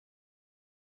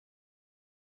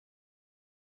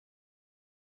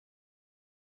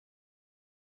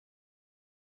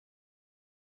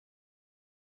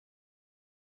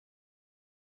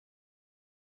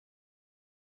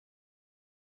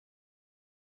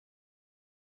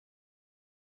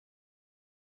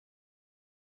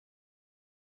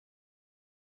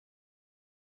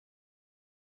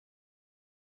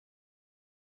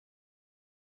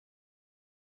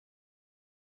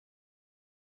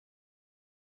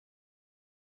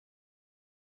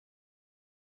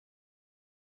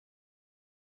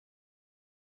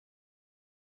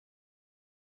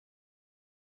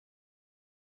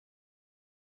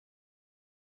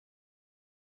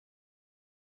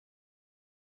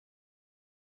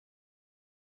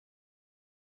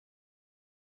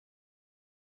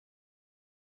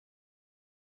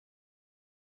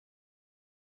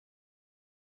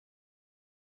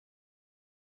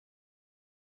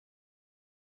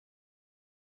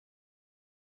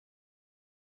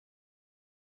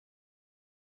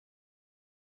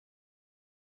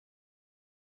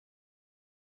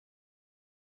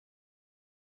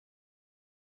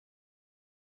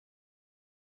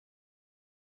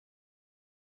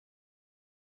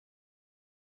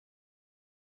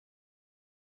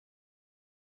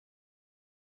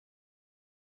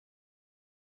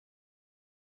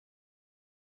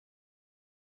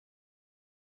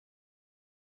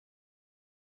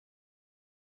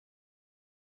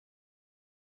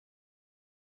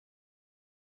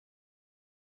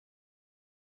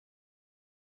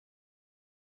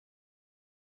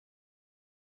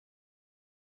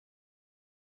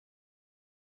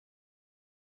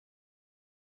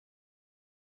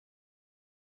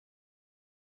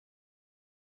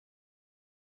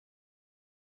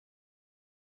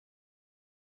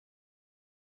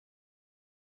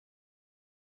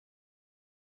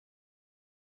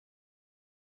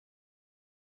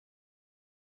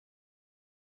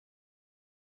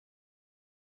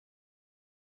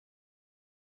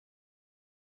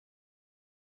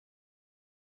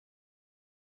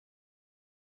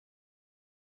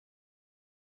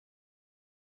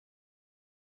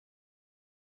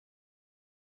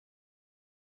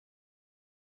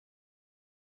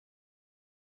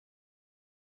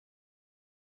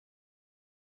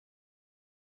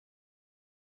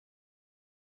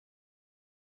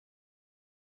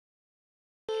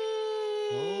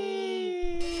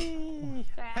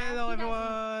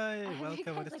everyone! Welcome to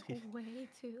the like stream. way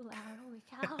too loud. Holy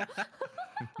cow!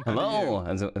 Hello,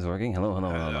 is it working? Hello.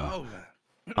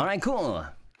 All right, cool.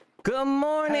 Good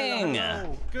morning.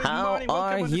 Hello. Good How morning. are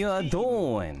Welcome to the you stream.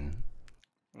 doing?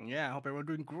 Yeah, I hope everyone's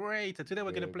doing great. Today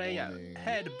we're gonna play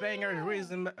Headbangers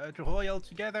Rhythm Royal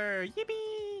together.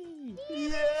 Yippee!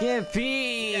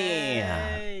 Yippee!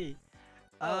 Yay!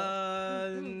 I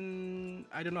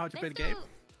don't know how to play the game.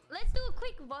 Let's do a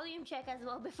quick volume check as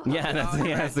well before. Yeah,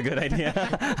 that's a good idea.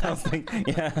 I was thinking,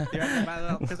 yeah. Yeah,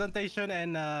 about presentation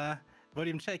and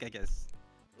volume check, I guess.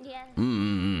 Yeah.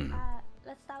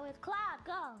 Let's start with collab.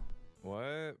 Go.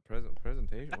 What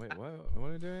presentation? Wait, what? What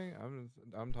are you doing?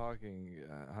 I'm talking.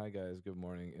 Hi guys, good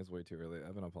morning. It's way too early.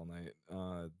 I've been up all night.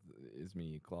 It's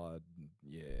me, Claude.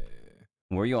 Yeah.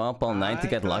 Were you up all night to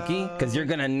get lucky? Cause you're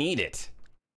gonna need it.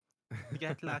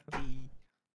 Get lucky.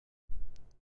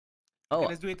 Oh, Okay,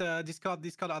 let's do it. Discord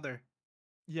other.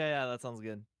 Yeah, that sounds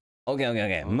good.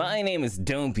 okay. My name is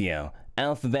Doppio,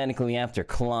 alphabetically after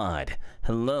Claude.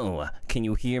 Hello, can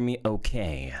you hear me?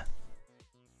 Okay.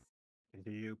 Can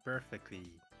hear you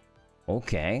perfectly.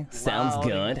 Okay, sounds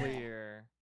Loud and good. clear.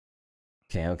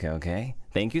 Okay.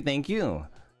 Thank you.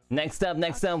 Next up,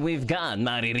 we've got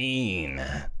Maririn.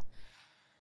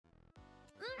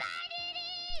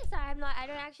 Sorry, I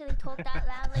don't actually talk that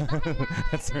loudly. But hello,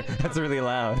 That's really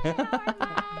loud. Hello.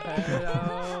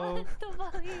 the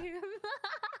volume.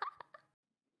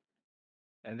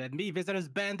 And then me, Visitors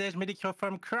Bandage, Medical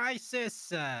from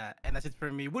Crisis. And that's it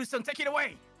for me. Wilson, take it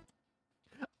away.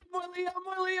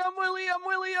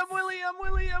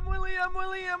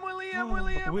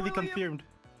 Willie confirmed.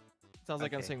 Sounds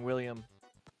like I'm Okay. saying William.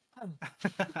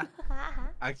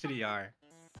 Actually, you are.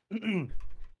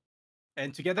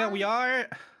 And together we are.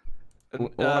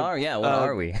 What are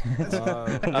we?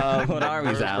 What are we,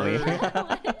 Zally?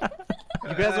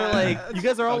 You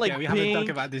guys are all Okay, like we haven't talked pink.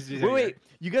 about this yet. Wait,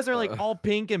 you guys are like all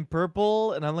pink and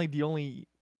purple, and I'm like the only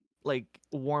like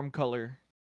warm color.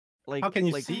 Like, How can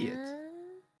you like, see it?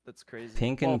 That's crazy.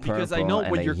 Pink and purple. Because I know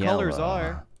and what a your colors yellow.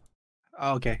 are.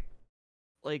 Oh, okay.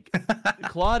 Like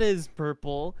Claude is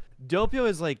purple. Doppio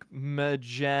is like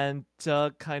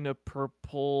magenta, kind of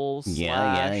purple.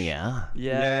 Yeah.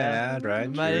 Yeah, right.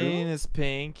 Marine is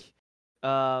pink.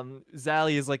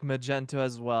 Zally is like magenta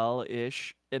as well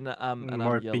ish, and I'm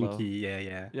More yellow. pinky.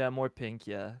 Yeah. Yeah, more pink.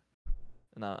 Yeah,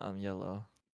 and I'm yellow.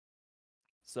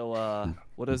 So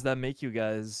what does that make you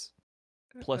guys?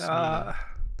 Plus me.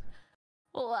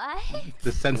 What?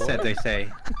 The sunset, they say.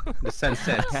 The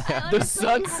sunset. The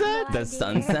sunset? The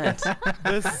sunset.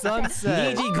 The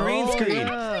sunset. Niji green Oh, screen.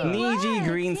 yeah. Niji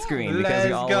green screen because Let's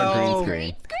we all go. are green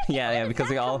screen. Yeah, because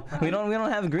we don't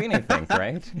have green, I think,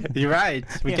 right? You're right.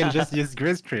 We can Yeah. just use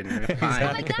green screen. We're Oh my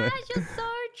fine. Exactly. gosh, you're so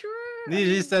true.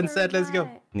 Niji sunset, let's go.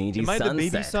 Niji Am I sunset. the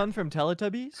baby sun from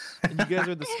Teletubbies? And you guys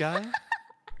are the sky?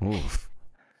 Oof.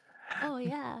 Oh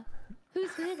yeah. Who's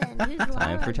who then? Who's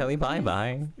Time for Lon? telly bye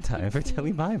bye. Time for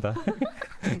telly bye bye.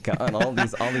 God, all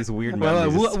these weird Well,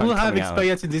 memories. just we'll start have coming out.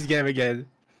 experience in this game again.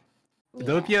 Yeah.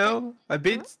 Doppio, a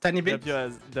bit, tiny bit. Doppio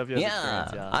has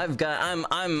Yeah,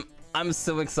 experience, I'm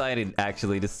so excited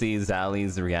actually to see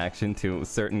Zally's reaction to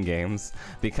certain games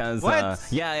because What?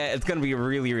 yeah, it's gonna be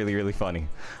really funny.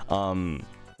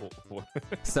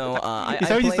 So I It's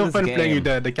already played so this fun game. playing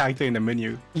with the character in the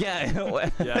menu. Yeah,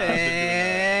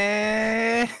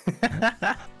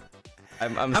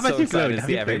 I'm How so about you, excited Claude? to Have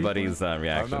see you played it? everybody's I've not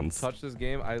reactions. touched this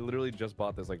game. I literally just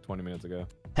bought this like 20 minutes ago.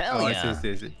 Hell Oh, yeah! I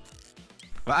see.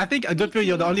 Well, I think Doppio,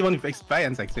 you're the only one with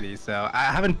experience actually. So I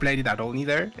haven't played it at all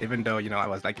either. Even though I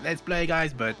was like, let's play,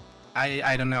 guys, but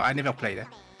I don't know. I never played it.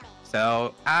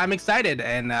 So I'm excited,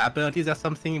 and apparently there's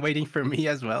something waiting for me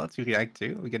as well to react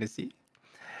to. We're gonna see.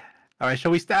 All right,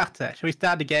 shall we start? Shall we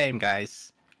start the game,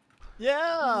 guys?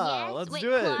 Yeah, Yes, let's wait,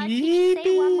 do it. Claude, can you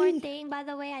say one more Yippee. thing, by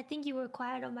the way? I think you were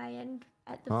quiet on my end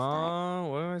at the start.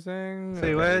 What am I saying?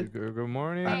 Say what? Good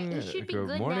morning. Right, he should be good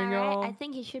good morning, now, y'all. right? I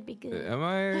think he should be good. Am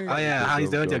I? Oh yeah, how is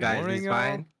Doppio, guys? morning, He's y'all.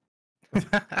 fine.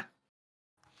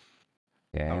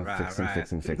 Okay, Alright.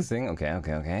 fixing.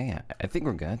 Okay. I think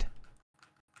we're good.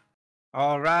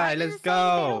 All right, Why let's does it say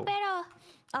go. pero?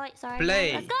 Oh wait, sorry.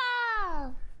 Play. Let's go.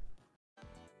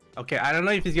 Okay, I don't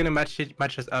know if it's gonna match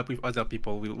us up with other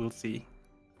people. We'll see.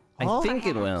 I Oh. think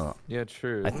it will. Yeah,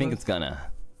 true. I think it's gonna.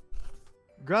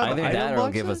 Grab Either item that or it'll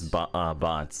give us boxes?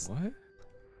 bots. What?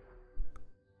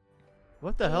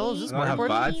 What the hell is this? I don't have more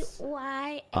important?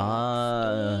 bots.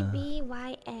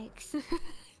 ABYX.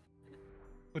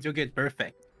 Would you get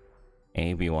perfect?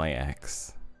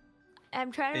 ABYX. I'm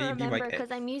trying to ABYX. remember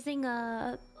because I'm using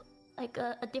a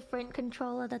different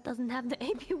controller that doesn't have the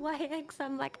ABYX.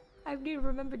 I'm like, I need to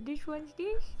remember which one's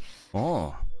this.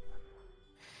 Oh.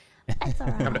 That's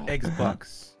I'm the alright.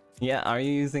 Xbox. Yeah, are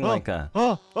you using like a...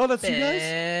 Oh, that's you guys.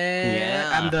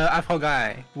 Yeah. I'm the Afro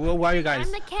guy. Who are you guys?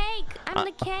 I'm the cake. I'm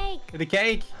the cake. The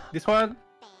cake? This one?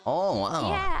 Oh, wow.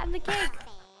 Yeah, I'm the cake.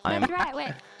 I'm- That's right.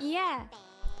 Wait. Yeah.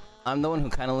 I'm the one who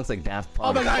kind of looks like Daft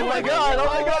Punk. Oh my god! Oh my god! Oh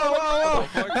my god!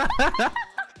 Whoa, whoa.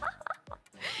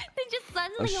 They just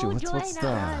suddenly Oh, shoot, all what's join the-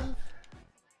 at once.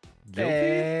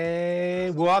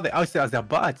 Hey, who are they? Oh, so they're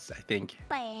bots, I think.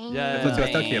 Bang. Yeah. That's what I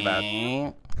was talking about.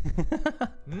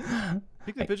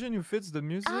 Pick the pigeon who fits the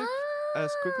music as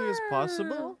quickly as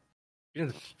possible. You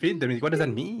don't feed them. What does that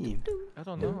mean? I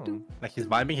don't know. Like he's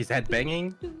vibing, his head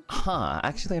banging? Huh,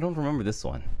 actually I don't remember this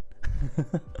one.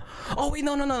 Oh wait,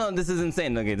 no, this is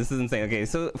insane. Okay, this is insane. Okay,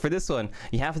 so for this one,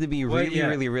 you have to be really, yeah.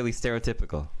 really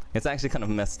stereotypical. It's actually kind of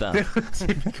messed up.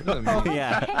 Typical.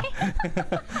 Yeah.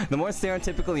 The more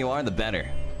stereotypical you are, the better.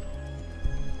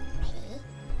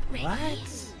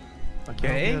 What?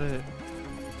 Okay.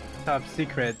 Top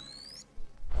secret.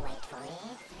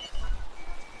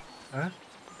 Huh?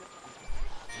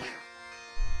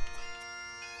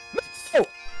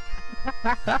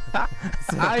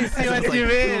 I see what you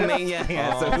mean.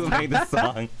 Yeah. So who made the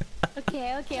song?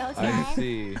 Okay. I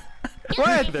see.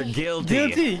 What? They're guilty.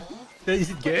 Guilty. Is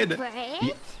it good?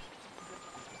 Right?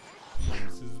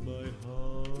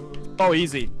 Oh,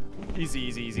 easy. Easy.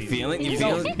 You feeling? You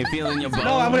feeling your bones?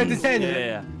 No, I wanted to say it.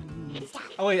 Yeah.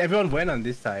 Oh wait, everyone went on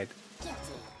this side.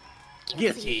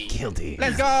 Guilty. Guilty.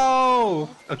 Let's go.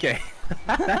 Okay.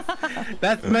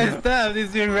 That's messed up.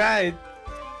 This is right.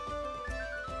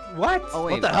 What? Oh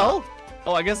wait. What the hell?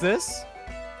 Oh, I guess this.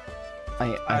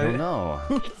 I don't know.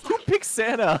 Who picked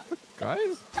Santa?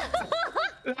 Guys?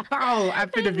 Oh, I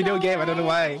played a video game. I don't know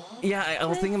why. Yeah, I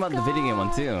was thinking about the video game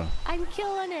one too. I'm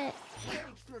killing it.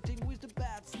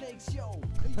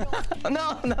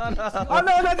 No. Oh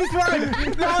no, not this one!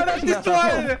 No, not this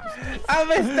one! I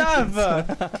messed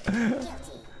up!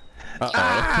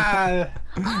 Ah!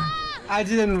 I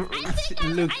didn't I think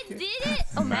look. I did it.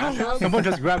 Oh my god. Someone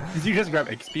just grab. Did you just grab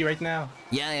XP right now?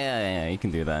 Yeah, you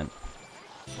can do that.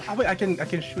 Oh wait, I can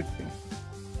shoot things.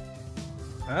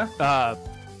 Huh?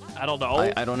 I don't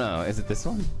know. I don't know. Is it this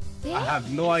one? I have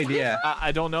no idea.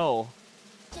 I don't know.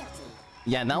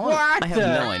 Yeah, that one. What? I have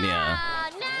no idea. Ah,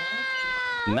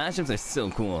 no. Mashups are so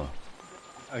cool.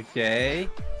 Okay.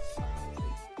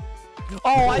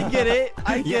 Oh, I get it.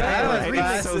 I get Yeah, it.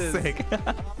 that was so Remixes. sick.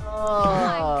 Oh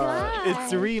my god.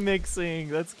 It's remixing.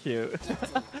 That's cute.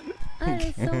 That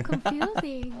is so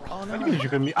confusing. Oh What do you mean you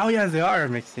can mi- Oh yeah, they are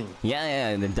mixing.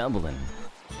 Yeah, they're doubling.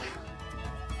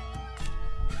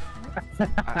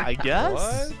 I guess.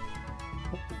 What?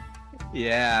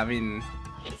 Yeah, I mean,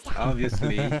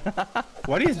 obviously.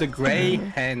 What is the gray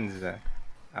hands?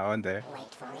 I wonder.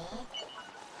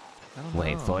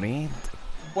 Wait for it.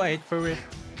 Wait for it.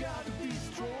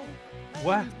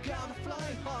 What?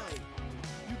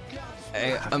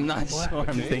 I'm not sure.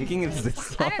 I'm thinking it's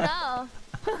this I one.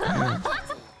 don't know.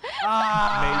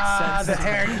 Ah, Made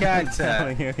sense. the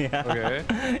haircut. Yeah.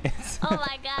 Okay. It's, Oh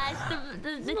my gosh.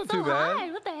 It's not so too bad.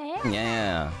 hard. What the heck?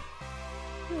 yeah.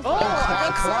 Oh, I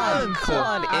got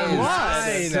Claude Fine.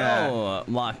 is so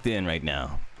locked in right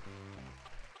now.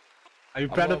 Are you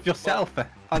proud of yourself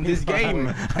on this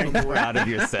game? Are you proud of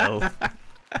yourself?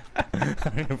 Oh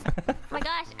my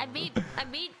gosh. I beat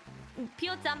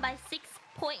Pyotan by 6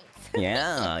 points.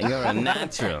 Yeah, you're a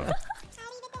natural.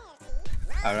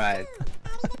 All right.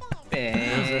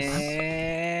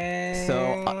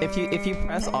 So if you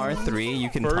press R3, you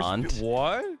can taunt.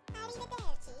 What?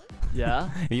 Yeah.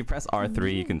 If you press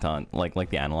R3, you can taunt like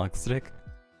the analog stick.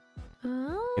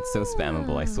 It's so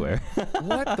spammable, I swear.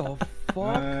 What the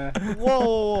fuck?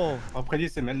 Whoa. I'll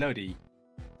produce a melody.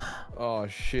 Oh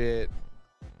shit.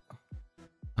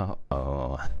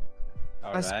 Oh.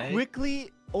 As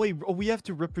quickly. Oh wait. Oh, we have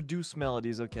to reproduce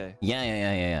melodies. Okay.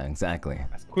 Yeah, exactly.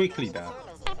 As quickly though.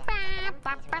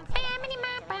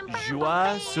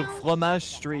 Joie sur fromage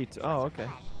street. Oh, okay.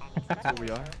 That's what we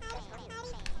are.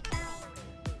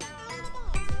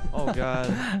 Oh god.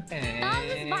 Oh,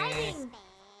 just vibing.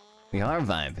 We are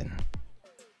vibing.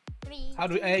 How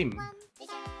do we aim?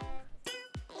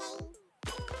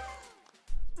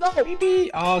 No,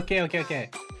 baby. Oh, okay.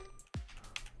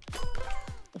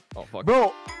 Oh fuck.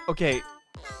 Bro. Okay.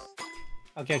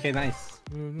 Okay, nice.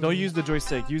 Don't use the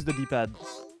joystick. Use the D-pad.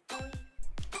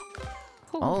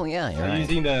 Oh yeah, you're I'm right.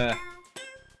 using the.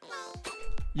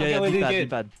 Yeah, we did D-pad. good.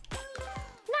 D-pad.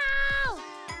 No.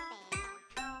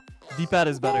 D-pad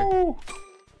is better. Oh,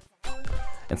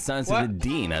 It starts What? with a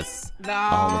D. That's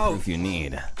all the no! proof you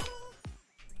need.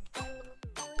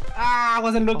 Ah, I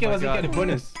wasn't looking. Oh I my wasn't God. getting a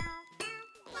bonus.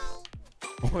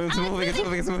 Oh, it's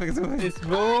moving. It's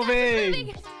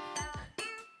moving.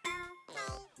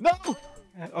 No!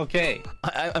 Okay.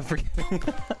 I'm forgetting.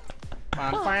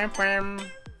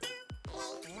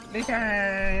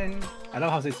 Listen. I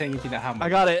love how they're saying it in the hammer. I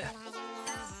got it.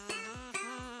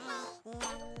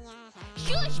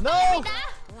 No!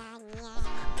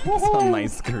 It's on my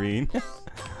screen. Yeah,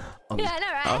 I know,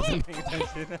 I right? wasn't paying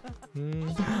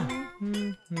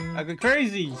attention. I go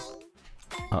crazy.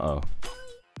 Uh-oh.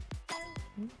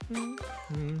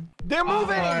 They're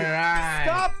moving! Alright.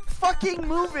 Stop fucking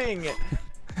moving! No,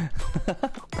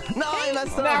 I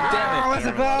messed No, up. Damn what's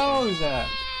the close? That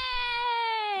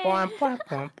was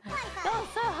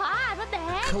so hard. What the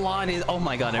heck? Claude is. Oh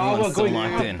my god, we're everyone's so going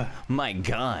locked up. in. My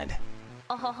god.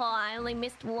 Oh, I only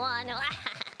missed one.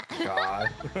 God.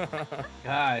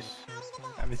 Gosh.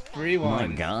 I missed 3 Oh my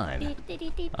one. god.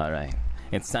 Alright.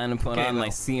 It's time to put Okay, on my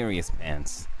well. serious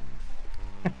pants.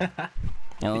 I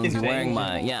was can wearing change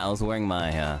my I was wearing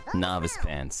my novice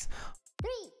pants.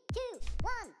 3, 2,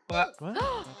 1. What?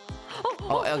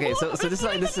 Oh, okay. So this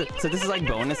is like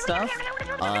bonus stuff.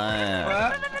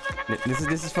 What?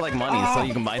 This is for like money, so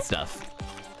you can buy stuff.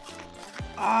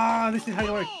 Ah, this is how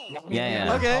it works.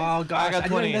 Yeah. Okay. Oh gosh, I got I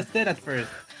 20. didn't understand at first.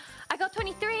 I got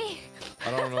 23.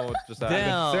 I don't know what just happened.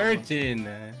 Damn. 13.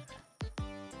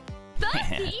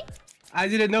 30? I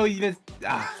didn't know you just.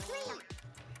 Ah.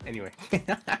 Anyway.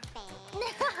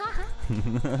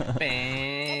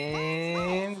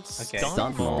 Bam. Okay.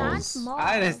 Stunt moles. Small.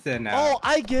 I understand now. Oh,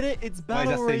 I get it. It's Why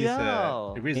Battle just say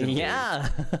Royale. it's reasonable. Yeah.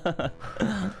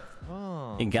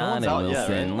 Oh. You got Someone's it, out yet,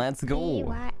 Wilson. right? Let's go.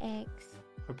 BYX.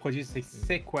 We produce a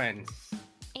sequence.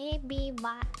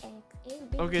 ABYX.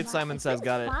 Okay, Simon says,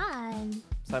 got it. Fun.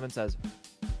 Simon says,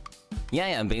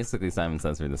 Yeah. Basically, Simon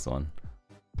says for this one.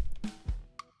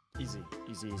 easy.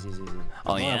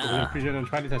 Oh We're yeah. gonna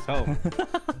try this ourselves.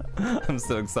 I'm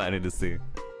so excited to see.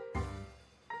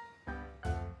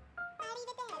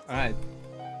 Alright.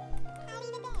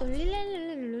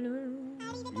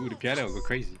 Ooh, the piano will go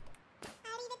crazy.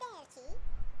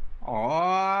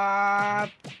 Oh.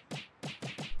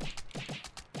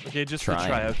 Okay, just Trying. to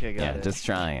try. Okay, got Yeah, it. just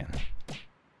trying.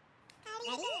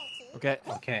 Okay.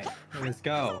 Okay, let's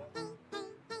go.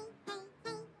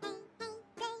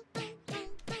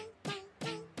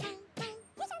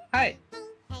 Hi.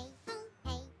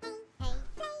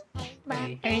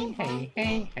 Hey.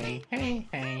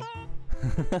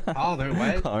 Harder,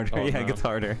 what? Harder. Oh, Yeah, no. it gets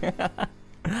harder.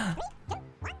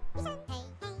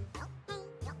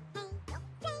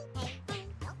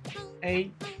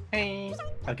 Hey. Okay.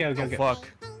 Oh, fuck.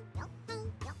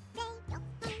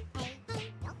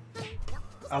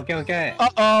 Okay.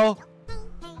 Uh-oh.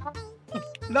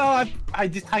 No, I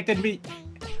distracted me.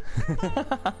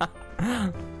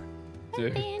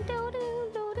 Dude. There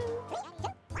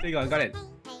you go, got it.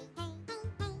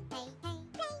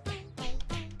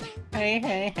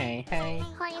 Hey.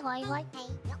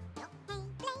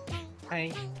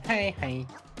 Hoi.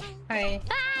 Hey.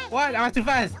 What? I was too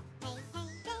fast.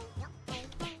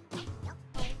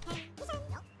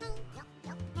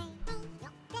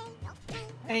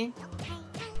 Hey.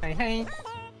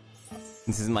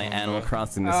 This is my Animal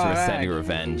Crossing Mr. Alright. Rossetti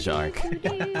revenge arc.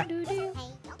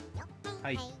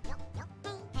 Hey.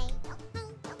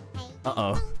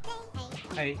 Uh-oh.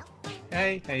 Hey.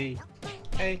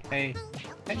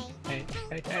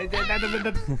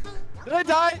 Did I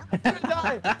die?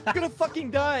 I'm gonna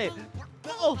fucking die.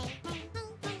 No.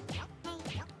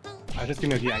 I'm just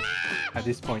gonna react at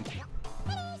this point.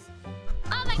 Oh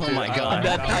my god. Oh my god. I'm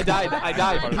dead. I died. I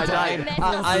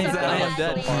am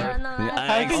dead.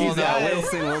 Excuse me, die?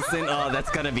 Wilson. Oh,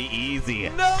 that's gonna be easy.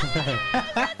 No.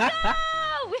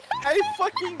 I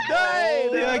fucking died.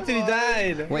 You actually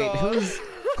died. Wait,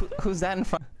 who's that in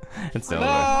front? It's over.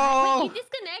 No. You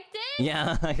disconnected?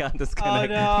 Yeah, I got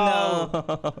disconnected. no.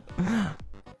 No.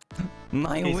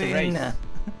 My It's a win. race.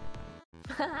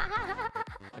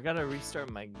 I gotta restart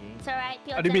my game. It's alright,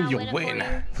 What do you mean you win?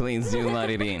 Please do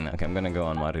Maririn. Okay, I'm gonna go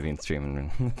on Maririn's stream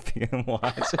and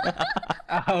watch.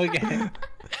 Okay.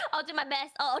 I'll do my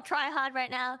best. I'll try hard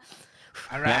right now.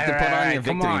 All You have to put on your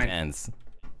come victory on. pants.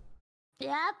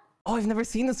 Yep. Oh, I've never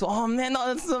seen this one. Oh man,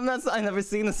 no, that's I've never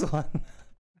seen this one.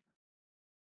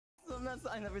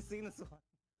 I've never seen this one.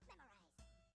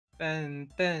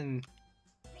 Dun.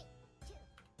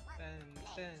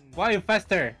 Why are you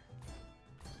faster?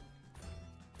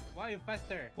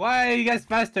 Why are you guys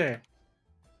faster?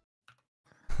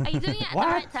 Are you doing it at the What?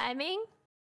 right timing?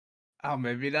 Oh,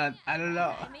 maybe not. I don't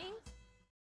know. Timing?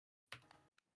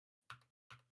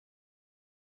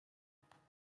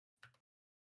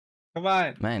 Come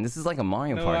on. Man, this is like a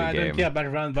Mario No, Party I game. don't care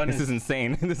about round bonus. This is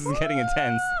insane. This is getting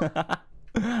intense.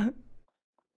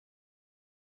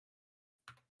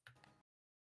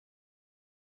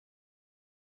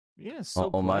 Yeah, so Oh,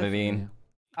 quiet for Marilyn. me.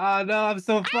 Oh no, I'm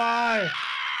so far.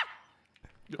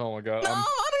 Oh my god. No,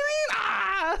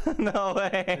 no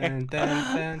way.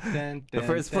 The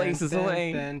first place is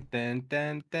away.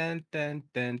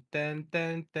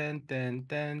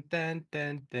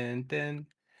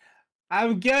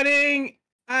 I'm getting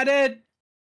at it.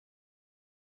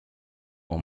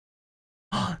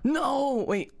 No,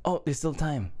 wait. Oh, there's still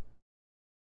time.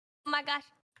 Oh my gosh.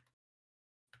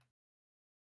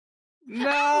 No.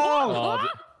 Oh,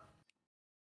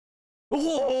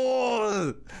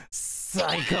 Oh,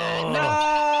 psycho. No.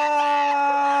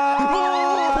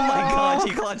 Oh my god,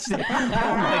 she clutched it. Oh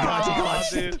my god, she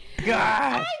clutched it. dude.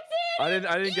 God. I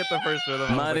didn't get the first rhythm.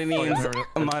 I was like, Marilyn's, fucking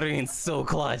nervous. Marilyn's so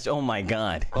clutch. Oh my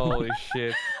god. Holy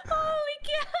shit. Holy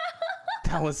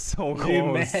cow. That was so close. You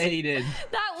made it.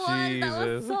 That was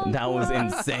Jesus. so That was close.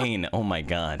 insane. Oh my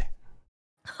god.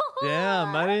 Yeah,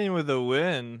 Marilyn with a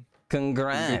win.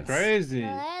 Congrats. Crazy.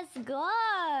 Let's go.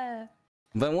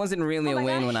 But it wasn't really Oh a my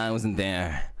win gosh. when I wasn't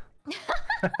there.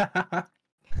 My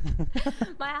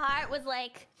heart was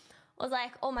like,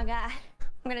 oh my god,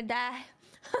 I'm gonna die.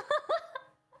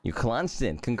 You clutched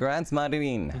it. Congrats,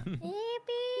 Marilyn.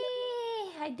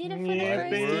 Yippee! I did it for Yippee.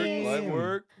 the first year. Light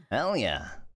work. Hell yeah.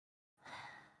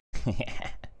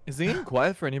 Is the game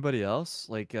quiet for anybody else?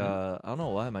 Like, I don't know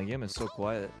why my game is so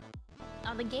quiet.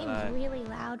 Oh, the game's Alright. really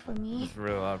loud for me. It's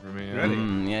really loud for me. Really?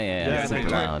 Yeah, Yeah, it's it's pretty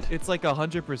loud. It's like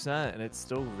 100%, and it's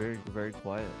still very, very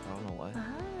quiet. I don't know why.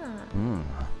 Ah. Mm,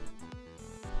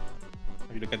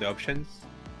 Have you look at the options?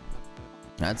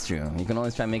 that's true. You can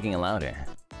always try making it louder.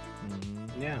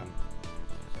 Yeah.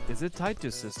 Is it tied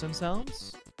to system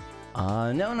sounds?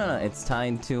 No. It's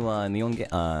tied to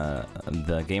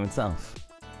the game itself.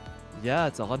 Yeah,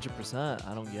 it's 100%.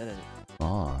 I don't get it.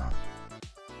 Oh.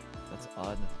 That's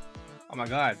odd. Oh my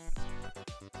god.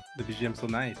 The BGM's so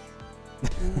nice.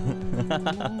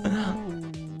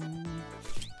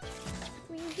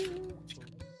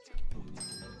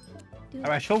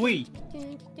 Alright, shall we?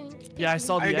 Yeah, I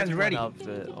saw Are the you guys X-Men ready?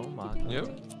 outfit. Oh my god.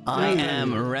 Yep. I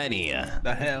am ready.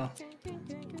 The hell?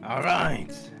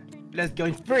 Alright. Let's go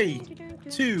in 3,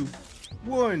 2,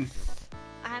 1.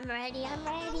 I'm ready. I'm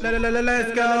ready.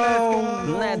 Let's go!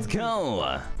 Let's go.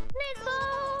 Let's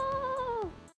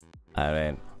go.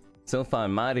 Alright. So far,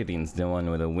 Marilyn's the one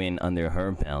with a win under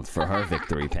her belt for her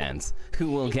victory pants.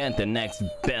 Who will get the next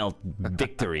belt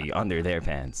victory under their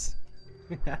pants?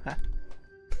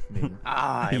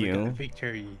 Ah, here we go, You. the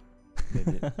victory.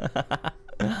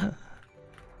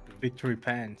 Victory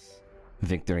pants.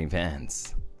 Victory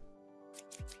pants.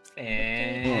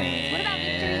 And... What about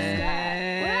victory skirt?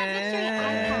 What about victory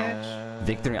eye patch?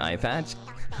 Victory eye patch?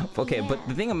 Okay, but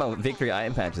the thing about victory eye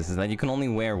patches is that you can only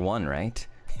wear one, right?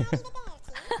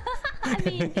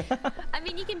 I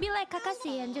mean, you can be like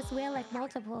Kakashi and just wear like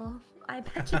multiple eye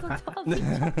patches on top of each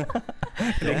other.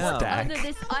 Damn. Stack. Under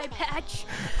this eye patch,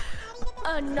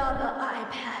 another eye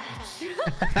patch.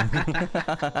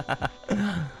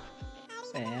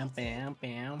 Bam, bam,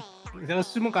 bam. There's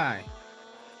a sumo guy.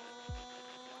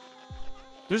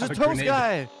 There's a Have a toast grenade.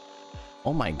 guy!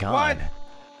 Oh my god.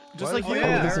 Just What? like Oh, you!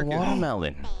 yeah. There's a American.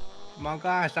 watermelon. My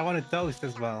gosh, I want a toast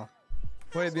as well.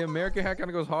 Wait, the American hat kind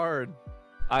of goes hard.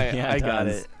 Yeah, I it got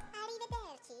does. it.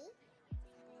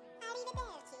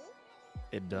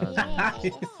 It does. Yeah.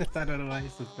 I don't know why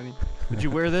it's so funny. Would you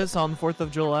wear this on the 4th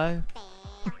of July?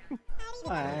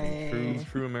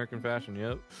 True American fashion.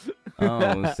 Yep.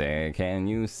 Oh, say, can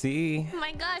you see? Oh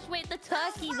my gosh, wait, the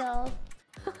turkey though.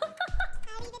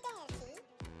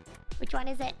 Which one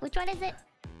is it? Which one is it?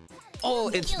 Oh,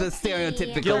 it's the Guilty.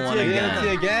 stereotypical Guilty one again. Guilty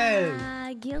again. again.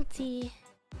 Ah, guilty.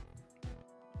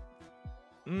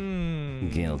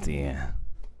 Mmm. Guilty.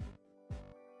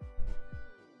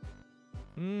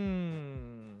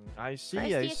 I see, First I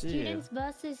year see. students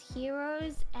versus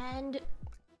heroes and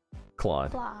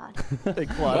Claude. Claude. Hey,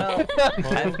 Claude.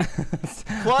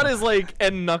 Claude is like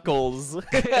and Knuckles.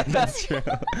 That's true.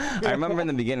 I remember in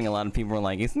the beginning, a lot of people were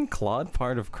like, "Isn't Claude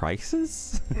part of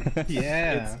Crisis?"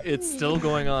 Yeah. It's still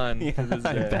going on to this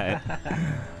I day. bet.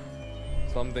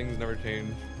 Some things never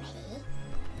change.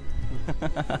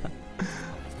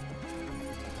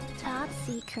 Top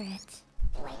secret.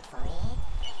 Wait for it.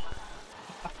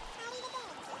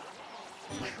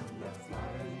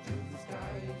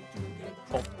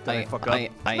 Oh, did I fuck up?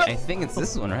 I think it's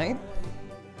this one, right?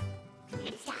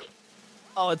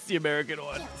 Oh, it's the American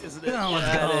one, isn't it? Oh, let's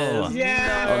Yeah, go. it is.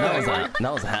 Yeah. Oh,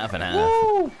 that was a half and half.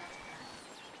 Woo!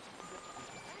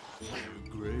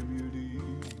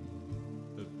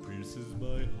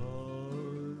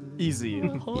 Easy.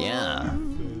 Yeah.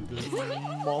 Let's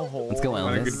go,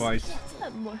 What a good Elvis. voice.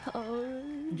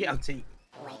 Guilty.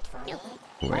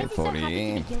 Why Wait is he so for happy to be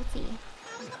it. guilty?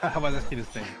 I was asking the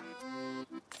same.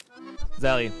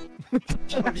 Zally.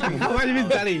 What do you mean,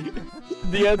 Daddy?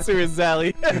 The answer is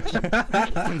Zally.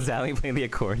 Can Sally play the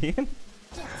accordion?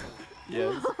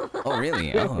 Yes. Oh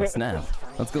really? Oh snap!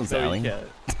 Let's go, Sally. No,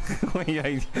 you Wait,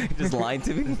 you just lied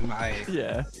to me? This is my. can't.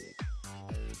 Yeah.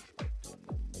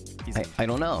 I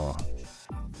don't know.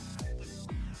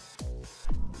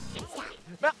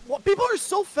 Man, what, people are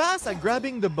so fast at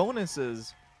grabbing the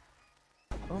bonuses.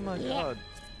 Oh my Yeah. god.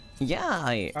 Yeah,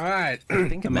 I Alright.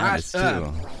 think about this Mash up.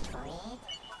 too.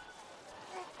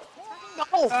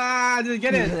 Ah, I didn't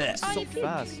get it. So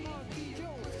fast.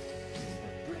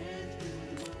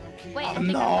 Wait, I Oh, think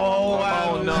no.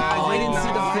 Oh, no. Oh, I didn't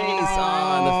see the face.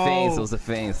 Oh, the face. It was the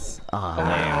face. Oh,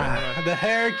 man. Ah, the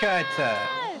haircut.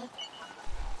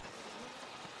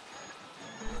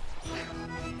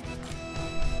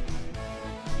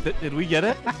 Did we get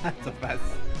it? That's a fast.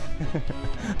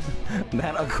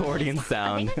 That accordion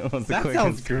sound was the That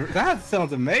quickest. that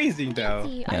sounds amazing though.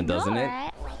 guilty. Yeah, I know, doesn't it?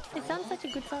 right? It sounds such a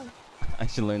good song. I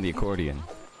should learn the accordion.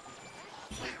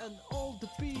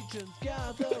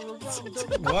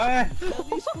 What?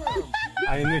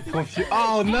 I'm confused.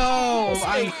 Oh no!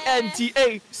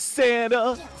 NTA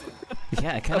Santa.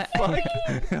 Yeah, it kind of.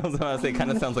 I was about to say,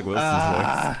 kind of sounds like Wilson's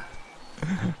Ah.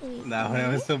 No,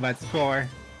 that was so bad score.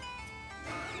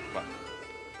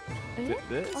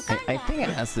 This? voice. I think it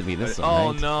has to be this one.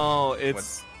 Oh right? no,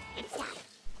 it's.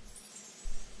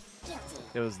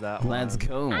 It was that one. Let's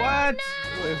go. What?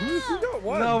 Wait, who got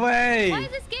one? No way! Why is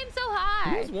this game so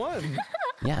hard? Who's one?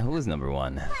 Yeah, who was number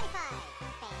one?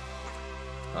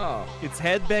 Oh. It's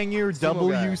Headbanger Single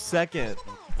guy. W second.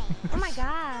 Oh my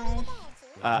gosh.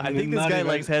 I think this Not guy even-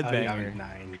 likes I'm Headbanger.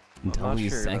 9. W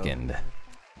sure, though. second.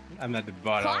 I'm at the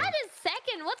bottom. Claude is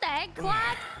second. What the heck,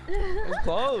 Claude? It's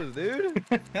closed, dude.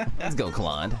 Let's go,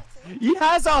 Claude. He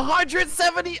has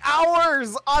 170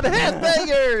 hours on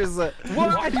Headbangers.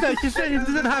 What? You said he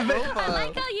doesn't have it. I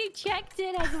like how you checked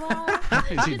it as well. How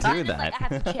did you do Just like, that? I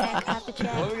have to check. I have to check.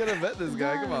 Why are we gonna bet this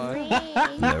guy? Come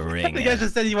on. The ring. The guy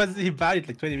just said he bought it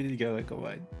like 20 minutes ago. Like, come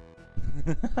on.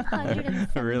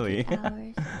 170 Really?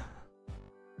 hours.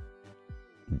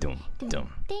 Dum dum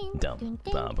dum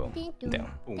ba boom dum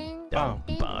dum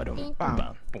ba dum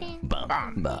bum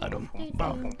bum ba dum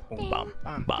bum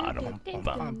bum ba dum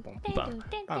bum.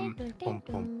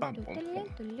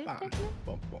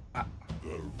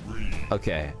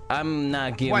 Okay, I'm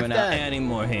not giving What's out that? any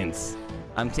more hints.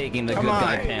 I'm taking the Come good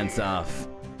guy on. pants off.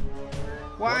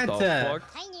 What? What the fuck?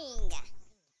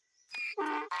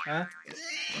 Huh?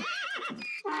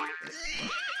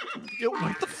 Yo,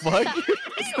 what the fuck?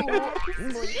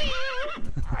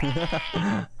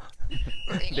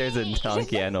 There's a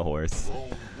donkey and a horse.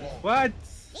 What?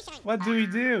 What do we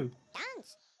do?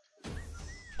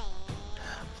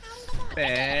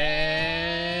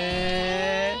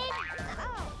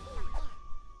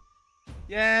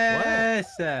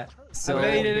 Yes. So, I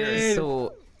made it in.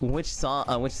 so which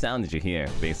sound did you hear,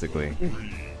 basically?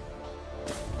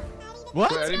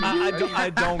 What? Wait, I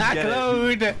don't get it.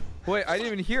 Claude. Wait, I didn't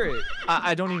even hear it.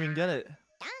 I don't even get it.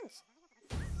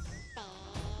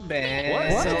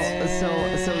 Man.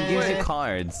 So it gives you Wait.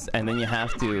 cards, and then you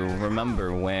have to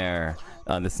remember where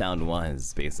the sound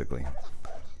was, basically.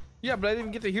 Yeah, but I didn't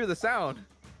even get to hear the sound.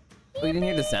 Oh, you didn't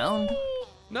hear the sound?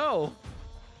 No.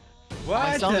 What?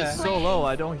 My sound is so low,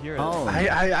 I don't hear it. Oh,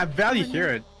 I barely hear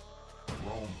it.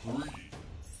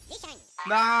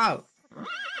 No.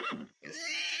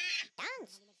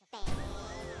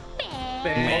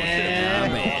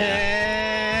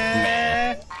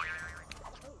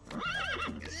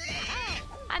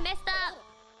 I messed up.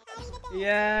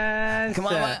 Yes. come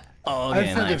on! Oh, okay,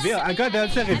 Answer nice. reveal. I got the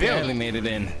answer reveal. Barely made it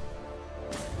in.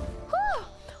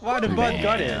 Wow, the bot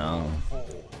got it. Damn.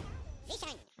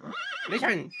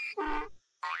 Listen.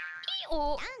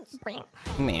 Oh, break.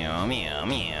 Meow meow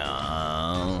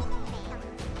meow.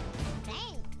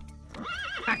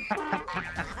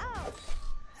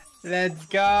 Let's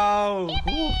go.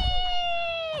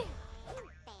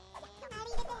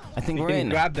 I think You we're can in.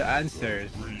 grab the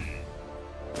answers.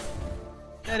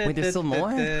 Wait, there's still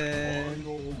more?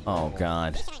 Oh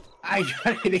god. I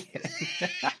got it again.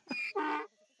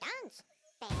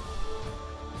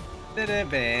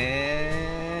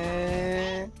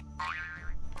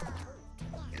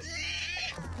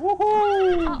 Woohoo!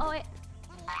 Oh, wait.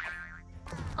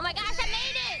 Oh my gosh, I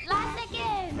made it! Last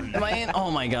second! Am I in? Oh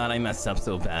my god, I messed up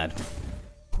so bad.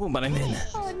 Ooh, but I'm in.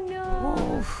 Oh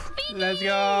no! Oof. Let's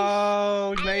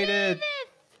go! We made it!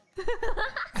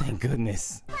 Thank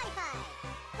goodness.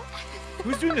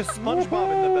 Who's doing a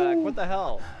SpongeBob in the back? What the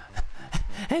hell?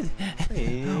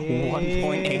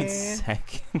 1.8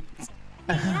 seconds.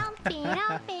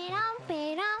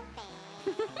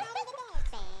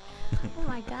 Oh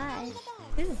my gosh,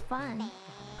 this is fun.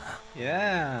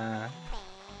 Yeah.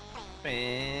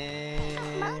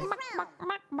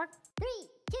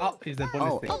 Oh, is that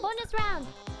bonus thing? Oh, bonus round.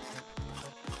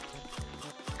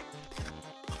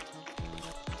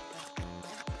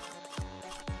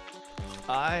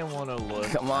 I want to look.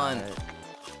 Come on. at-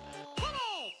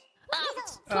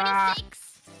 Oh,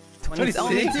 26. 26. Oh,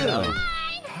 me too.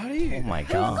 How do you? Oh my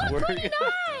god. 29.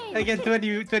 I get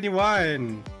 20,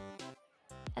 21.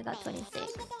 I got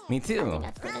 26. Me I too. think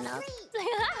that's good enough.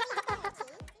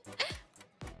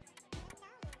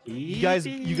 You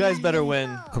guys better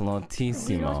win.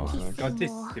 Clotissimo.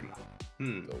 Gotissimo.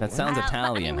 That sounds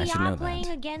Italian. I should know We are playing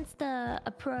that. against a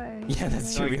pro. Yeah,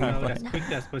 that's true. We are As playing. quick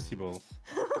as possible.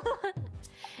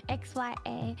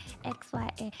 XYA,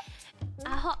 XYA.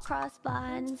 Hot cross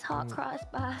buns, hot cross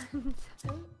buns.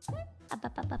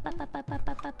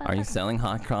 Are you selling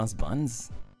hot cross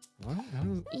buns? What? How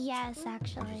does- Yes,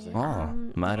 actually. Oh,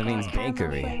 Madeline's caramel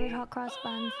Bakery. flavored hot cross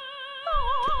buns.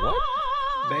 What?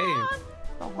 Babe.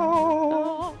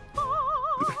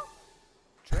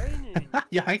 Training.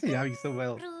 You're actually having so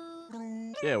well.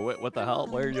 Yeah, what the hell?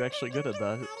 Why are you actually good at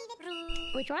that?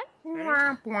 Which one?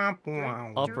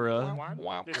 Opera. I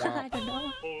don't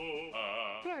know.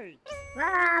 Play.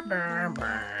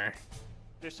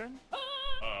 Listen.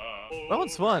 That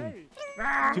one's fun.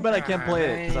 Too bad I can't play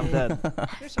it because I'm dead.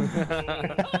 Listen.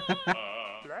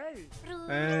 Play.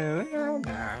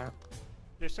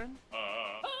 Listen.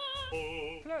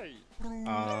 Play.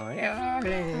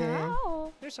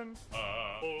 Oh. Listen.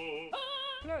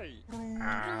 Play.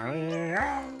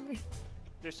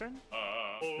 Listen.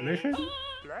 Listen.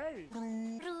 Play.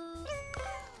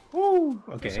 Ooh,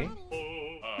 okay.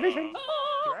 Listen.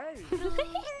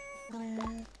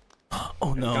 Play.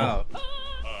 Oh no. Go.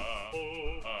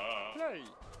 Play.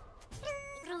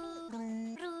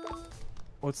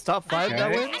 Oh, it's top 5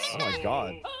 that Okay. wins? Oh my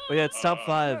god. Oh yeah, it's top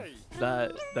 5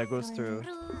 that goes through.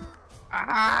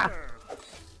 Ah!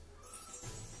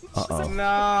 Uh-oh.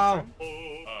 No!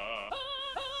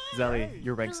 Zelly,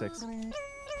 you're rank 6. I'm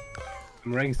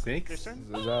rank 6. Listen.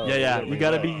 Yeah, you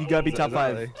gotta be top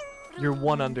 5. You're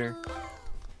 1 under.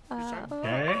 Okay. I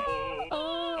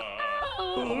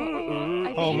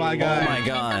Oh think- my god. Oh my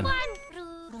god.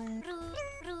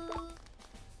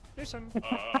 Listen.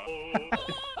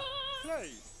 Play.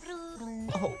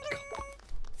 Oh god.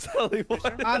 Zelly,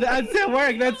 what? Ah, that still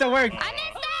work. That still work. Play.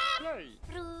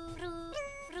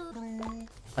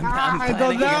 I'm I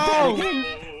don't panicking, know. I'm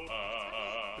panicking.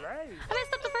 Play. I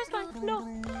messed up the first one. No.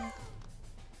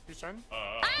 Listen. I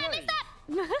messed up.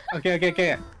 Okay.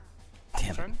 Damn.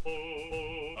 Listen.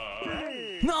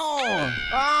 No!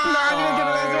 Ah, I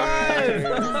didn't get the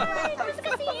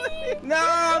last one. No,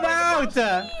 I'm out.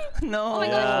 No! Oh my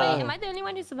gosh, wait, am I the only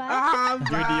one who survived? Ah, I'm You're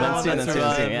the out. only one that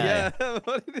survived. yeah.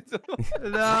 What did it do? No.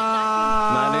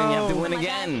 Madeleine, you have to win my God.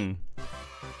 again.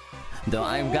 Though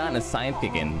I've got a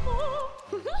sidekick in.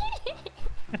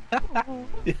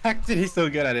 You're actually so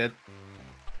good at it.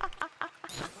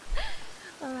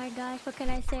 Oh my gosh, what can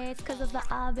I say? It's because of the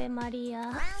Ave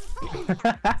Maria.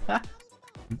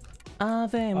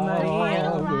 Ave Maria.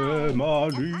 Ave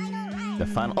Maria. The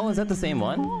final. Oh, is that the same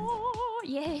one? Oh,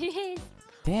 yeah, it is.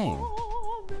 Dang.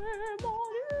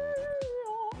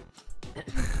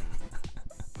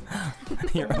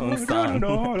 Your own song.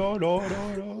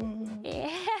 Yeah.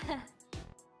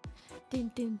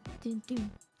 Dun, dun, dun,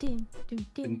 dun, dun, dun,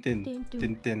 dun, dun, dun,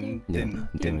 dun,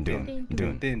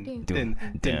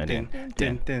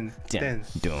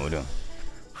 dun, dun.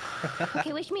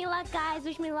 Okay, wish me luck, guys.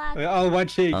 Wish me luck. Oh,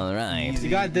 watching. All right. You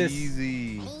got this.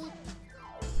 Easy.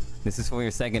 This is for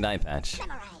your second eye patch.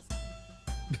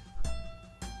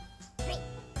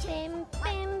 Bim,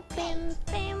 bim, bim,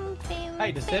 bim, bim,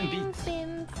 Hey, the same bim, beats.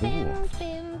 bim, bim, bim,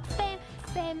 bim,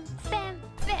 bim, bim,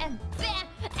 bim, bim.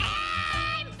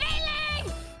 I'm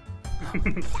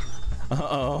failing!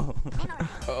 Uh-oh.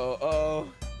 Oh.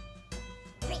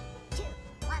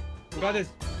 You got this.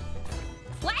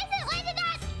 Why is it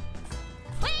that?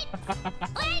 Wait,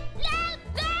 no!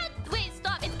 Wait,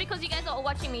 stop. It's because you guys are all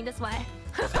watching me, that's why.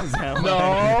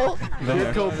 No!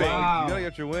 There. Good Cobain. Wow. You gotta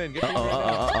get your win. Get your win.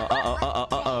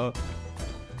 Uh-oh.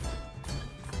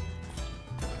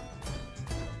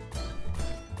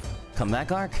 Come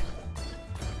back, Ark.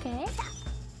 Okay.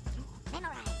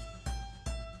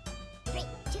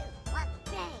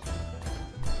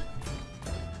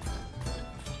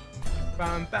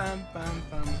 Bam, bam, bam,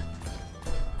 bam.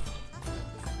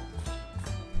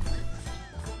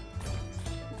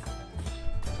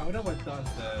 I wonder what does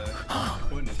the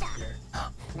bonus here.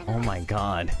 Oh my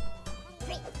god.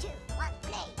 3, 2, 1,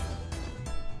 play.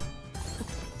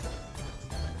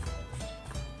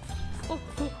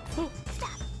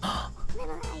 Stop.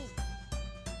 Memorize.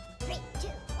 3, 2,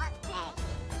 1, play.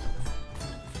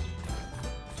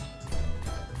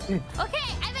 Okay,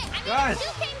 I mean, Gosh. 2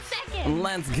 came second.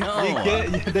 Let's go.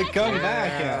 They come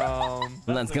back.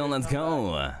 Let's go. Let's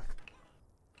go. No,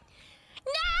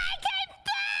 I came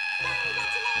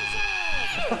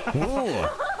third. Ooh.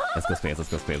 Let's go spades. Let's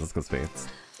go spades. Let's go spades.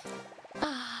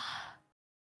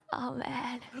 Oh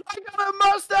man. I got a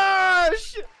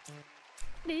mustache!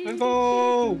 Let's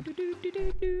go.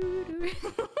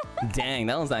 Dang,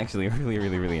 that was actually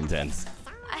really intense.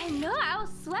 I know, I was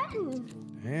sweating.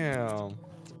 Damn.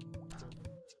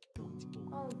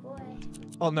 Oh boy.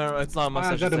 Oh no, it's not a I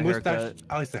mustache, got it's a a mustache. haircut.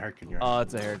 Oh, it's the haircut. You're right. Oh,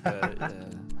 it's a haircut,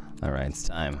 yeah. All right, it's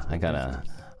time. I gotta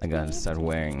start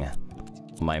wearing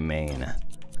my mane.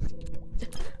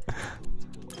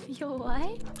 Your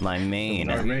what? My mane.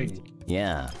 Sorry.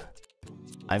 Yeah.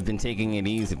 I've been taking it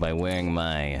easy by wearing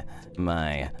my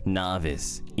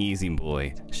novice easy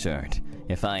boy shirt.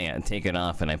 If I take it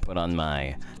off and I put on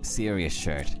my serious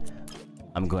shirt,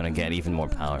 I'm gonna get even more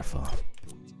powerful.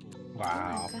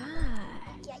 Wow. God.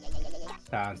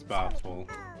 Sounds powerful.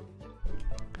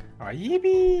 Alright,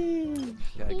 yippee!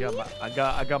 Yeah,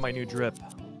 I got my new drip.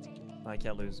 I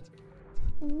can't lose.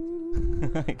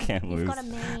 I can't He's lose. got a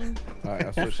mane. Alright,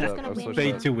 I switched up. gonna I win. switched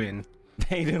Pay up. to win.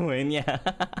 Pay to win, yeah.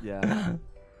 Yeah.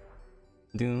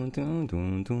 Dun, dun,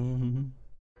 dun, dun.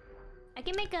 I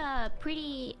can make a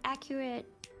pretty accurate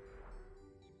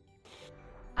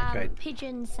Okay.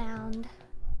 pigeon sound.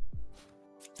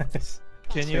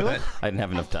 Can you? I didn't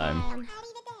have enough time.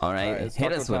 All right, Alright, it's hit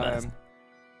taco us with us.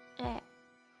 time.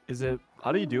 Is it?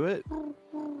 How do you do it?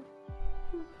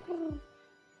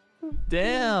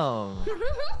 Damn.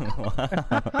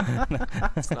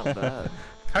 That's not bad.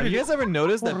 Have you guys ever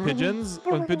noticed that pigeons,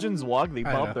 when pigeons walk, they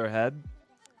I know. bob their head?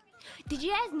 Did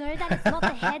you guys know that it's not the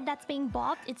head that's being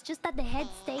bobbed? It's just that the head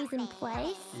stays in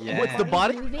place. Yeah. What's the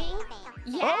body? Moving.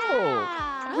 Yeah.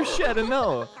 Oh shit! I didn't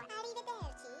know.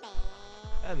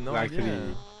 I had no Actually,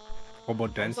 idea. Robo I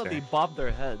thought dancer. they bob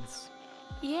their heads.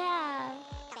 Yeah.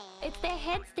 It's their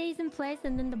head stays in place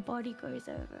and then the body goes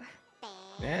over.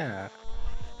 Yeah.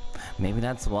 Maybe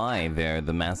that's why they're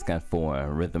the mascot for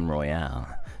Rhythm Royale,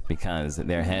 because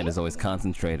their head is always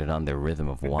concentrated on their rhythm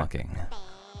of walking.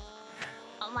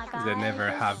 Oh my god. They never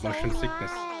you're have so motion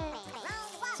sickness. right.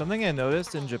 Something I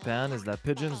noticed in Japan is that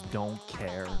pigeons don't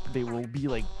care. They will be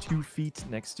like 2 feet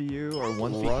next to you or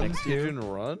 1 feet Run, next to you. pigeon,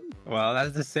 run? Well,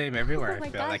 that's the same everywhere. Oh my I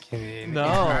feel gosh. like in No.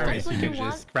 Paris, That's you what can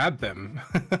you just grab them.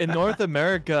 In North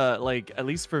America, like at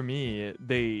least for me,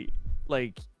 they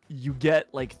like you get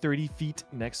like 30 feet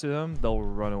next to them, they'll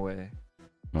run away.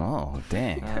 Oh,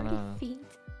 dang. 30 feet.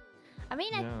 I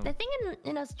mean, Yeah. the thing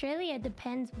in Australia, it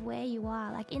depends where you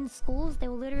are. Like in schools, they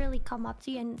will literally come up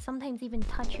to you and sometimes even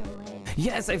touch your leg.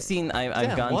 Yes, I've seen. I've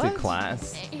Damn, gone what? to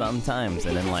class sometimes,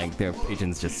 and then like there are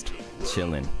pigeons just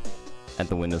chilling at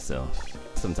the windowsill.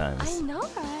 Sometimes. I know,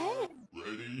 right?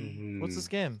 What's this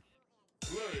game?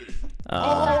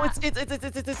 Oh, It's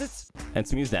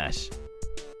it's Mustache.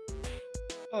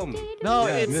 no,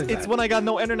 Yeah, it's Mustache. when I got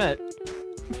no internet.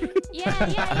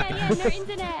 Yeah. No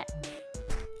internet.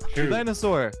 True.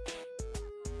 Dinosaur.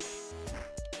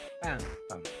 Bam,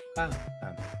 bam, bam,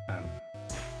 bam, bam.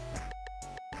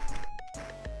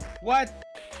 What?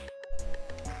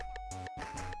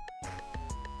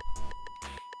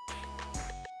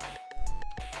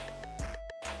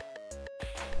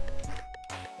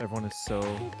 Everyone is so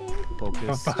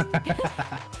focused.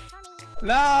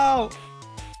 No! No.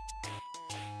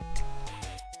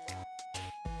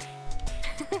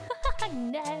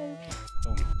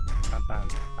 Boom. Bam, bam,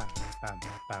 bam, bam,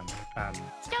 bam, bam,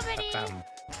 Strawberry. bam.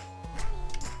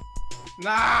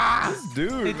 Nah!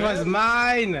 Dude, It was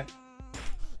mine!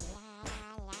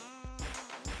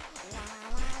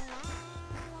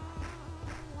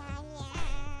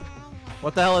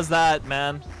 What the hell is that,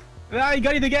 man? Ah, you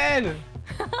got it again!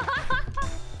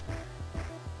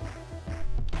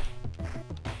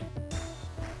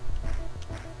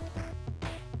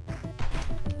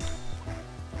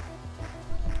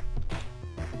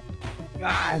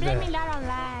 Ah, Blaming that on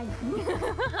lag.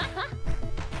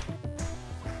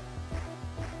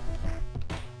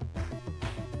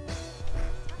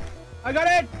 I got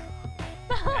it!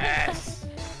 Yes!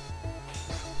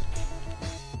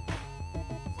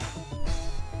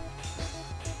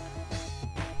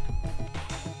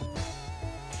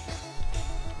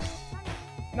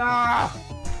 No!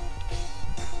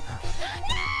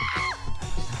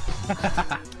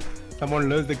 Someone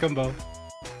lose the combo.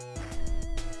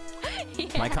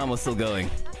 My combo's still going.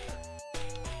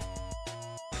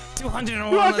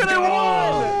 201. Let's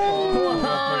go.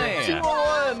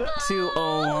 201.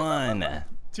 201.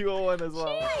 201 as well.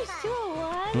 Nice,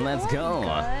 201. Let's go.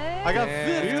 I got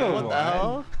 50. What the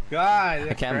hell? God, I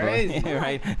that's can't crazy. believe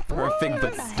right. Perfect,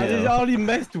 but I just still. only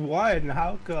missed one.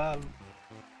 How come?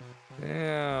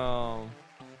 Damn.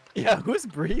 Yeah, who's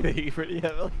breathing pretty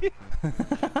heavily?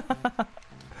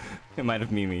 It might have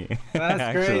been me. That's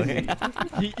actually.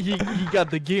 crazy. he got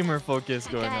the gamer focus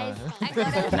going Guys, on. I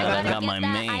gotta got get my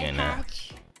that main. eye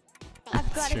patch.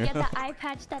 I've got to true. get the eye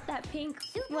patch that pink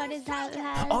one is has.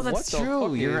 Oh, that's What the true.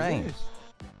 fuck You're is right. this?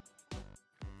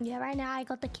 Yeah, right now I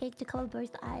got the cake to color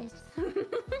both eyes.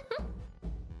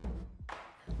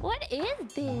 What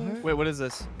is this? Wait, what is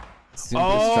this? Super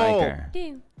Oh. Striker.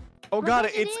 Dude. Oh Well, god,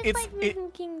 it is like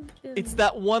Rhythm King. it's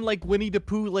that one like Winnie the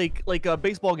Pooh like a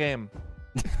baseball game.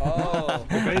 Oh.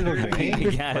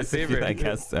 Yes, My favorite. I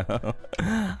guess so.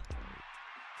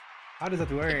 How does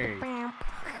that work?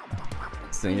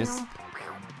 So you just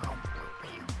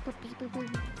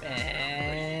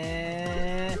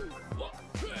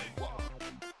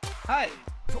Hi.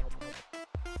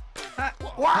 Hi.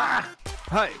 Wah!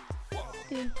 Hi.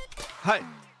 Dude. Hi.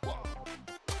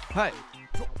 Hi.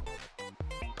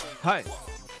 Hi.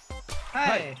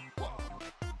 Hi.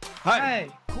 Hi. Hi.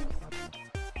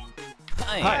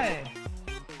 hi.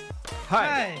 Hi.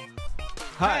 Hi.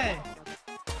 Hi.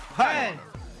 Hi.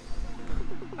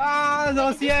 Ah,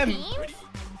 no CM.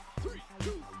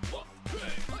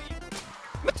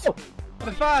 No! What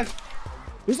the fuck?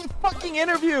 There's a fucking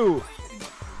interview!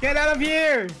 Get out of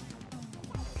here!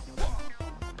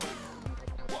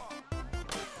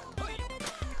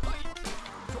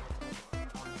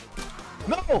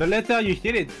 No! The later you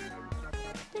hit it,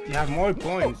 you have more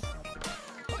points.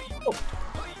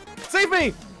 Save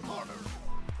me!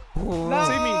 No!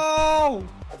 Save me!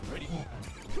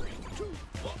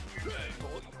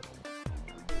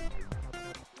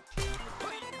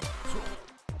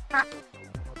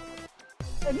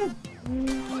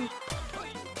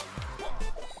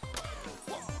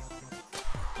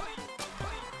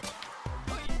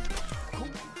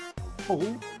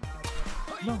 Oh.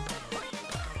 No.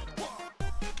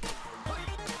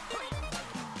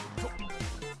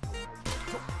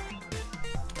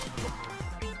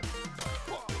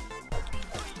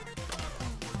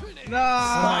 No!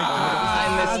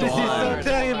 I missed This is so one.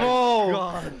 terrible!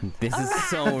 God. This is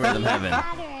so rhythm heaven.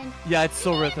 Pattern. Yeah, it's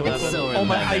so rhythm It's heaven. so Oh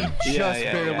my, rhythm I heaven. just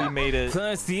Yeah, barely yeah. made it.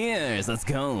 First years, let's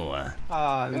go.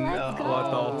 Oh Let's no. go.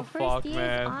 What the First fuck, year's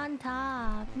man? on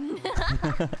top.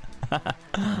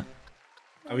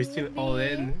 Are we still all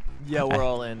in? Yeah, we're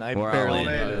all in. I We're all barely in.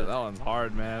 made That it. one's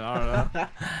hard, man. I don't know.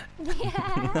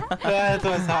 Yeah. That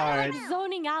was I'm hard. like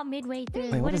zoning out midway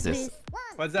through. Wait, what is this? this?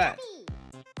 What's that?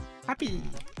 Happy.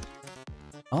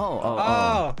 Oh, oh, oh.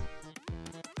 Oh.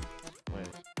 Wait.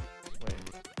 Wait.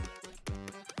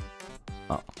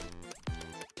 Oh.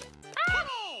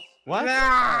 What?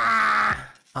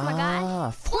 Ah! Oh my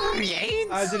god. 48?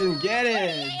 I didn't get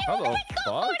it. How the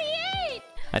fuck? 48!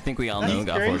 I think we all know who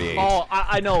got crazy. 48. Oh,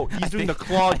 I know. He's doing the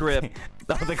claw grip.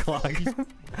 Oh, the clock.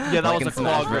 Yeah, that Like was in a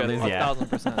claw Smash grip. Brothers, yeah.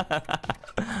 1000%. That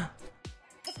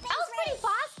was pretty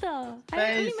fast though.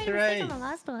 I only Face made a mistake right. on the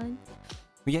last one.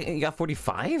 You got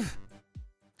 45?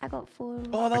 I got 4.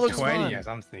 Oh, that Like looks 20 fun. or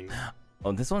something.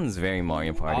 Oh, this one's very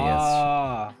Mario Party-ish.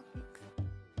 Ah.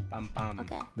 Bum bum.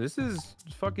 Okay. This is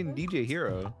fucking DJ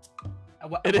Hero.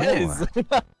 It Wow. is.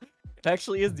 It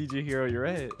actually is DJ Hero. You're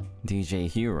right. DJ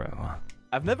Hero.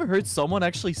 I've never heard someone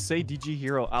actually say DJ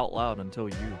Hero out loud until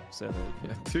you said it.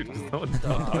 Yeah, dude, no one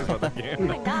talks about the Oh game.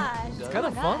 my gosh. It's kind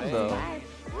of fun though. I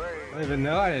don't even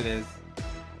know what it is.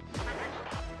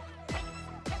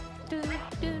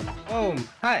 Oh,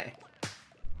 hi.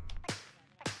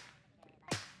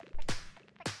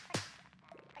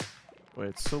 Wait,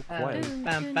 it's so quiet.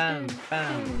 Bam, bam,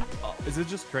 bam. Oh, is it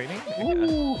just training?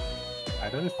 Ooh. I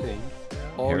don't think.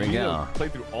 Oh, Here we you go. Play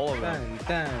through all of them.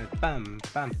 Bam, bam,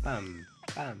 bam, bam,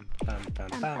 bam, bam, bam,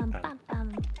 bam,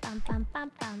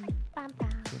 bam,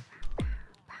 bam.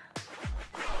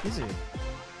 Easy.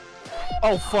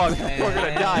 Oh fuck! We're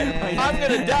gonna die. I'm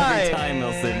gonna die. Every time,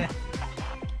 Nelson.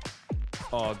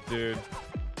 Oh, dude.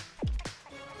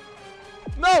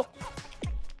 No!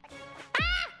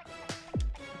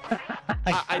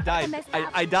 I died. messed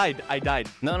I died. I died.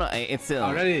 No, no, it's still.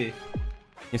 Already.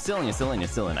 You're still in, you're still in, you're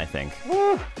still in, I think.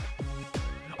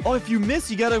 Oh, if you miss,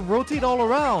 you gotta rotate all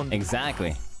around.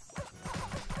 Exactly.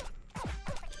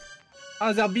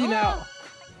 How's that be now?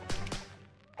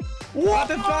 What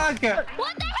the fuck?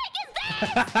 What the heck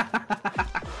is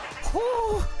that?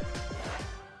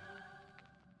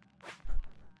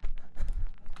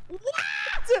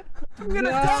 What? I'm gonna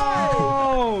die.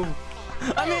 No!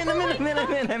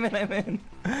 I'm in.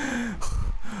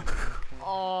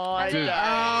 Oh, Dude.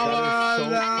 that is so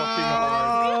fucking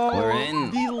hard. We're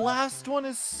in. The last one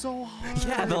is so hard.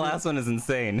 Yeah, the last one is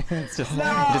insane. It's just, it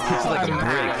just hits like a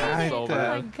brick. So Oh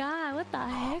bad. my god, what the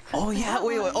heck? Oh yeah,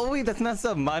 wait, that's messed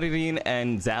up. Maririn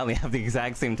and Zally have the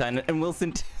exact same time, and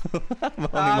Wilson too. Only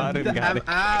Marin got I'm it.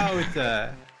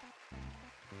 out.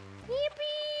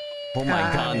 Oh my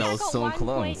god, that I was got so 1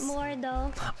 close. point more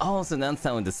though. Oh, so that's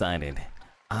how it decided.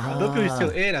 Doppio is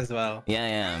still in as well.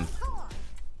 Yeah.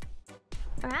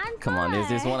 Round Come on,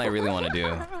 there's one I really want to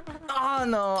do. Oh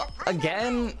no,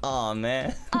 again? Oh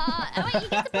man. Wait, you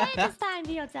get to play this time,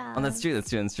 Ryota. Oh, that's true.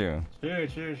 Sure.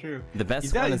 The best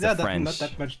Is that, one is is that the French. not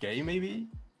that much game, maybe?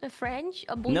 The French?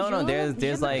 A No, bonjour? there's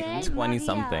Je like m'appelle 20 Maria.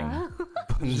 something.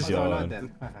 No, not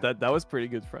then. That was pretty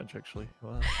good French actually.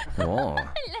 Wow. Oh.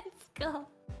 Let's go.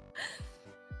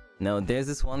 No, there's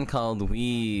this one called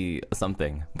We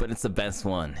something, but it's the best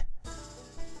one.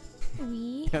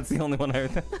 We. That's the only one I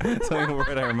heard. That's the only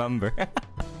word I remember.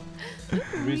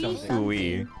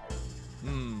 We.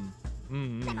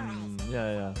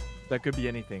 Yeah. That could be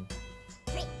anything.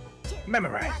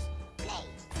 Memorize.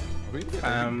 Are we gonna get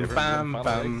different than Final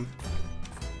Legs?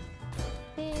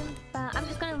 Bim, bam. I'm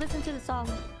just gonna listen to the song.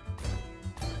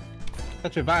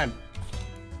 Such a vibe.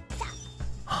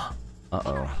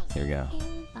 Uh-oh. Here we go.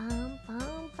 Bim, bam,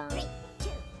 bam, bam. 3, 2,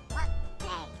 1,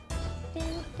 play.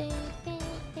 Ding, ding, ding,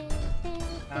 ding, ding,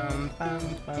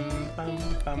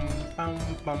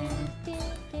 ding,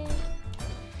 ding.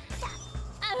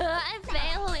 I'm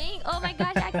failing. Oh my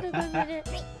gosh, I could have done it.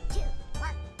 3, 2, 1,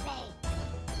 play.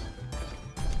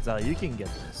 Zal, you can get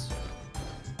this.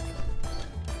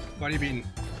 What do you mean?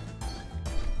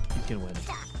 You can win.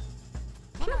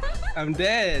 I'm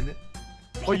dead.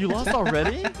 Oh, you lost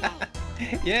already?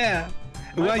 Yeah.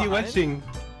 Who are you behind? watching?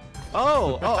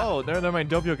 Oh, never mind.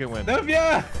 Doppio can win.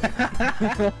 Doppio!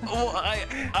 Oh,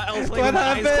 I was playing What with my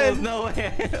eyes happened? closed. No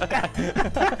way.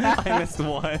 I missed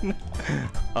one.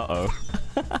 Uh-oh.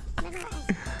 Memorize.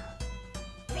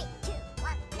 3, 2,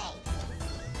 1, play.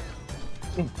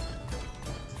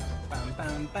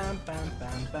 Bam, bam, bam,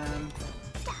 bam, bam.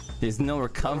 There's no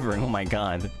recovering. Oh my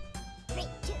god. 3,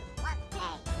 2, 1, play.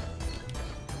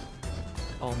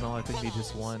 Oh no, I think they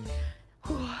just won.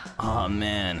 Oh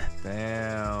man.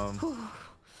 Damn.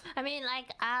 I mean, like,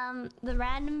 the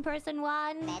random person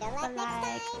won, Better but luck like,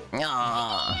 next time.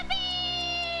 Aw.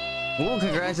 Oh,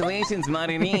 congratulations,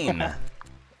 Maririn.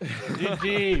 GG.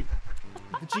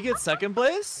 Did you get second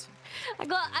place? I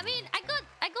got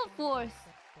fourth.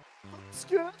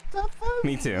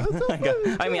 Me too.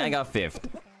 I got fifth.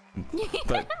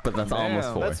 But that's almost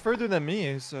Damn, fourth. that's further than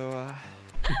me, so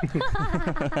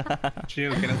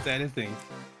Chill, cannot say anything.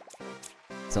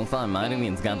 So far,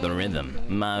 Maririn's got the rhythm.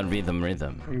 My rhythm.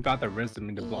 We got the rhythm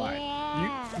in the blood.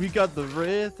 Yeah. we got the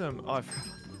rhythm. Oh, I forgot.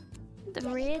 The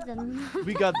rhythm.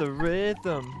 We got the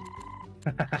rhythm.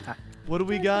 What do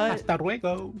we got? Hasta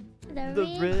luego.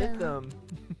 The rhythm.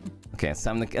 Okay, it's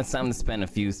time to spend a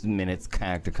few minutes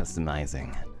character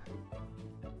customizing.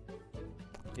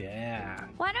 Yeah.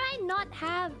 Why do I not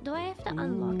have? Do I have to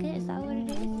unlock it? Is that what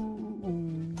it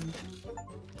is?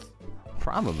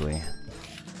 Probably.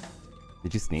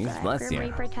 Did you sneeze? Bless Grim you.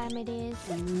 Reaper time it is.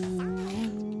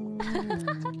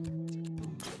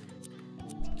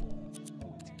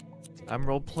 I'm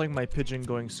role-playing my pigeon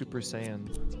going Super Saiyan.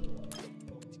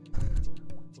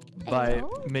 By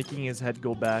Hello? making his head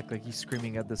go back like he's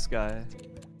screaming at the sky.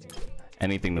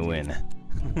 Anything to win.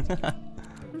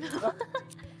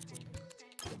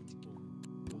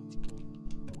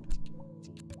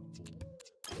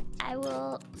 I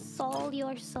will soul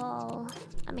your soul.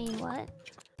 I mean, what?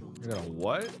 You're gonna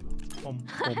what?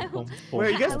 Wait, are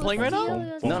you guys I will playing right now? steal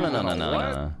your No. soul.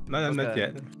 No, not Okay.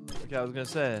 yet. Okay, I was gonna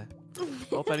say.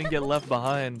 Hope I didn't get left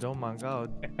behind. Oh my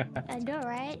god. I know,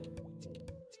 right?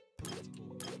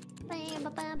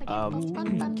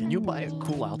 Can you buy a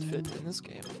cool outfit in this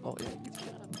game? Oh yeah, you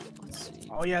can. Let's see.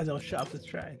 Oh yeah, they'll shop. Let's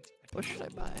try. What should I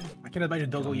buy? I cannot buy the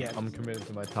doggo yet. I'm committed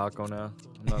to my taco now.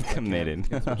 I'm not Committed.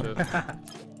 Can't switch it.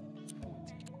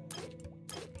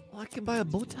 Oh, I can buy a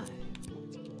bow tie.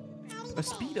 A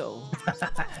speedo.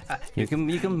 You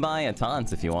can buy a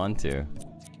taunt if you want to.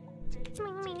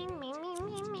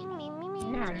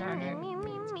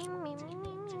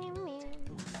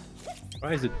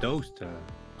 Why is it those?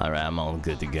 Alright, I'm all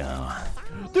good to go.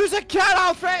 There's a cat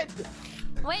outfit!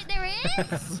 Wait, there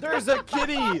is? There's a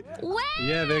kitty! Where?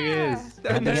 Yeah, there is.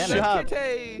 In the Yeah, shop.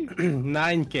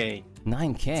 9K.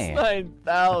 9K.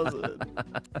 9,000.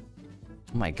 Oh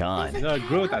my god. No,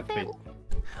 growth outfit.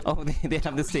 Oh, they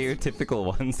have the stereotypical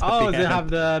ones. at Oh, the they end. have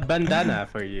the bandana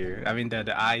for you. I mean,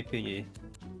 the eye thingy.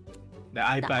 The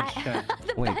eye patch.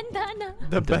 The Wait. bandana.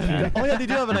 The bandana. Oh yeah, they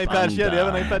do have an eye patch. Yeah, they have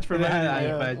an eye patch for Yeah, men. eye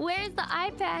Yeah. patch. Where's the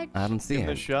eye patch? I don't see In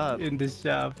the it. shop. In the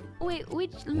shop. Wait,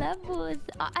 which level is?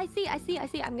 I see.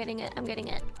 I'm getting it. I'm getting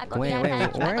it. I got Wait, the eye wait,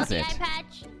 patch. where I got is the it? eye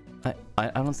patch. I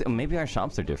don't see. Maybe our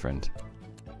shops are different.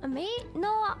 Me?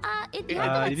 No. It you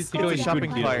had need the to go in shopping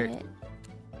shopping cart.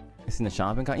 It's in the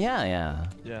shopping cart. Yeah, yeah.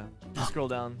 Yeah. You scroll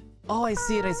down. Oh, I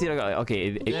see it. I see it. Okay,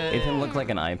 it didn't look like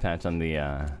an eye patch on the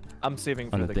I'm saving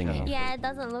for on the the thing. cat. Yeah, it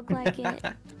doesn't look like it.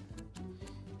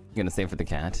 You gonna save for the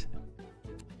cat?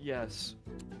 Yes.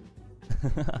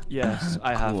 Yes,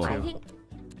 I have Cool. I to. think.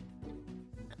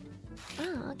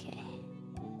 Oh, okay.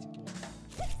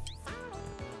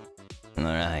 All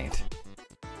right.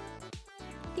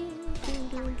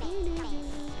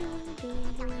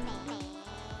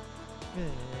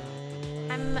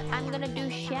 I'm gonna do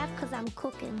chef because I'm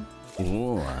cooking.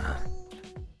 Ooh.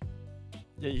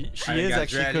 Yeah, she Alright, is guys,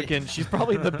 actually ready? cooking. She's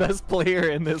probably the best player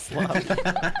in this lobby.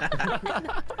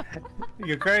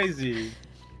 You're crazy.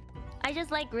 I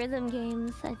just like rhythm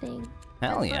games, I think.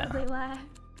 Hell That's yeah. probably why.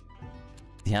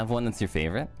 Do you have one that's your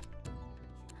favorite?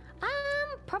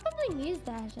 Probably Muse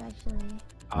Dash actually.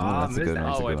 Oh, that's a good one.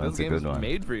 That's Oh a wait, good one. this That's a game's good one.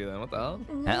 made for you then. What the hell?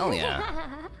 Hell yeah.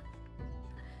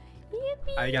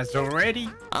 Yippee. Are you guys ready?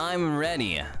 I'm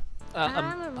ready.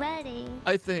 I'm ready.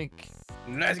 I think.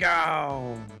 Let's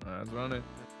go. Let's run it.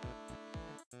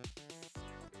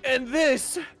 And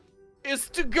this is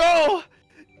to go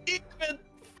even.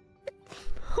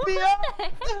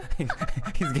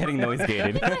 He's getting noise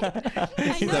gated.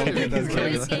 he's, know, he's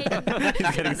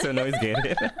getting so noise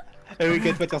gated. And we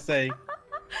get what you're saying.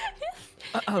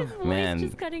 His voice Man.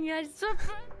 just cutting out. So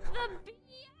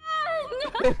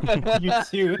from the You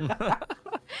too.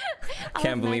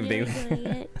 Can't believe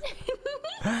they.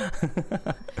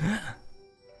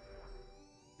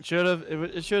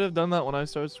 It should have done that when I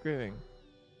started screaming.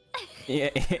 Yeah,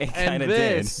 it And kind of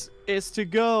did. this is to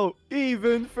go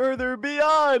even further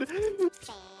beyond.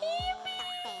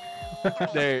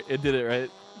 There, it did it right.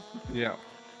 Yeah.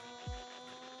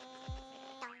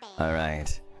 All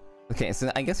right. Okay,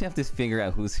 so I guess we have to figure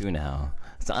out who's who now.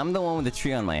 So I'm the one with the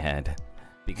tree on my head,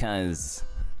 because.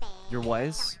 You're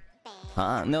wise.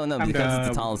 Huh? No, I'm because it's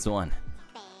the- the tallest one.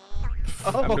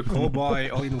 I'm the cowboy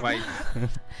all in white.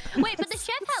 Wait, but the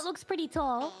chef hat looks pretty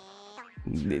tall.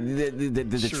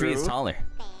 The tree is True. taller.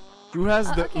 Who has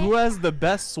okay. Who has the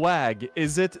best swag?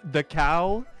 Is it the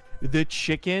cow, the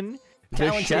chicken, Cow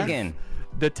the and chef, chicken.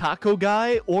 the taco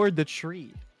guy, or the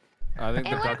tree? I think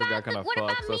And the what taco guy about kind of what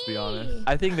about fucks. Let's be me? honest.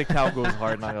 I think the cow goes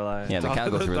hard. Not gonna lie. Yeah, the cow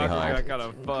goes really hard. Kind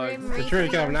of Grim fucks. The tree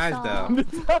is Reaper kind of nice song. though.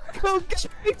 The taco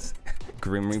guy.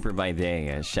 Grim Reaper by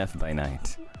day, chef by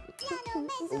night.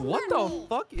 What the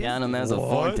fuck is Piano mezzo What?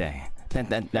 forte. I think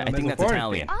that's Mezzoforte.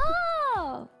 Italian.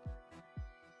 Oh!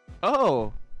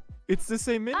 Oh, it's the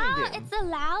same mini Ah, game. it's the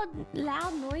loud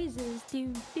noises.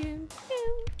 Doom, doom, doom.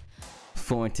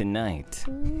 For tonight.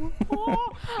 Ah!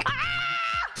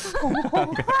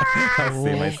 I'll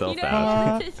see myself You know,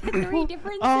 out. there's three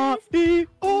differences.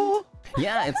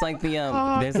 Yeah, it's like the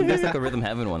there's like a Rhythm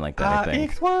Heaven one like that, I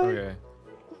think. Okay.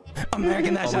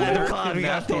 American National Anthem. Come on, we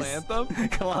got National this. anthem?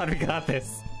 Come on, we got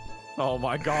this. Oh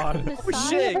my god. The Oh, song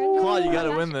shit. brings- Claude, you oh gotta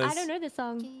my win gosh, this. I don't know the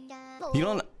song. You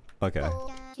don't. Okay.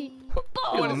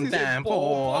 Boom, damn,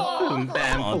 boom,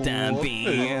 damn, Oh, damn, boom, bam.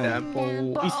 damn,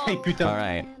 boom. He's saying putain. All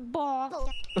right. Ball.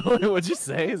 What'd you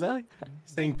say? Is that like...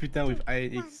 Saying putain with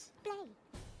IX.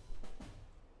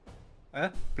 Huh?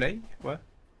 Play? What?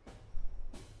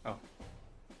 Oh.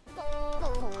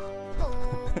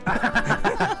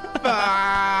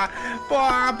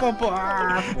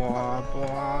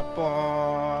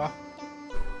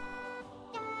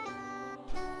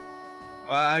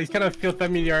 He's kind of feel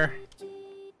familiar.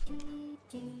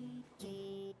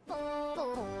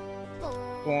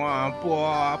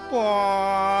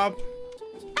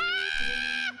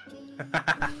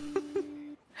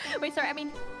 Wait, sorry, I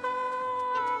mean.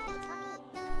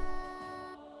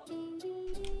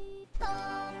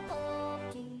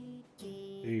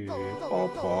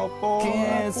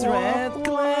 Kiss red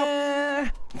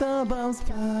glare, the bombs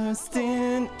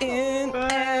bursting in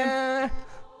air.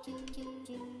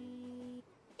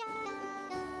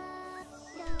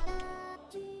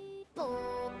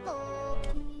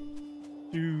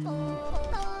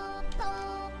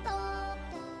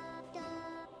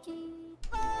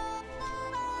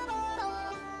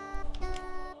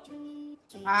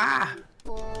 Ah!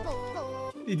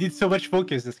 He did so much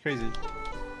focus, that's crazy.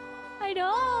 I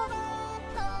know.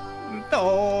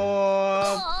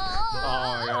 Oh!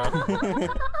 Oh my god.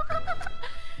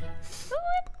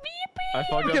 I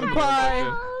fucked up.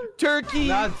 Goodbye turkey,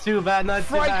 Not too bad, not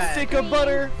too fried bad. stick of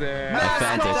butter,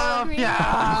 Advantage.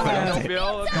 Yeah. Super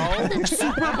Bowl.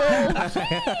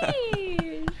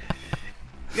 Jeez.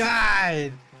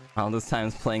 God. All those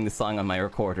times playing the song on my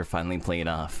recorder finally played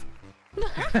off.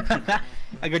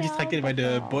 I got distracted by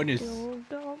the bonus.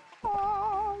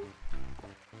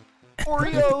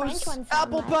 Oreos, sound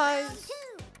apple like? pies.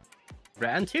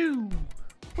 Round 2.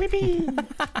 Whippy.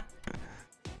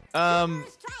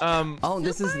 Oh,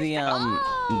 this is the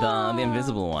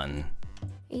invisible one.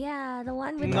 Yeah, the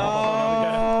one with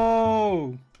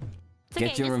No. It's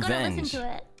Get okay, your just gotta revenge. listen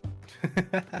to it.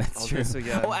 That's true. this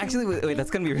again. Oh, actually, wait, that's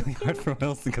gonna be really hard for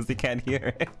Wilson because he can't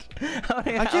hear it.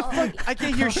 I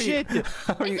can't hear shit.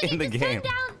 How are you in the game?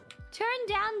 Turn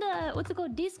down the what's it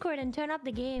called, Discord, and turn up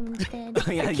the game instead.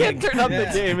 Oh, yeah, Can't turn up the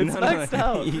game. It's maxed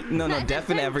out. No, Just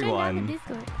deafen turn down the everyone.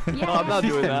 Discord. No, Yeah. I'm not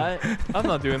doing that. I'm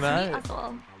not doing Me that. as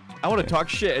well. I want to talk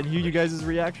shit and hear you guys'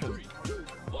 reaction.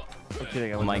 I'm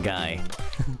kidding. I Oh, my wouldn't. guy.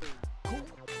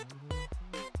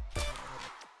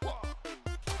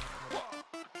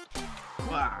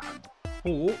 Wow.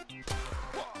 Oh.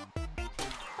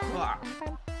 Wow.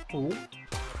 Oh.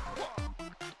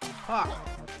 Ah.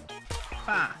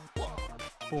 Ah.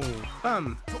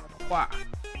 Oh. Wow.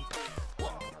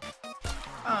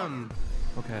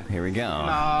 Okay. Here we go.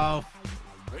 No.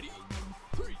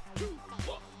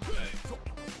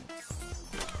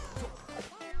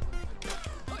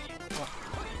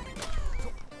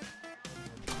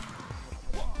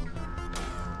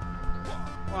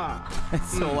 Wow.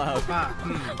 It's so loud.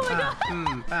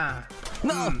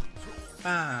 No.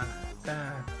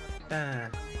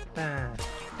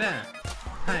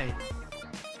 Hey.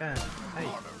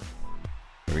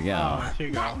 Here we go. Oh, here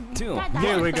you go. Two.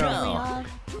 Here we was go. really hard.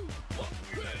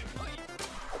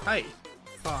 Hey.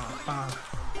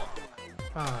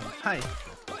 Hey.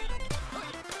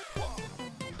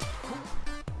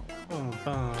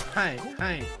 Hey.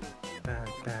 Hey.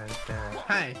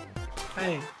 Hey.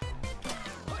 Hey.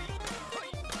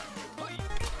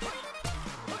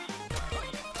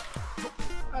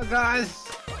 Oh, guys.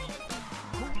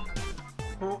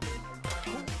 Oh.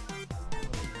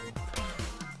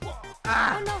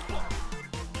 Ah. Oh no.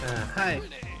 Hey.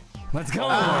 Let's go.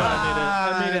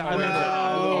 I made it.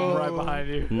 Oh. Right behind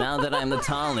you. Now that I'm the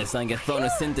tallest, I get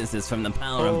photosynthesis from the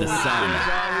power of the sun.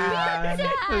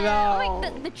 Oh,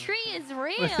 wait, the tree is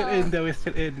real. We're still in though, we're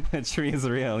still in. The tree is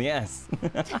real, yes.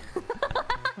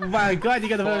 Oh my god, you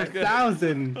got over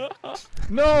 1,000.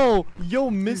 No, yo,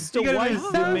 Mr. You gotta White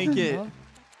be didn't make it.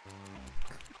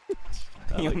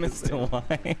 You Mr.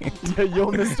 White. Yeah, yo,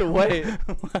 Mr. White.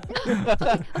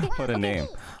 What a name.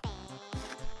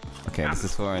 Okay, this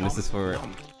is for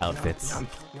outfits. Yum,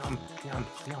 yum, yum,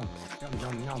 yum, yum,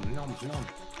 yum, yum, yum, yum.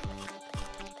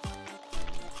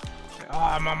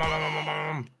 Ah,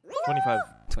 25.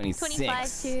 25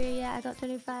 26. too, yeah, I got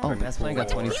 25. Oh, best player got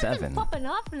Wait, the music's 27. popping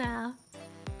off now.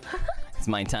 It's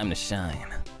my time to shine.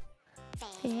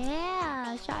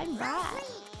 Yeah, shine bright.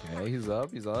 Okay, he's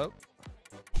up. He's up.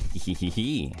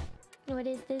 Hehehe. What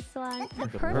is this one? The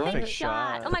The perfect perfect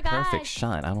shot. shot. Oh my god. Perfect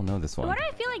shot. I don't know this one. Why do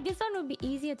I feel like this one would be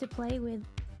easier to play with?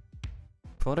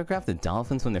 Photograph the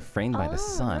dolphins when they're framed by the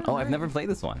sun. Oh, I've never played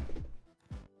this one.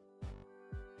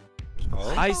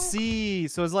 I see.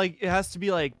 So it's like, it has to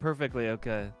be like perfectly,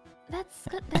 okay. That's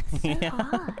good. That's so Yeah.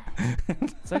 hard.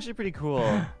 It's actually pretty cool.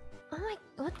 Oh my,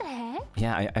 what the heck?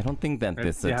 Yeah, I don't think that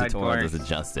this Yeah, it tutorial does works. it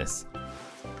justice.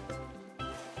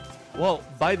 Well,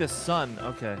 by the sun,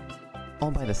 okay.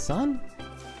 Oh, by the sun?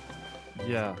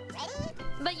 Yeah.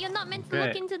 But you're not meant to look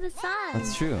Okay. into the sun.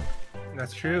 That's true.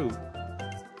 That's true.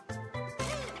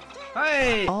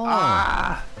 Hey! Oh.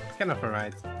 Ah! Kind of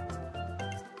alright.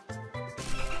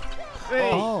 Hey!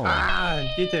 Oh.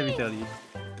 Ah! Did tell you.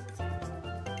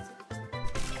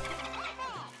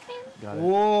 Got it.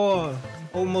 Whoa!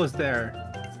 Almost there.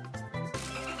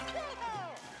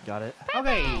 Got it.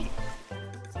 Okay.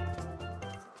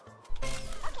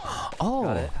 Oh.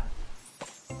 Got it.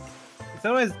 It's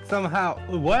always somehow.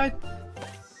 What?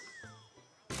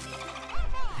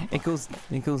 It goes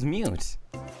mute.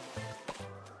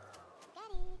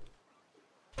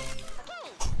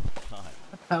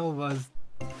 How was?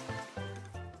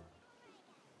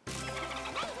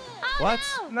 What?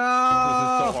 No! This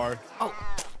is so hard. Oh,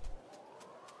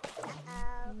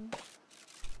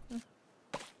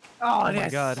 Oh my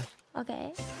yes. god.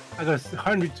 Okay. I got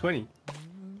 120.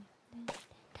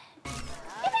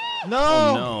 No!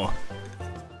 Oh no.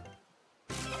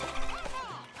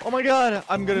 Oh my god,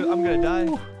 I'm gonna die.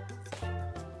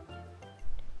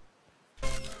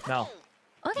 No.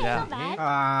 Okay, Yeah. not bad.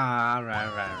 Ah,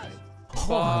 right.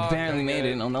 Oh, I barely made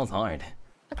it. Oh, that was hard.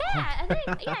 I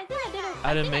think I did it.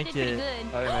 I didn't think make did it.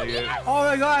 pretty good. I didn't make it. Oh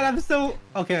my god, I'm so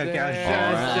okay. Okay,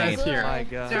 I'm Alright. just here. Oh my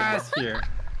god. Just here.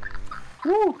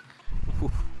 Woo.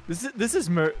 This is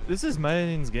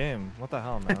Martin's game. What the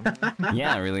hell, man?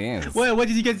 Yeah, it really is. Wait, where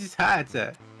did you get this hat?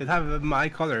 It have my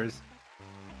colors.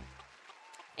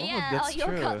 Yeah, that's your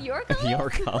true. your color? Your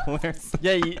colors.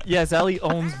 Yeah, yeah. Zally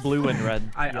owns blue and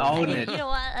red. I own it. You know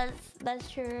what?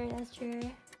 That's true. That's true.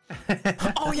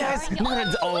 Oh yes!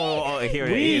 Oh, here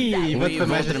it Oui, is. votre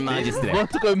Votre majesté. majesté.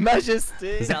 Votre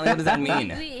majesté. Sally, what does that mean?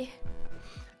 Oui.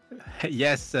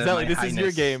 Yes, Zally, my this is your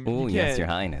highness. game. Oh You yes, can't- your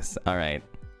highness. All right.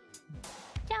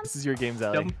 Jump, This is your game,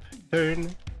 Zally. Jump, turn.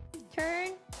 turn,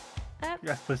 up.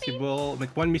 That's possible.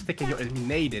 Make one mistake and you're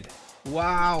eliminated.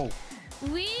 Wow.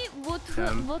 Oui, votre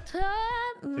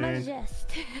majesté.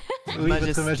 Oui,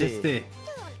 votre Majesté. majesté.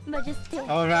 Majesté.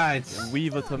 All right. Oui,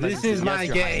 votre This majesté. is my Yes,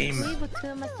 your game. Oui,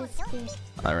 votre majesté.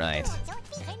 All right.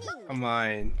 Come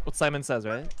on. What Simon says,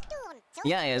 right?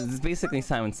 Yeah, it's basically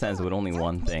Simon Says with only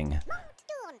one thing.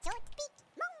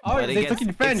 Oh, But it they gets- talk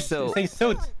in French. it's so- Say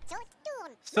saut.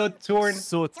 Saut, turn.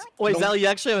 So, wait, Long- Zally, you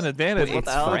actually have an advantage. Wait, What it's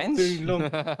the hell? French? Too long.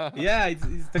 Yeah, it's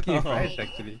talking in Oh. French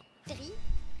actually.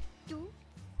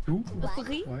 Two.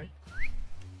 Three. Ouais.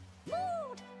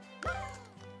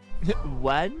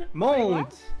 One,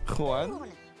 Monte. Juan?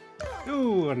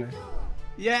 Tourne.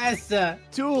 Yes.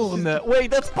 tourne.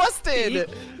 Wait, that's busted.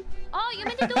 Oh, you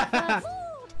meant to do it first.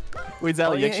 Wait, Oh,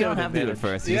 Zally, you you actually don't have to do it advantage.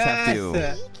 first. You just have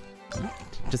Yes.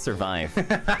 to survive.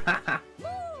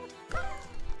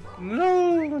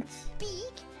 Monte.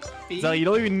 Zally, you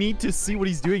don't even need to see what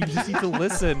he's doing. You just need to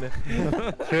listen.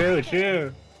 True,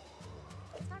 true.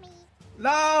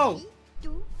 No.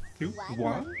 Two,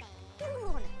 one.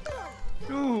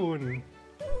 Tourne.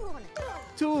 Tourne,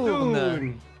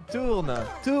 Tourne. tourne,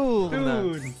 tourne,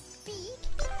 Tourne.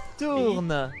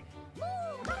 tourne.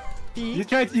 You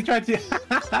tried to.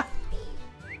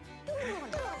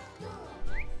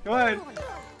 Come on.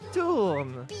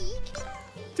 Tourne,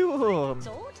 tourne.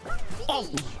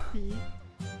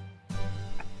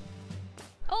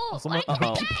 Oh, Someone-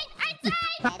 I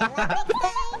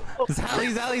oh.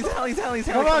 Sally, Sally, Sally, Sally, Sally.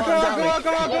 Come on, come on, come on,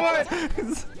 come on, come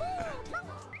on.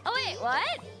 Oh wait,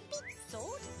 what?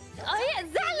 Oh yeah,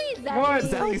 Zally, Come on.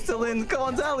 Sally's still in. Come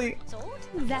on, Sally.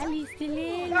 Zally's still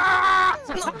in. Ah!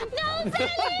 No, Zally.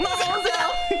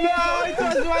 No, it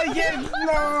was my game.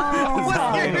 No.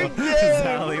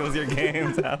 Sally was your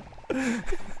game, Sally.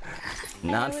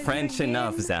 Not was French your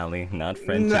enough, game. Sally. Not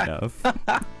French Nah. enough.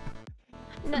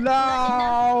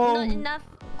 Not enough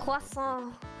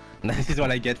croissant. This is what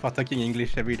I get for talking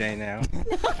English every day now.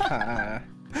 Ah.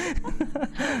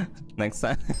 Next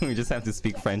time, we just have to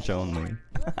speak French only.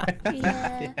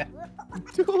 Yeah.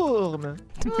 Tourne.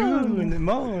 Tourne,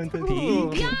 monte,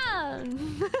 pique, Yeah.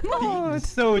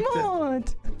 saute,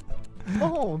 Monte.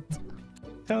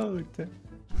 saute.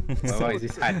 Where is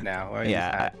this hat now? Where is this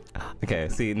Yeah. hat? Okay.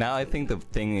 See, now I think the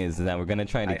thing is that we're gonna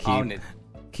try to I own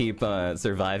keep it.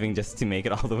 surviving just to make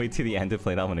it all the way to the end to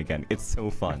play that one again. It's so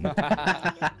fun.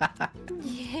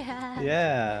 Yeah.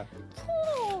 Yeah.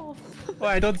 Oh. Oh,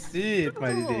 I don't see it,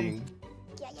 my thing.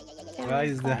 Where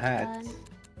is the Quite hat? fun.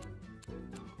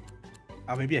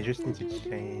 Oh, maybe I just need to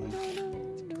change.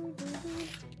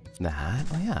 The hat?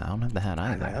 Oh yeah, I don't have the hat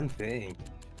I either. don't think.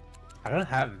 I don't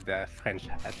have the French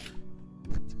hat.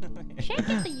 Should I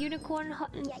get the unicorn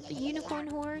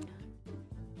horn?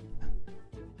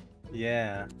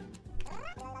 Yeah.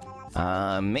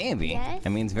 Maybe. Yes? I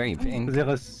mean, it's very pink. Zero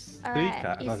Alright,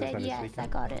 Suika. you No, this said one is yes, I Suika.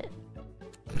 got it.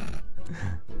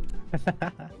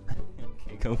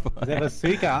 Okay, go for Zero it.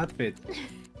 Suika outfit.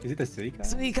 Is it a Suika?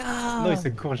 Suika! No, it's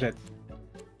a courgette.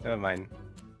 Never mind.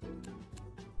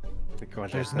 The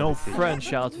courgette. There's not no a Suika.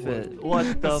 French outfit.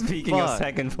 What the Speaking fuck? of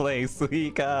second place,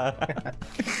 Suika!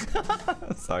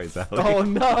 Sorry, Sally. Oh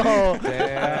no!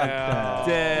 Damn.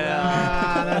 Damn.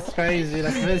 Ah, that's crazy.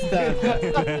 That's messed up.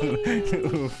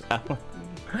 Oof, ow.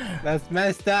 That's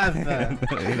messed up. that is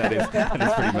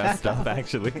pretty messed up,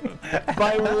 actually.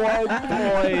 By 1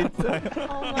 point.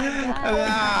 Oh my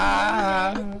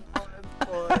god.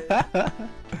 Ah.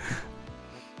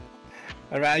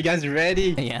 Alright, you guys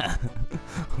ready? Yeah.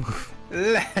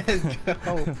 Let's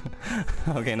go.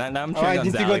 Okay, now I'm Alright, cheering on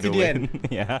did you go Sally to to the win. end?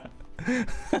 Yeah.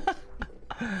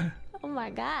 Oh my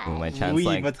god. Oh, my chance, Oui,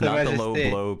 like, votre not the low majesté.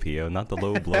 blow, Pio, not the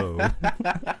low blow.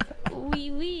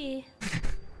 Oui, oui.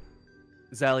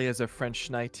 Zally, as a French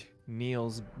knight,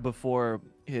 kneels before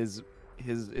his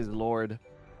lord.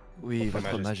 Oui, Votre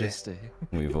votre majesté. majesté.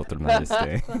 Oui, votre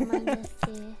majesté. Votre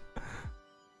majesté.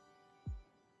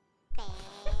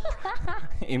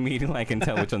 Immediately I can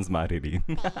tell which one's Mariri.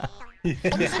 He's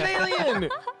an alien!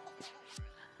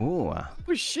 Ooh.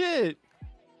 Oh shit!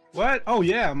 What? Oh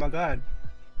yeah, oh my god.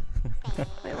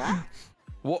 Wait, what?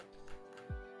 What?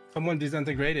 Someone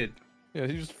disintegrated. Yeah,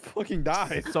 he just fucking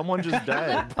died. Someone just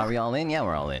died. Are we all in? Yeah,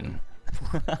 we're all in.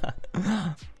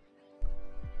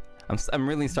 I'm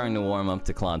really starting to warm up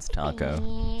to Claude's taco.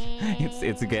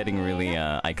 It's getting really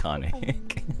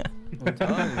iconic. I'm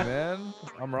telling you, man.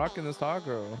 I'm rocking this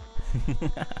taco.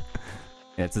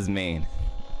 It's his main.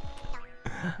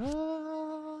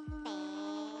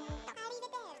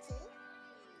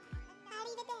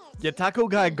 Yeah, Taco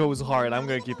Guy goes hard. I'm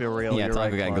gonna keep it real. Yeah, You're Taco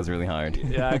right, Guy Claude. goes really hard.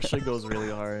 It actually goes really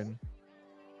hard.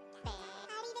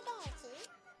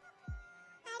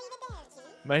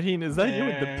 Martin, is that you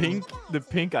with the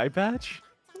pink eye patch?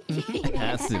 It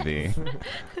has to be.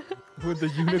 With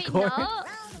the I mean, unicorn?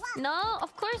 no,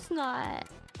 of course not.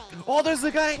 Oh, there's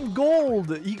the guy in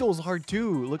gold! He goes hard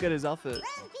too. Look at his outfit.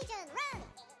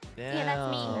 Damn. Yeah,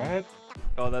 that's me. What?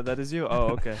 Oh, that is you? Oh,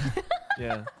 okay.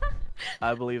 Yeah.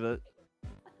 I believe it.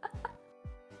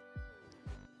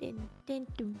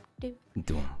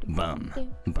 Dum, bum,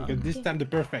 Because bum. this time the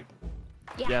perfect.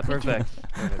 Yeah, perfect.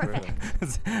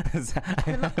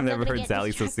 I've never heard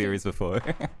Sally so serious before.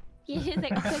 Yeah, she's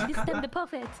like, okay, this time the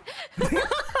perfect.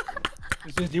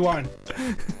 This is the one.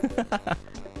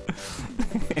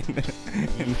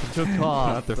 Took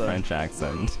off. Not the French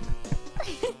accent.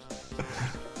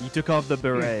 You took off the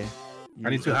beret. I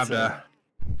need to have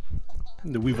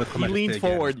the weave of He leaned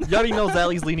forward. You already know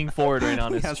Zali's leaning forward right now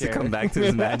on He his has chair. to come back to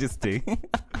his majesty.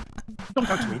 Don't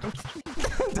touch me.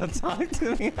 Don't talk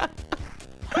to me.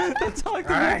 Don't talk to me.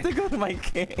 I have to go to my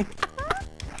king.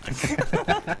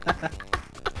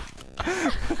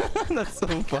 That's so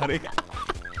funny.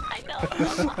 I know.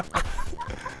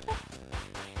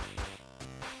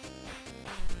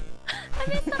 I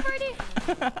missed the birdie.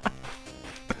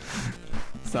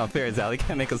 It's not fair. Zally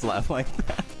can't make us laugh like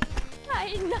that.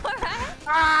 I know, right?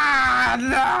 Ah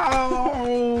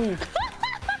no!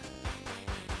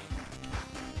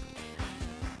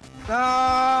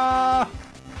 No!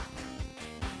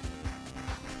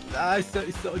 Ah, it's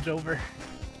so over.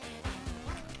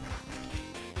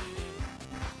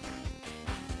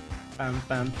 Bam,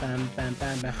 bam, bam, bam,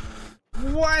 bam, bam.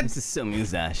 What? This is so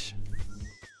Musash.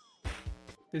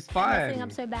 It's I'm messing fine.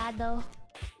 up so bad though.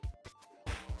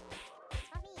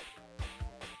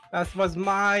 That was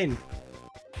mine.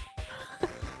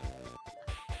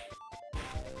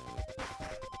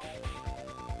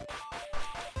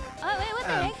 Oh wait, what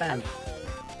the heck? Bam.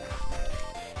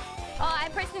 Oh,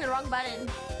 I'm pressing the wrong button.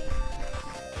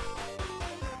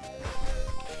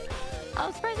 I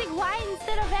was pressing Y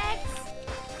instead of X.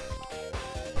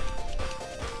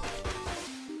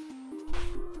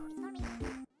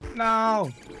 No!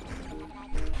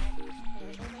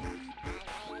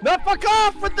 No, fuck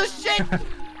off with the shit!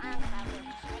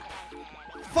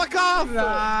 Fuck off!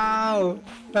 No!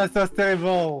 That was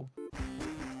terrible.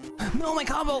 No, my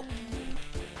combo!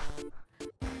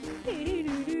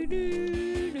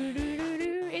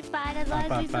 It's fine as long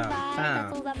as you survive.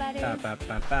 That's all that matters. Bam, bam,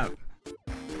 bam, bam.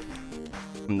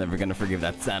 I'm never gonna forgive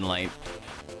that satellite.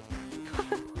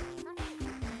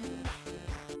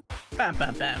 Bam,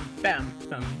 bam, bam, bam,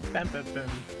 bam, bam, bam, bam.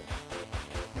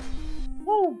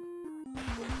 Woo!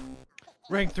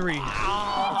 Rank 3.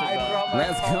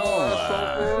 Let's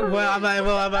go! Well, am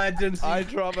I just... I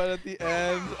drop it at the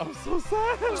end. I'm so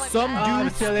sad. Some I'm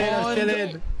dude chilling, I'm spawned.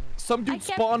 chilling. Some I dude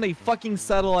kept- spawned a fucking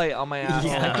satellite on my ass.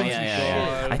 Yeah, I couldn't yeah, see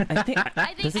yeah, shit. yeah. I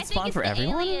think, does it spawn it's for the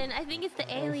everyone? Alien. I think it's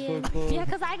the alien. close. Yeah,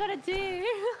 because I got it too.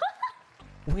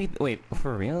 Wait,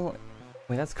 for real?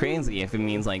 Wait, that's crazy. If it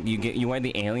means like you wear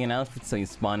the alien outfit, so you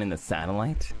spawn in the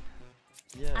satellite.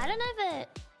 I don't know if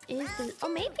it is. Oh,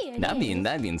 maybe it That'd be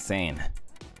is. insane.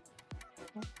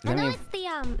 I know it's the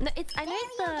no, it's I know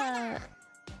it's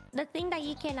the thing that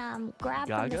you can grab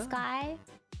from the Gaga? sky.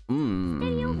 Mmm.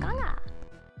 Stereo Gaga.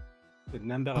 The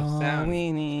number of All sounds.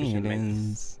 we we should need make.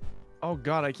 is. Oh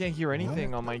god, I can't hear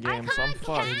anything on my I game, so I'm can't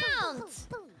fucked. count.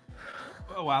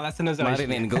 Oh wow, that's another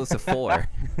Martin goes to 4.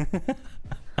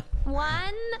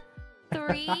 1,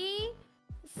 3,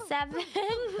 7.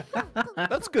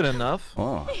 That's good enough.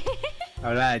 Oh.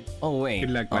 Alright. Oh wait.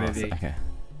 Good luck, oh, Martin. okay.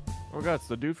 Oh god, it's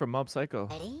the dude from Mob Psycho.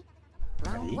 Ready?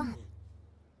 Roll Ready? 1,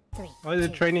 3. Oh, the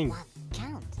 2, training. 1.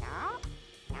 Count.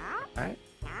 Alright.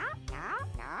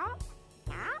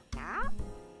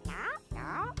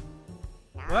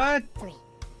 What? 3,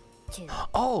 2.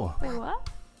 Oh. Wait, what?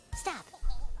 Stop.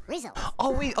 Result.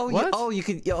 Oh wait. Oh What? you. Oh you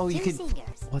could. Oh you 2 could.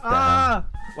 singers. What the hell? Ah!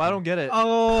 Well, I don't get it.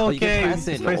 Oh, Oh, you okay. could press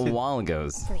it Press a it. while ago.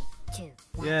 3, 2,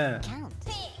 1. Yeah. Count.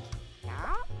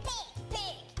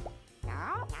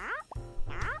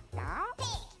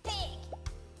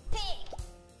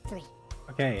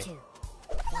 Okay. 2,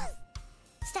 1.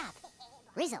 Stop.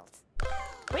 Results.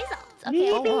 Results. Okay.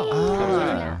 Oh,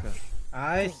 wow. Yeah.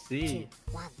 I 3, see.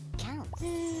 2, 1. Count.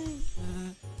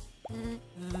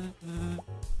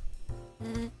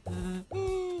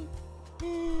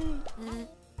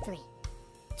 3,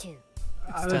 2.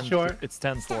 I'm not sure. It's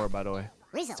 10-4, by the way.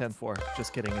 It's Results. 10-4.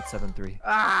 Just kidding. It's 7-3.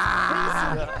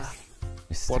 Ah!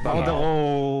 What Oh, the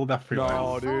whole the free No,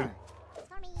 one. dude.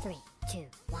 3, 2,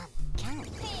 1. Count.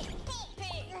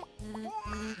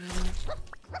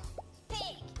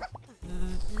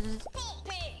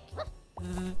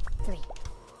 3,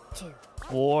 2.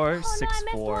 4, Oh, 6, no,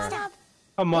 I 4. messed one up.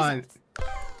 Come on.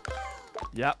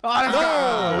 Yep. Oh, let's go!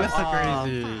 That's so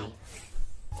crazy.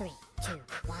 3, 2,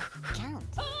 1. Count.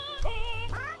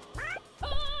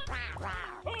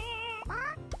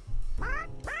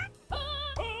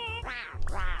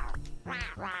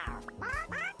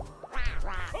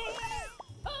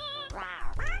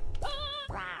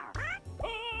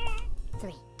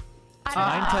 Three.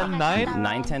 9, 10, 9?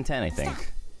 9, 10, 10, I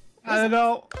think. I don't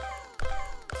know.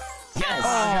 Yes!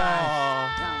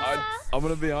 I'm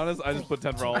gonna be honest. I just put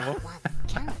 10 for all of them. 1.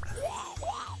 Count.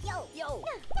 Yo, yo,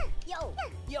 yo,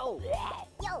 yo, yo,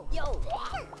 yo, yo,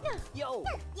 yo,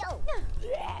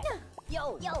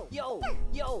 yo, yo, yo,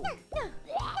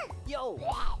 yo,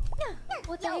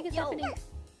 What the heck is happening?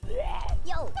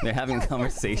 yo. They're having a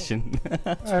conversation.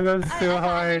 Oh, that's too I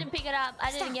hard. didn't pick it up.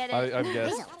 I didn't get it. I've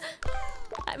guessed.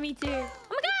 Me too. Oh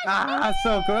my god! Ah,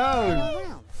 so close. Final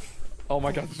round. Oh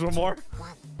my god, there's one more. 1.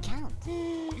 Count.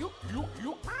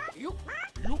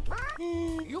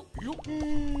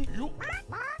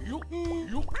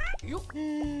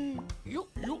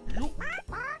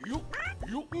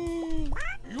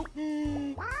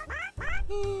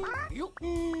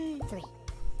 Three.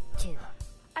 2.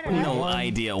 I don't know. No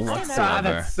idea Ah, whatsoever.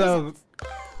 that's so.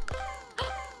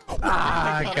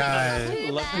 Ah, guys.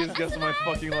 Luckiest guess of my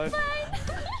fucking life.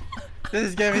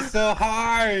 This game is so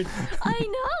hard. I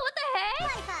know. What the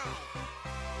heck?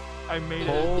 I made it.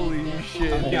 Holy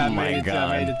shit. Yeah, I my made it too.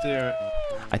 I made it too.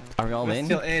 Are we all We're in?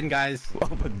 still in, guys. Oh,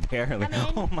 but barely. I'm in.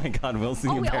 Oh my god,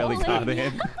 Wilson, Oh, you we're barely all got in.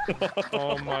 in.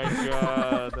 Oh my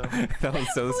god. That was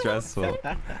so stressful.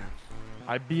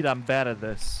 I beat I'm bad at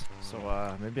this. So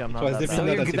maybe I'm not was that different So bad.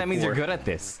 than you're, that's that means you're four. good at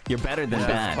this. You're better than Yeah.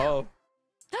 bad. Oh.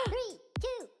 3, 2,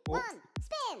 1.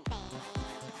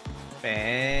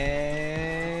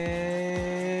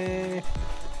 Spin.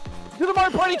 Do the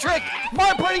Mario Party trick!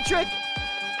 Mario Party trick!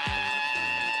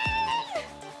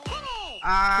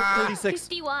 Ah, 36.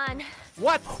 51.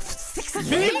 What?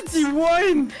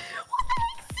 51.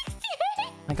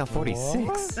 I got 46.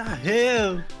 What the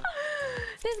hell?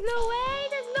 There's no way.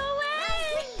 There's no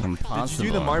way. Impossible. Did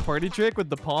you do the Mario Party trick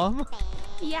with the palm?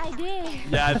 Yeah, I did.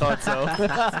 Yeah, I thought so.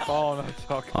 Oh no,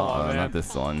 come Oh, on, man. not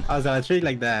this one. I was gonna treat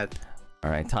like that.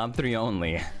 Alright, top 3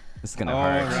 only. This is gonna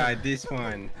hurt. Alright, this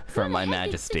one. For my Heck,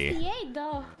 it's majesty. 68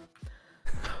 though.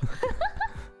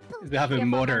 They have a Careful,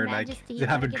 motor, Her like Majesty, they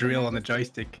have a gotta give drill it on the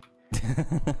joystick.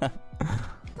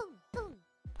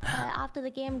 After the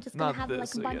game, I'm just gonna Not have like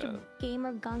this a bunch again. of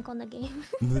gamer gunk on the game.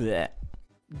 Blech.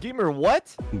 Gamer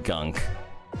what? Gunk.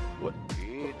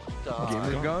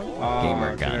 Gamer gun? Oh,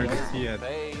 Gamer can I gun. already see it.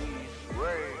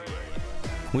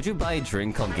 Would you buy a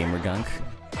drink called Gamer Gunk?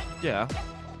 Yeah.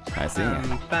 I see.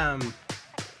 Bam.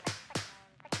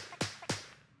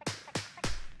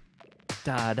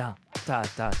 Da da da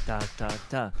da da da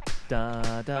da da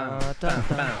da da.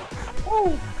 Bam.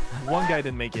 One guy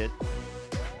didn't make it.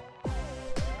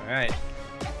 Alright.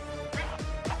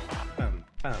 Bam,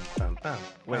 bam, bam, bam.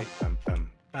 Wait. Bam,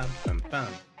 bam, bam, bam, bam,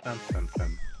 bam, bam,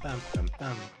 bam, bam, bam, bam,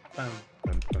 bam, bam,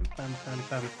 bam, bam,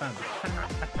 bam, bam, bam.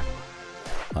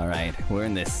 Alright, we're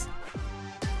in this.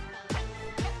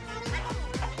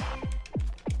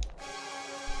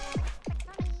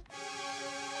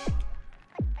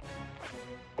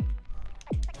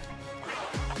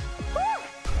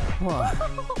 Whoa.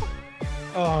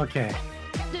 Oh, okay.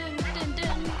 Dun, dun,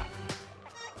 dun.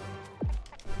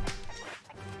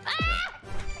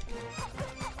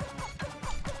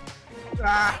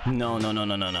 Ah! No, no, no,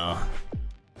 no, no, no.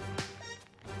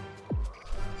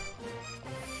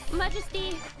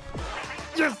 Majesty.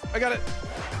 Yes, I got it.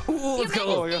 Ooh, Your let's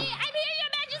go. Majesty. I'm here, Your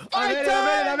Majesty.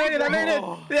 I made it! I made it!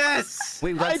 Yes!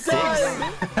 Wait, we got 6.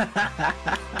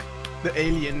 The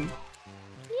alien.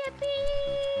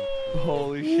 Yippee.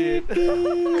 Holy shit.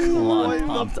 One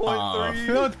popped off.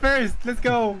 Float first. Let's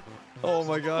go. Oh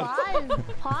my god. Fun.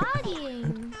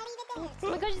 Partying. Oh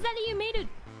my gosh, is that you made it?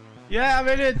 Yeah, I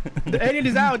made it. The alien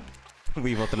is out.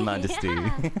 We voted Majesty.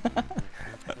 Yeah.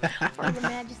 For the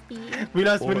Majesty. We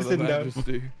lost For the Winston though.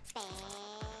 majesty.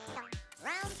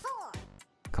 Round 4.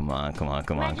 Come on, come on,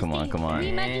 come on, come on, come on.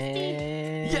 Your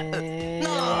Majesty.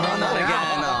 No, not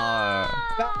again. No.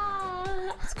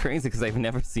 It's crazy because I've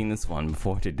never seen this one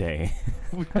before today.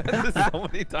 We've had this so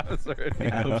many times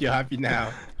already. I hope you're happy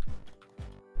now.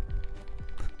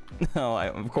 No,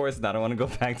 of course not. I want to go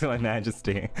back to my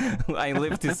Majesty. I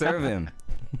live to serve him.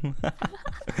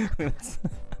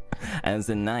 As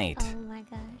a knight. Oh my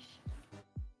gosh.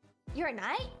 You're a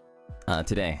knight?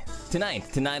 Today. Tonight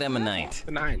I'm a knight.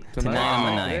 Tonight I'm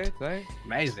a knight.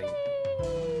 Amazing.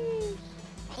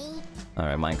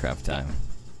 Alright, Minecraft time.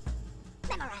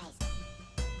 Memorize.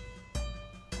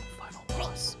 Final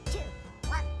boss. 2,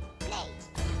 1, play.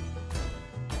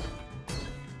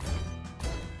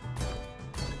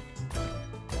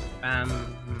 Bam,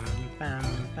 bam,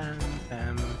 bam,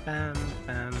 bam, bam,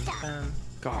 bam, bam.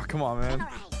 Oh, come on, man.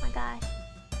 Memorize. Oh my gosh.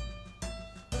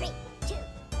 3, 2,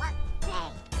 1,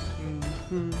 play.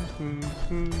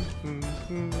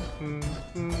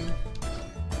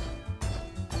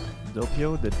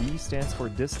 Doppio, the D stands for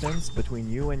distance between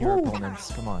you and your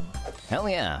opponents. Come on. Hell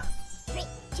yeah. 3,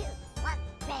 2, 1,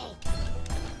 play.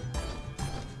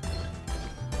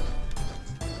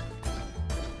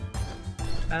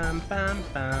 Bam, bam,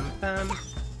 bam, bam.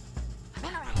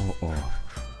 Memorize. Oh.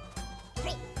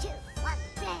 3, 2, 1,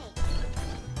 play.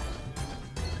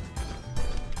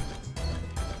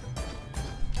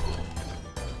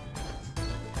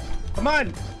 Come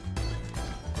on!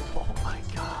 Oh my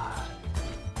god.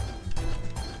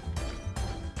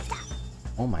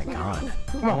 Oh my god.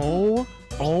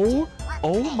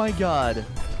 Oh my god.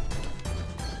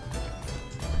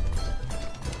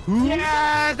 Who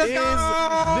Yes, let's is go!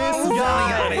 this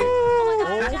guy? Oh my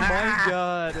Oh my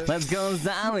god. Let's go,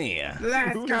 Zali.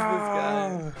 Let's Who is go! this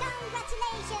guy?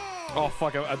 Congratulations. Oh,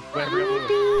 fuck. I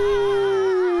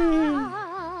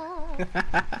went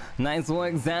Nice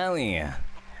work, Zali.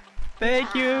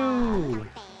 Thank you! Oh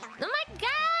my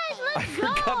gosh, let's go!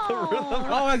 forgot the rhythm.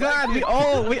 Oh my god,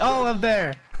 we all up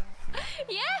there!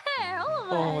 Yeah, all of us.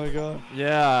 Oh my god.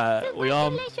 Yeah,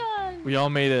 we all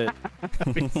made it.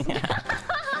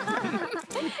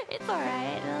 It's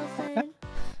alright, Nelson.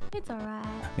 It's alright.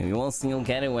 You'll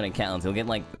get it when it counts. When you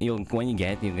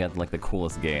get like the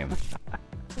coolest game.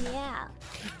 Yeah.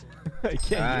 I can't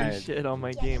hear Right. shit on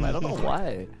my game. I don't know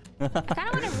why. I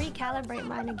kind of want to recalibrate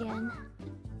mine again.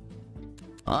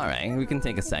 Alright, we can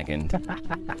take a second.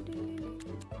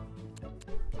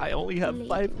 I only have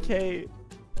 5k.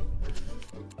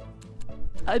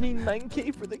 I need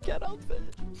 9k for the cat outfit.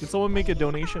 Can someone make a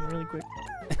donation really quick?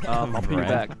 I'll pay you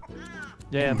Bread. back.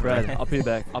 Yeah, bread. I'll pay you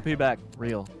back. I'll pay you back.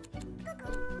 Real.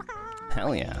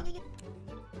 Hell yeah.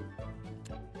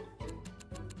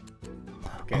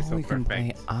 Okay, so we can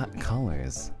play perfect.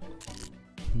 colors.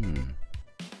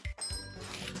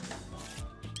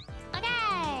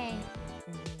 Okay.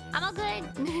 I'm all good.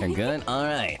 You're good?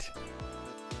 Alright.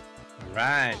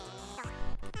 Right.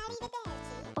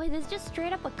 Wait, there's just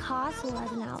straight up a castle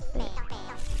as an outfit.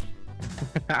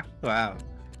 Wow.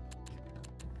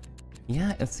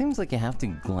 Yeah, it seems like you have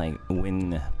to, like,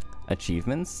 win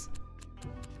achievements.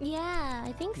 Yeah,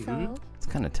 I think so. It's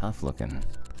kind of tough looking.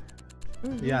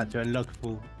 Yeah, to unlock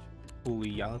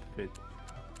fully outfit.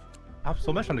 I have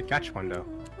so much on the catch one though.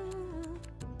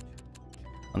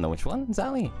 On the which one,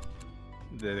 Zali?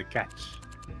 The catch.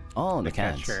 Oh, the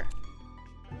cats. Catcher.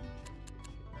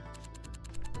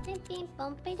 You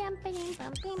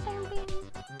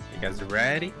guys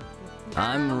ready?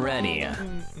 I'm ready.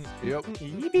 Yep.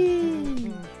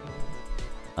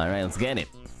 Alright, let's get it.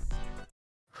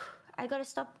 I gotta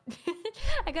stop.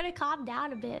 I gotta calm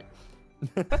down a bit.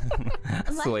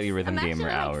 Sweaty rhythm I'm gamer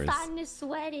actually, hours. Like, starting to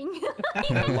sweating.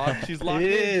 She's locked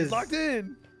It in. is. She's locked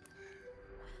in.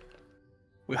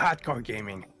 We're hardcore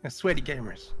gaming. We're sweaty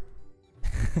gamers.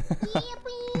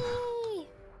 Yippee!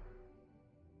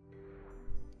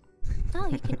 Oh,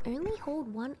 you can only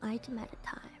hold one item at a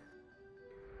time.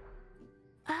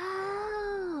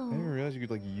 I didn't Oh. realize you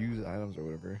could like use items or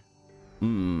whatever.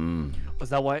 Was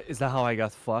that why? Is that how I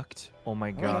got fucked? Oh my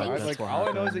I don't god. know, think That's like, what all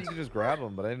I know is that happened. you can just grab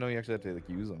them, but I didn't know you actually have to like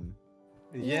use them.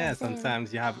 Yeah, Yeah, same.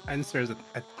 sometimes you have answers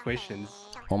at questions.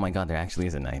 Oh my god, there actually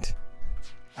is a knight.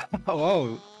 Oh,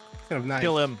 whoa. It's kind of nice.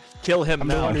 Kill him. Kill him I'm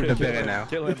the now. one with the better now.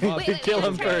 Kill him. Wait, Kill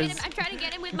him I'm trying to get first. I'm trying to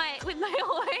get him with my horn.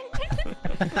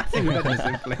 I think we're in the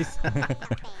same place.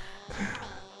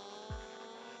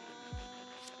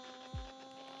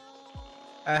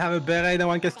 I have a beret, no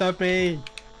one can stop me.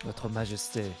 Votre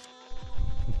Majesté.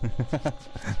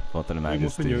 Votre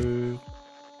Majesty.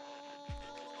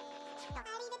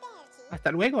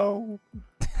 Hasta luego.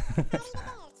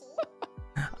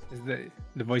 Is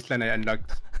the voice line I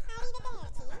unlocked.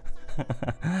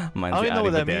 Mine's I don't even know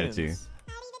what that Arrivederci. means.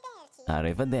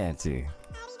 Arrivederci.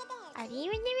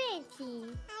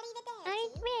 Arrivederci.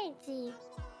 Arrivederci.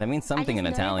 That means something in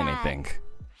just know Italian, I that. think.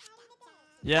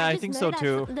 Yeah, I just think know so that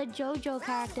too. The JoJo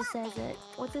character says it.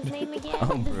 What's his name again? Oh,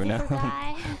 The Bruno. zipper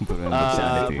guy. Bruno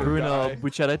Bucciarati. Bruno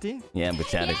Bucciarati? Yeah,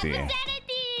 Bucciarati. Yes,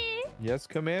 Yes,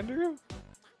 Commander.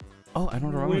 Oh, I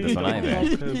don't remember this one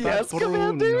either. Yes,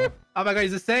 Commander. Oh my god,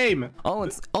 it's the same. Oh,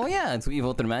 yeah, it's We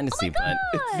Vote Their Majesty, but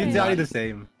It's exactly the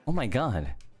same. oh my god,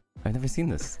 I've never seen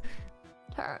this.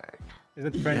 Turn. Is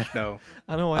it French though?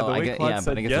 I don't know why Oh, the I way get- Claude yeah, but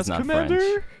said I guess yes, it's not Commander.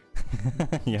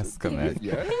 French. Yes, Commander.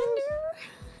 Yes.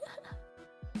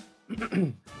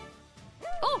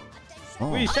 Oh,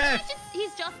 Oh. Oui, chef.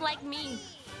 he's just like me.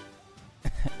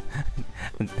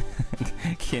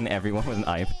 Can everyone with an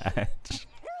eye patch?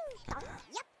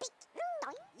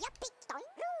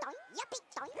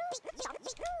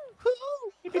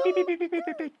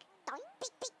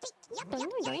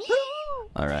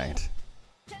 All right.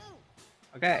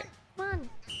 Okay. Come on.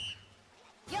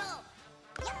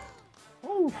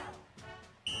 Ooh.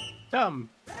 Dumb.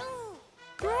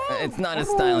 It's not as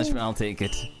stylish, but I'll take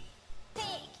it.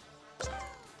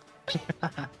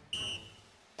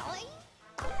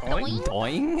 Oink.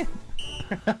 Doing?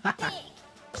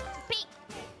 Peek.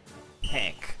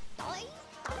 Heck.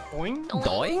 Oink.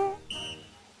 Doing?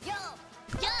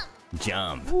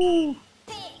 Jump. Jump.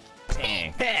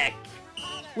 Heck. Heck.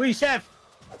 Oui, chef.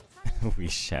 We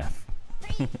chef.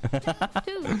 2,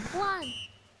 1.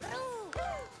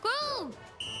 Groove.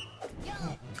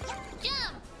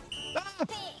 Jump.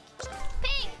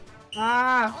 Peek.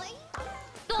 Ah.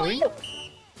 Doink.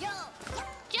 Oink.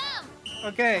 Jump.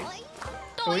 Okay.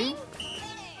 Doink.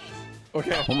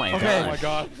 Okay. Oh my Okay. Oh my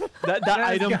god. That Let's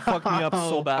item go. fucked me up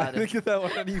so I bad. didn't get that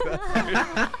one any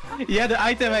better. Yeah, the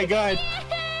item I got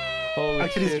Holy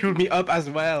actually shit. screwed me up as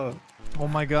well. Oh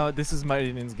my god, this is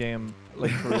Maiden's game.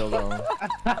 Like for real though.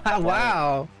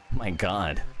 Wow. My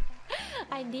god.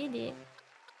 I did it.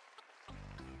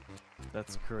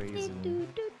 That's crazy. Do, do,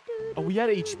 do, Oh, we had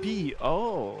HP.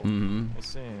 Oh. Mm-hmm. I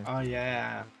see. Oh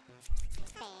yeah.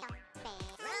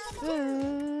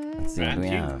 Let's see what we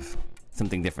have.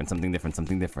 Something different, something different,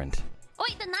 something different. Oh,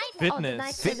 wait, the knife. Oh, the Fitness. knife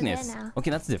isn't Fitness. there now. Okay,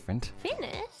 that's different.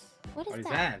 Fitness? What is What is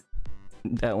that?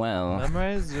 that? Well,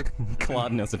 Memorize your...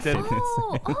 Claude knows what fitness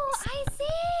Oh, is. oh, I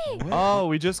see. Oh,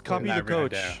 we just copied the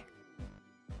Elaborate coach. there.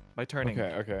 By turning.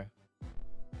 Okay, okay.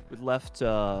 With left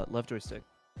joystick.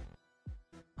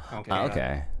 Okay.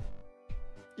 Okay.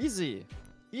 Easy.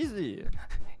 Easy.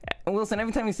 Wilson,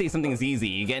 every time you say something's easy,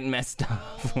 you get messed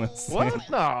up. Wilson. What?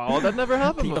 No, that never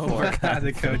happened The before.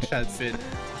 The coach has been.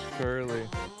 Surely.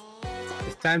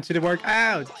 It's time to work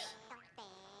out.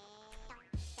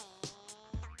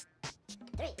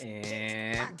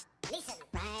 And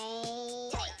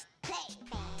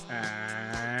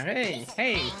hey,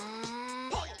 hey.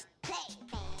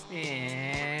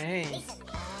 Hey.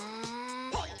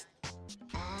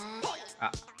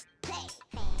 Ah.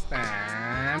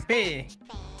 Papi.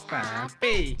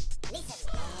 Papi.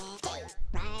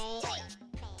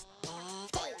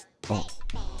 Oh.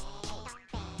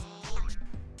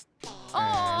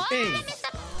 Oh, Papi. I messed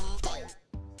up.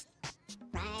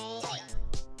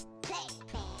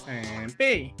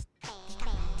 Papi.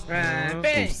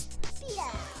 Papi. Oops.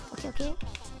 Okay, okay.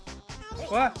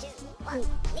 What?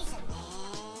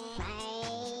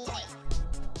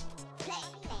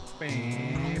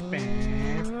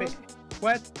 Papi.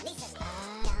 What?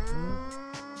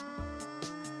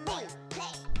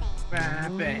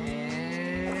 Papi.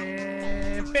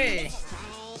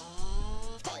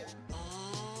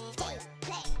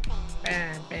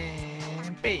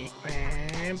 Papi.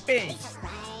 Papi.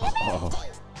 Oh.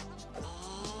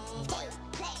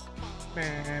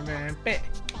 Papi.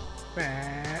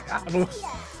 Ah,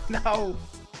 no.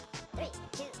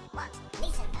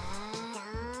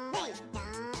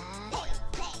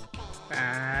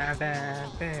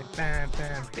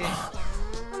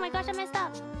 Oh my gosh, I messed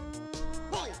up.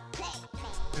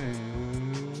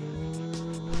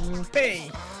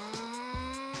 P.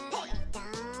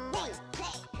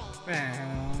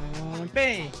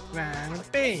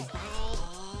 P.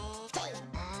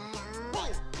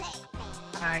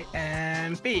 I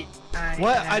am P.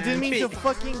 What? I didn't mean to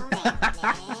fucking...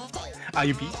 Are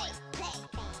you P?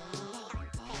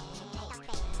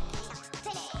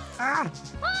 Ah!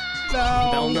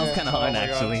 That No! one was kind of hard, Oh my God.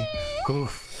 actually.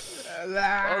 Oof.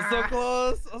 I was so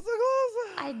close. I was so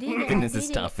close. I did it. Fitness I is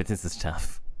did tough. Fitness is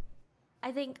tough.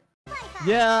 I think.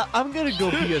 Yeah, I'm gonna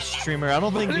go be a streamer. I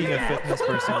don't think being a fitness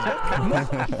person.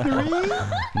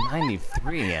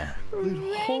 93.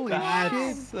 Holy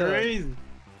That's shit. crazy.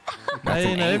 That's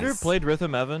an Have you ever ace. played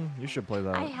Rhythm Evan? You should play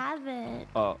that. I haven't.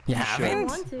 Oh, You I haven't?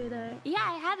 want to though. Yeah,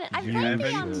 I haven't. I You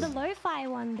played haven't? the lo-fi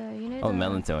one though. You know. Oh, the...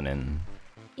 melatonin.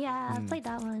 Yeah, I played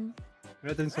that one.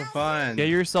 Rhythm's so fun. Get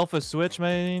yourself a Switch,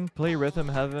 man. Play Rhythm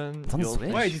Heaven. It's on You'll-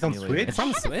 Switch? Wait, it's on Really- Switch? It's on I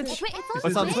have a Switch? Wait, it's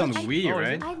It's on on Switch. Wii, Oh,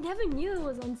 right? I never knew it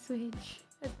was on Switch.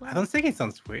 as well. I don't think it's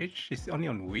on Switch. It's only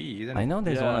on Wii, isn't it? I know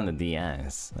there's one on Yeah. the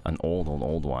DS. An old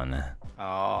one.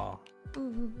 Oh.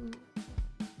 Mhm.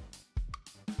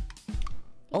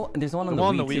 Oh, there's one on The the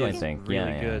one on Wii the too, Wii I is think.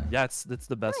 really Yeah, good. yeah. Yeah, it's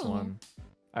the best Oh, yeah. one.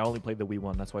 I only played the Wii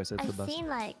one. That's why I said it's the I've best. seen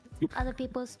like other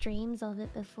people's streams of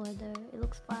it before though. It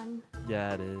looks fun.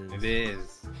 Yeah, it is. It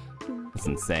is. It's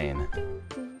insane.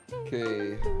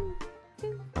 Okay.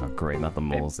 Oh, great, not the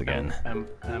moles again.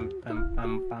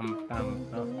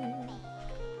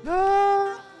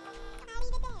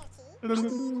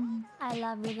 I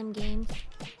love rhythm games.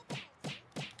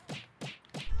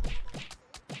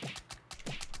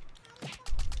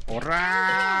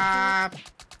 Hurrah!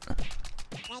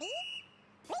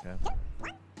 Okay.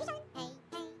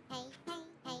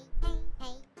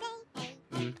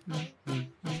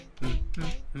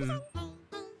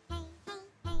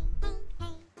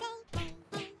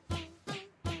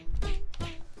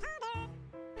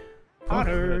 I'm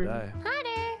gonna die.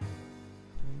 Harder.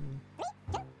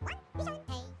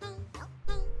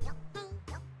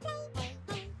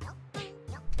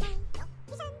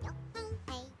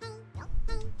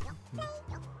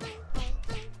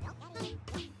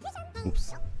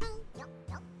 Oops.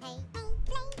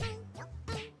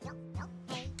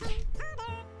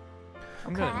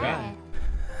 I'm gonna die.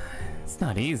 It's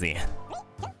not easy.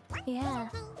 Yeah.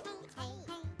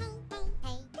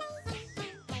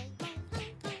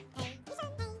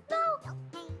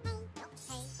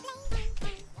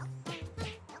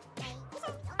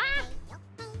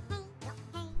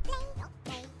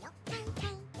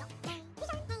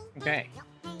 Okay.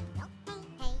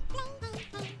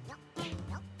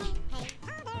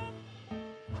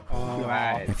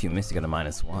 Alright. If you miss, you get a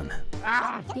 -1.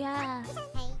 Yeah.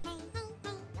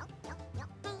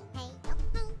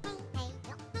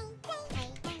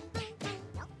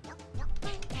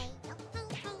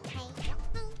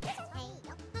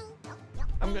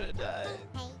 I'm gonna die.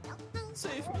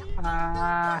 Save me.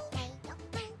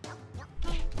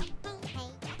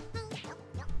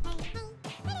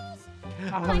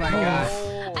 Oh my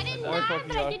god. I didn't Oh, die, fucking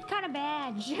but I God. did kind of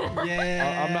bad.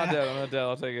 Yeah. I'm not dead. I'm not dead.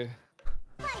 I'll take it.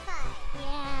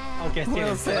 Yeah. Okay,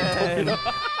 seriously.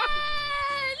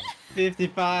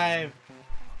 55.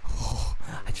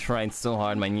 I tried so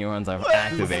hard, my neurons are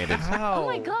activated. Oh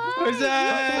my god. Where's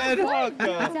that?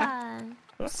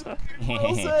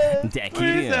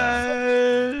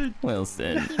 Dakidia.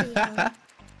 Wilson.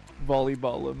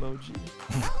 Volleyball emoji.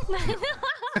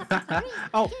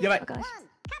 Oh, yeah, Oh right. gosh.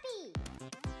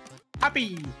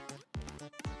 Happy.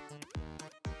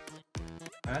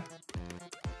 Huh?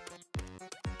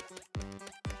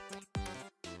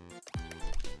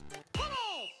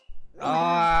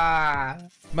 Ah,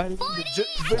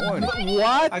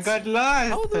 What? I got lost.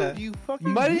 How did you fucking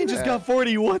Money do just that? got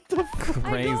 40. What the?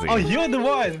 Crazy. Oh, you're the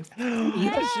one.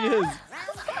 Yeah, she is.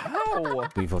 How?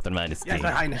 We vote in Majesty. Yes,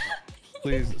 Your Highness.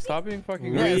 Please stop being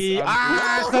fucking We racist.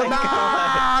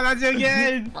 are. That's you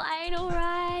again. Final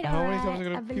ride. How many times Alright, am I I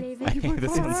gonna believe I it. hate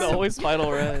this It's so always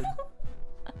final red.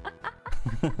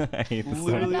 I hate this so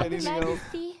Literally much. anything else.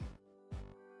 Majesty.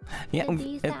 Yeah, The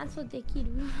D stands for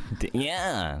Dekiru.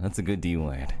 yeah, that's a good D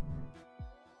word.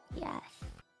 Yes.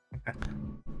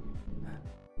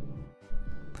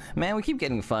 Man, we keep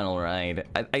getting final ride.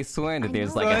 I swear that I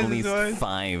there's know. like at Nice, least nice.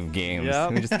 5 games.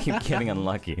 Yep. We just keep getting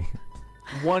unlucky.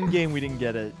 One game we didn't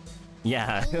get it.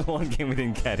 Yeah, one game we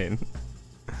didn't get in.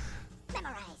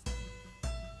 Memorized.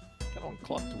 Got on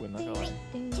clock to win. Not gonna lie.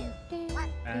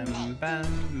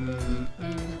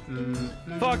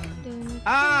 Fuck.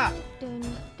 Ah.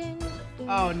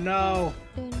 Oh no.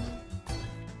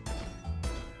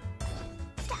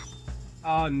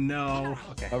 Oh no.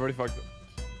 Okay. I already fucked it.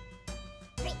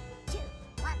 3, 2,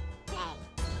 1, play.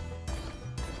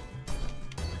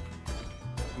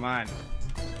 Come on.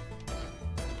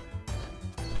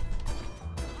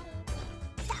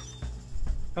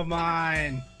 Come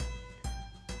on.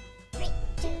 3,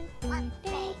 2, 1,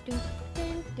 play.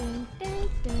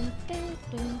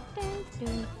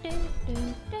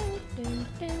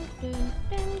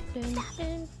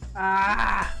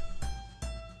 Ah.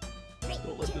 3,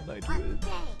 Don't let 2, the knight 1, win.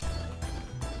 play.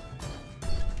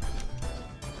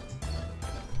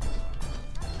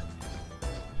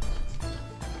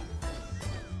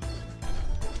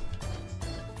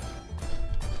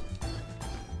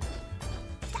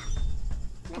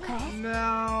 Okay.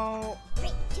 No. 3,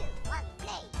 2, 1,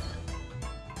 play.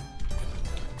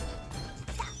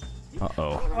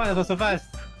 Uh-oh. Why that was so fast?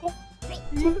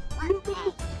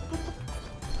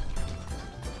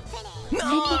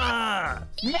 No! At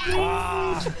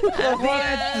the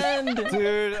end!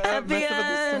 Dude, At the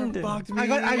end!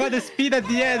 I got the speed at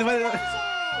the end. What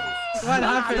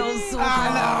happened? That was so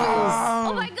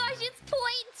Oh my gosh, it's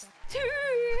point 2.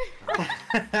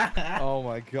 Oh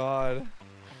my god.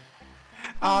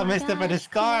 Oh, I messed up at the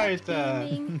gosh, start.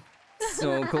 gaming.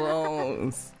 So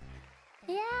close.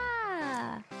 Yeah.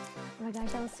 Oh my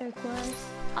gosh, that was so close.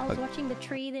 I was watching the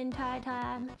tree the entire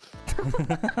time.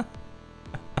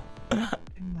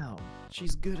 No,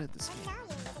 she's good at this game.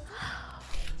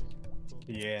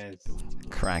 Yes.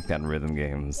 Crack that rhythm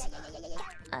games.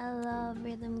 I love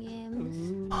rhythm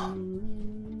games. Oh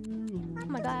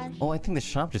my gosh. Oh, I think the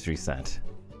shop just reset.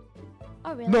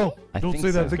 Oh really? No, I don't think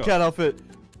say that. so. The cat outfit.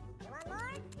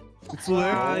 It's still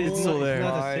there. It's still It's there.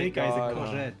 not a My snake, guys. It's a God.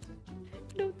 courgette.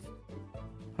 Don't,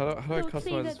 How do I don't say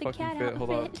customize that this the fucking cat fit? Hold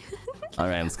on. outfit.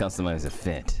 Alright, let's customize a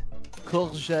fit.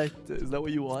 Courgette. Is that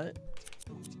what you want?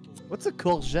 What's a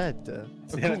courgette? A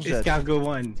courgette. Escargot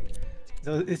one.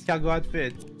 So escargot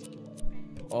outfit.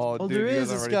 Oh, Oh, dude, there you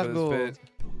guys is aren't ready for escargot.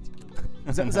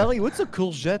 this fit. Zali, what's a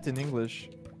courgette in English?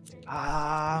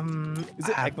 Is Is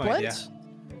it eggplant?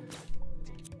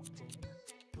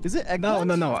 Is it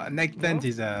eggplant? No. An eggplant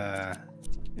is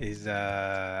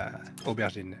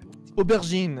aubergine.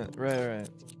 Aubergine. Right.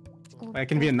 It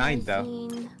can be a 9 though.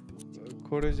 Aubergine.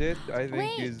 Courgette, I think,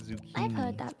 Wait, is zucchini. I've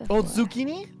heard that before. Oh,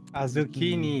 zucchini? A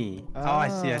zucchini. Oh, I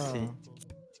see.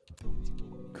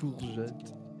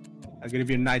 Courgette. I'm gonna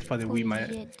be a knight for the Oui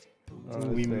Courgette.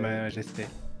 Majesté.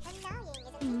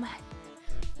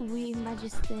 Oui,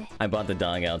 Majesté. I bought the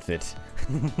dog outfit.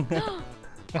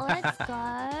 Let's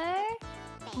go.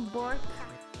 Bork.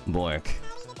 Bork.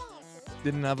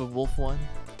 Didn't have a wolf one.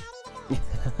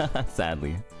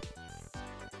 Sadly.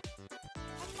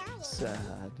 Sad.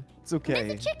 It's There's okay.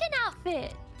 a chicken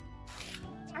outfit.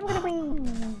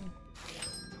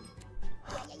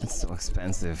 It's so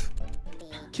expensive.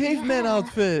 Caveman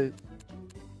outfit.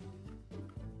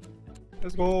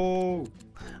 Let's go.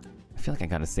 I feel like I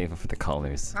gotta save it for the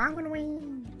colors. I'm gonna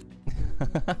win.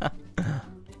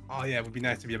 Oh yeah, it would be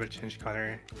nice to be able to change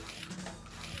color.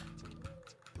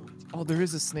 Oh, there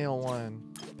is a snail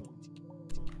one.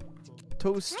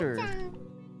 Toaster.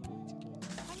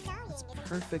 That's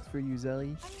perfect for you,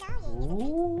 Zelly.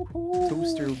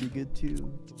 Toaster will be good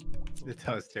too. The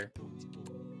toaster.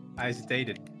 I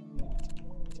hesitated.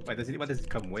 Wait, what does it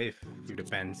come with the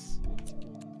pants?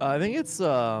 I think it's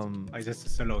Oh, it's just a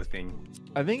solo thing.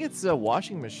 I think it's a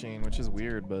washing machine, which is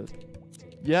weird, but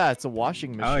yeah, it's a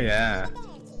washing machine. Oh yeah.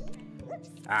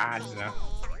 I don't know.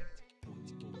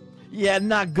 Yeah,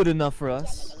 not good enough for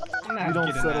us. Not We don't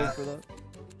good settle enough. for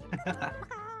that.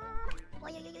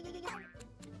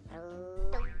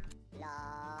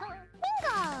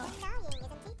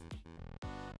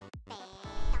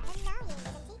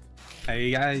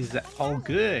 Hey guys, all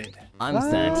good. I'm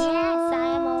set. Yes,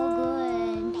 I am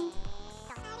all good.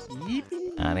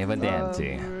 Yippee.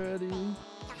 Arrivederci. Alrighty.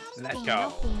 Let's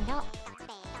go.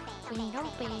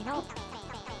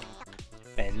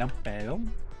 Pelum.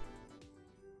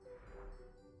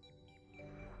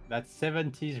 That's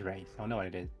 70s race. I don't know what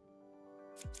it is.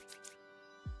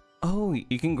 Oh,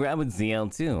 you can grab with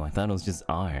ZL too. I thought it was just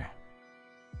R.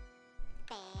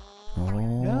 Oh.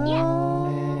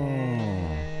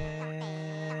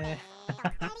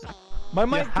 My Yeah,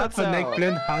 mic half cuts an out.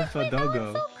 eggplant, half a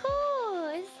doggo. So cool.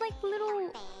 It's like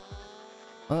little.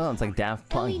 Oh, it's like Daft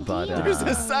Punk, but There's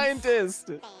a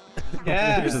scientist.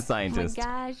 Yeah. Here's a Oh my scientist.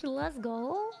 gosh, let's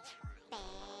go.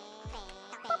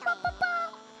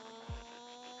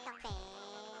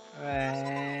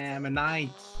 I'm a knight.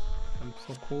 I'm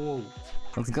so cool.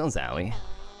 Let's go, Zowie.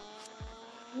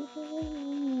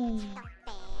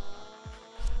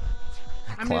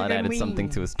 Claude added something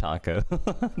to his taco.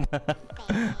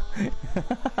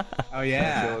 Oh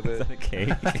yeah. Is that a cake?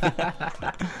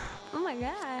 Oh my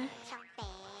gosh.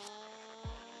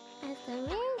 It's a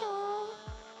rainbow.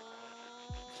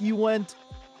 He went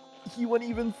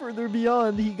even further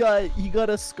beyond. He got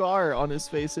a scar on his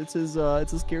face. It's his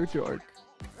character arc.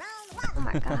 Oh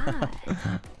my god.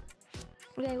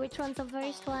 Okay, which one's the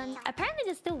first one? Apparently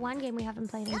there's still one game we haven't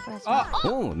played in first one.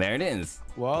 Oh, there it is.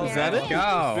 Well, Is that it?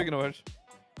 Go. Speaking of which,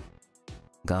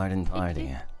 Garden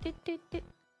party.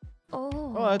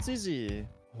 Oh. Oh, that's easy.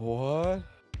 what?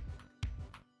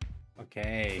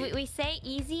 Okay. We say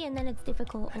easy and then it's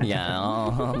difficult. Yeah,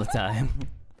 all the time.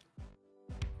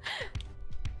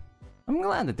 I'm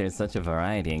glad that there's such a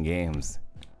variety in games.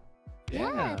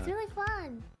 Yeah, it's really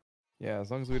fun. Yeah,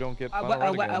 as long as we don't get what-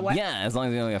 final right again. what- Yeah, as long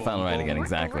as we don't get final right again,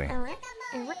 exactly.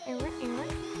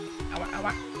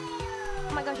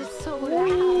 Oh my gosh, it's so loud.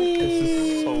 It's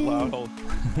just so loud.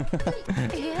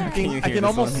 Yeah. Can you I hear can this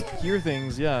almost one? hear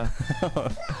things. Yeah.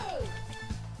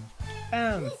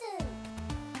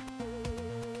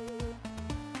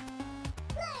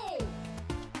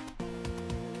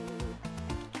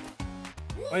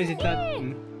 Why is it that?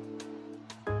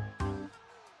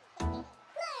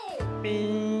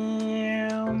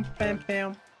 Bam, bam,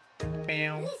 bam,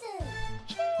 bam.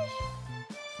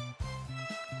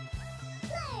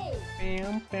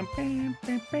 Bam, bam, bam,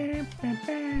 bam, bam,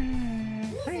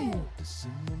 bam, bam.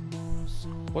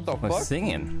 What the What's fuck?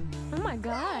 singing? Oh my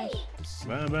gosh.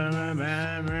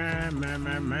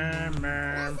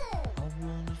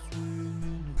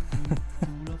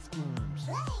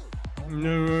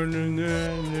 No, no, no,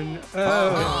 no, no.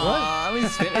 Oh, at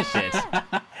least finish it.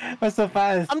 What's so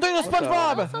fast? I'm doing a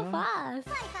SpongeBob. So fast.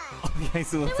 I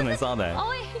saw that when I saw that. Oh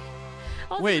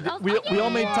wait. Wait, we all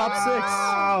made top 6.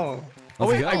 Wow. Oh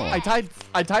wait, Let's go.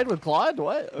 I tied with Claude.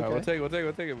 What? Alright, we'll take it. We'll take it.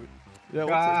 We'll take it. Yeah,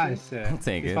 Gosh, I'll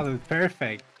take this it. one is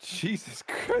perfect. Jesus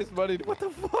Christ, buddy! What the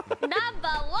fuck?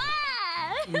 Number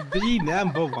 1. The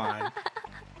number one.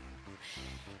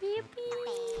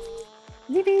 Yippee.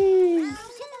 Yippee!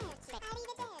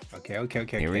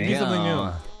 Okay. Here we Need go. something new.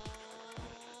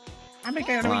 I'm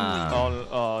making Wow.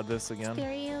 Oh, this again.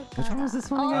 Stereo. Which one was this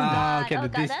one Oh, again? God. Okay, Oh,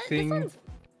 but God. this This thing. one's...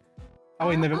 Oh,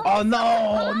 it never. Oh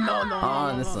no, no, no.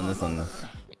 Oh, this one.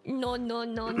 No.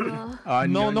 Oh,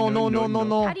 No.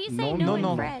 How do you say no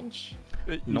in French?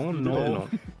 No. No.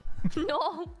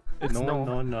 It's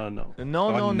No. No, Oh,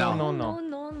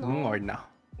 No. or no.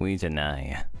 We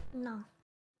deny. No.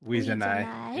 Oui, je n'ai.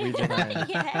 Oui, je n'ai.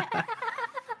 Yeah.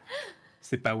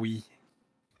 C'est pas oui.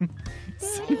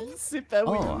 C'est pas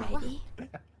oui. Oh. Ready?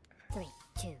 3,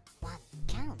 2, 1,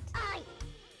 count.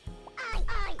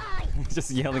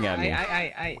 Just yelling at me.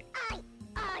 I.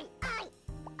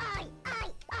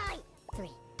 3,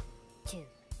 2,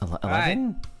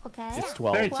 11? Okay. It's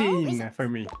 12. 13 for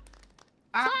me.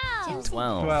 12.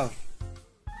 12. 12.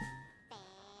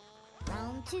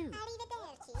 round 2.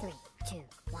 3, 2,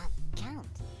 1, count.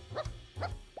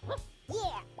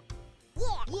 Yeah.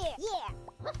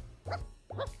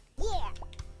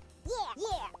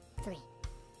 3,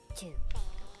 2,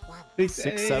 1.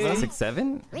 6, 7. 6,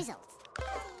 7? Results.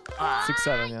 6,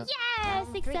 7. Yeah. Yeah,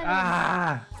 6, 7.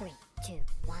 Ah. 3, 2,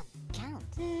 1, count.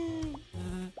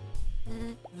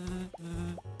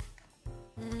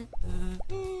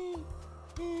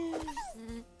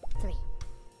 3,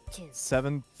 2,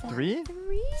 7, 3.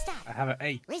 stop. I have an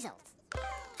 8. Results.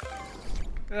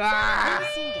 Ah.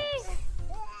 Singers.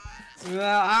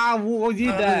 Ah, who did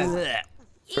that?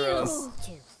 Gross.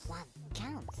 2, 1,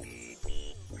 count.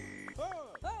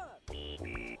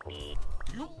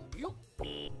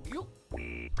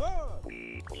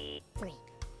 3,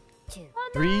 2,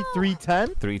 3, 3,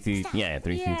 10. 3, 2, yeah,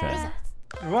 3, 2, 10. Yeah.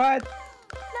 What?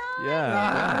 Yeah.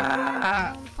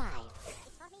 Ah. round 5.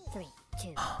 3, 2,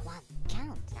 1,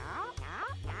 count.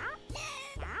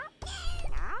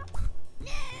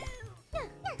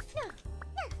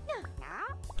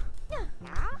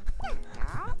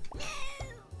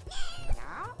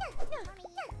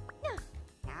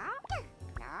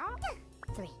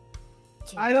 Three,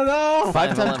 2, I don't know.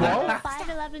 5, 10, 11. 12. 5,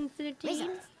 11, 13.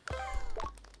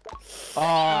 Oh,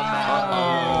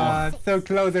 Ah, it's so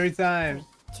close every time.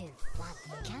 2, 1,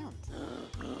 count.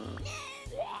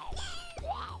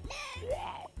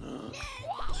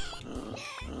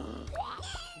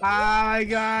 Oh my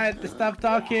god, stop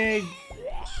talking.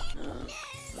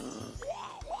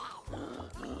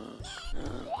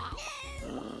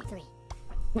 3,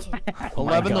 2,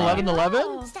 11, God. 11, 11.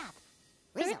 Oh. stop.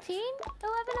 Results. 13?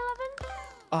 11, 11?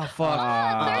 Oh,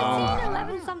 fuck. 13,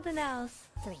 11, something else.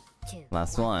 3, 2,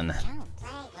 Last one. count.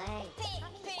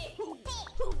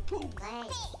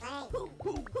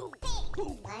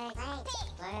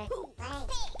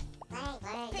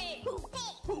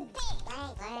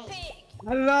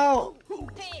 Hello.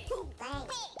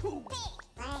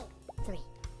 3,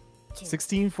 2,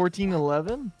 16, 14,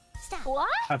 11. stop. What?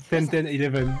 10, 10,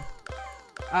 11.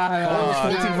 Ah,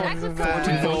 14,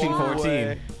 14, 14,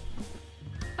 14.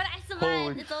 But I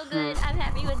survived. It's all good. I'm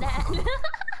happy with that.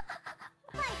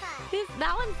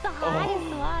 That one's the hardest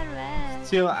one, man.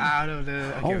 Chill out of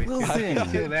the. Okay, wait, Wilson.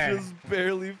 still there. Just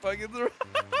barely fucking through.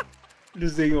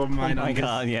 Losing your Oh mind my on this.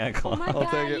 god, yeah, Oh my Claude.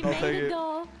 god, take it, you I'll made take it it.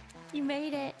 though. You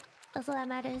made it. That's all that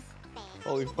matters.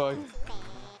 Holy fuck.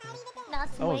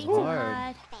 That's That was way too hard.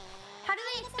 hard. How do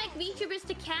they expect VTubers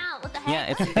to count? What the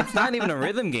heck? Yeah, it's not even a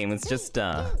rhythm game, it's just,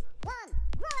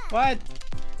 What?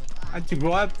 How'd you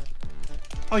grow up?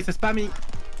 Oh, it's a spammy.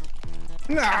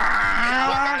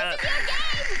 Ah!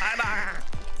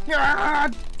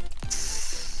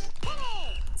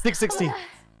 660.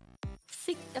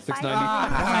 690.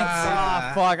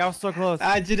 Ah, fuck, I was so close.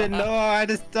 I didn't know at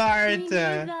the start.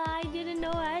 I didn't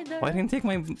know either. Why didn't take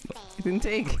my? It didn't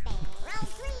take.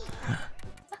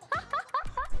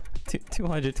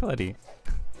 220.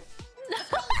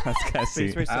 That's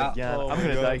Cassie. Space race again. Oh I'm my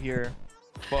gonna God. die here.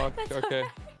 Fuck. Okay.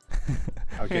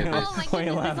 Okay. Oh my Why are you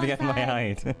goodness, laughing it's at my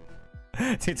outside. height?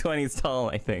 220 is tall,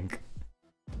 I think.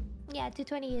 Yeah,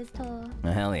 220 is tall.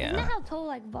 Oh, hell Isn't that yeah. how tall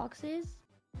like Vox is?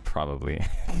 Probably.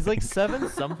 He's like 7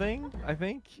 something, I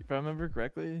think, if I remember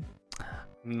correctly.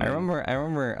 I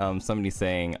remember somebody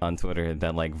saying on Twitter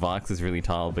that like Vox is really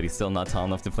tall, but he's still not tall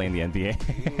enough to play in the NBA.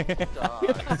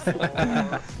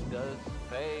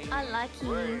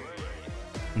 Unlucky.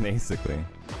 Basically.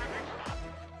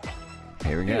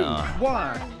 Here we go.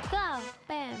 One. Go.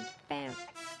 Bam. Bam.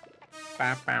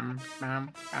 Bam, bam, bam,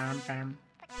 bam, bam.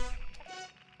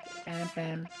 Bam,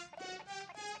 bam.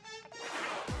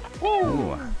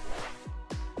 Ooh.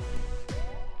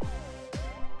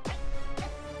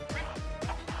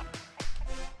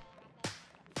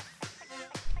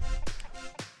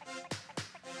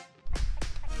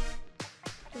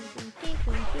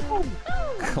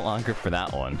 Longer for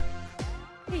that one.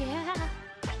 Yeah.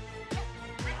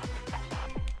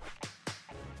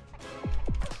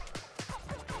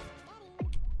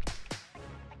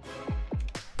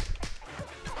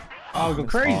 Oh, go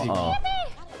crazy. Uh-oh.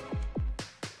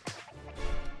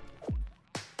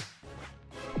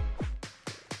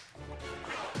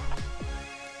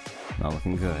 Not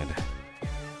looking good.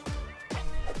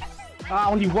 Ah,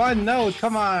 only one note.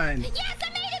 Come on. Yes, I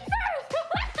made it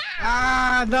first!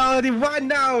 Ah, no, only one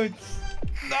note.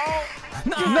 No,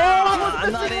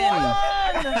 I'm not in.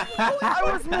 I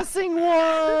was missing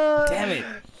one. Damn it.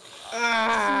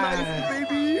 Ah,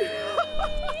 baby.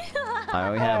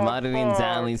 Alright, we have Maduin,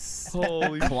 Zali's,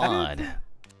 Holy Claude.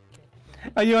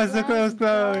 Oh, you are so close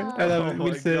though. Wow. I love Oh it. my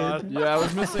Vincent. God. Yeah, I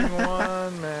was missing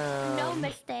one, man. No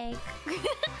mistake.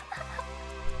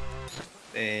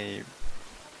 Hey.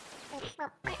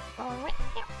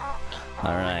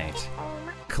 Alright.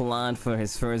 Claude for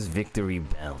his first victory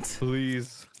belt.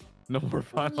 Please. No more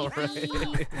final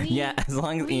ride. Yeah, as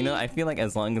long as, you know, I feel like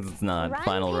as long as it's not Run,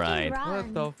 final Vicky, ride.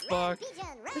 run. What the fuck?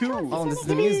 Oh, this is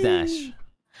the Muse Dash.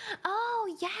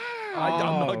 Oh, yeah. I'm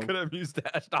Oh. not good at Muse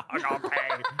Dash. Dog, okay.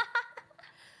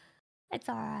 It's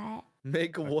alright.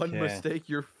 Make one Okay. mistake,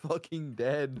 you're fucking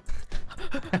dead.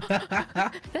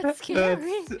 That's scary.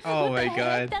 That's- oh What my the heck?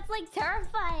 God. That's like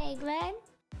terrifying, man.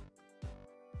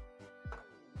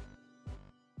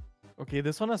 Okay,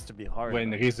 this one has to be hard. When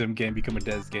the Rhythm game become a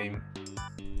death game.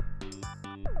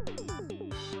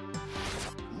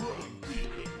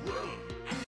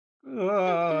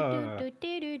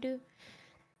 Do-do-do-do-do-do.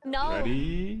 No.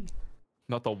 Ready?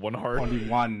 Not the one heart. Only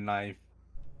one knife.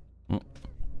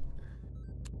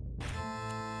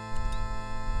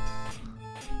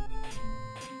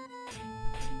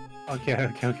 Okay.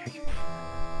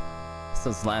 So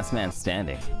it's last man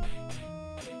standing.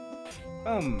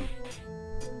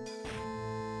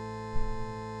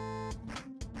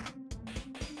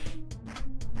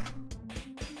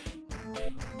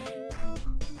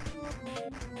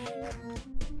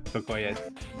 So quiet.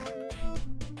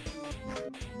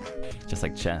 Just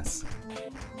like chess.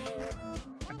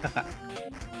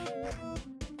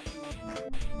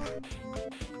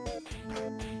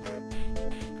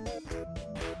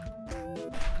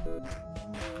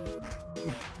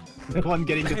 The one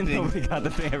getting the thing. Nobody got the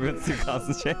thing, everyone's too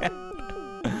concentrated.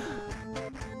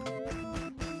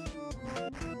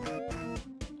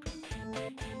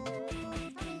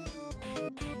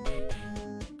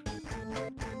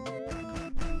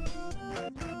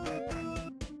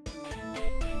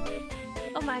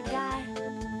 Oh my god.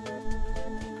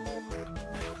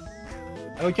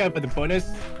 Okay, for the bonus.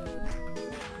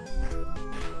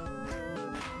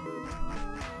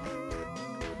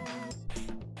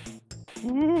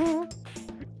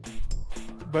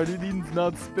 Baridin's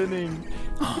not spinning.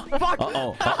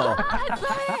 Uh-oh, uh-oh.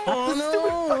 Oh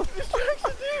no!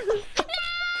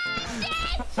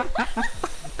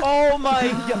 Oh my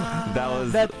god! That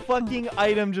was... That fucking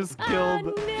item just killed.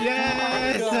 Oh, no.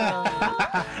 Yes!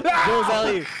 Go,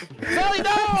 Zally! Zally,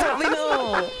 no! Zally,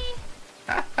 no!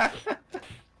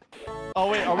 Oh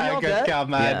wait, are we all Good dead? job,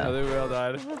 man. Yeah. I think we all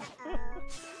died.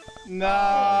 No!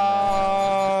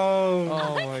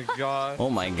 Oh my god. Oh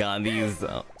my god, these...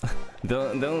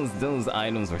 those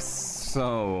items were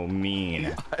so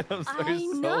mean. Items are I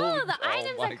so- know, the oh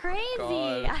items my are crazy.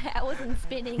 God. I wasn't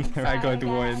spinning. I got sorry,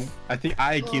 one. guys. I think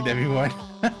I killed everyone.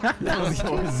 That was Too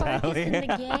yours, focused Zally. in the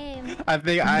game. I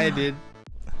think I did.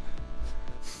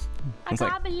 I I It's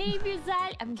like- can't believe you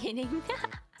said. I'm kidding.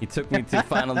 He took me to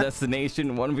Final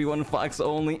Destination, 1v1 Fox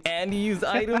only, and he used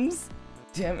items.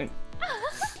 Damn it.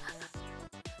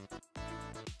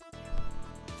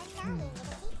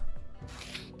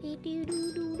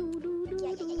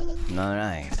 All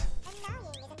right.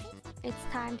 It's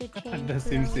time to change. The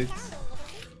Sims clothes. 6.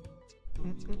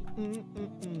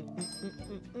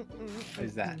 What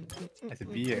is that? That's a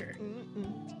beer.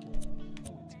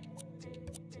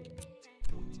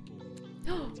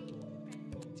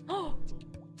 Oh.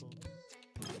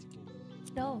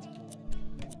 No.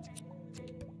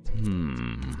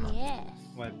 Yes.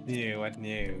 What new? What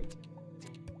new?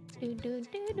 Do, do,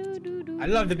 do, do, do, do, I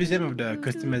love the do, vision of the do,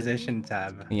 do. customization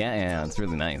tab. Yeah, it's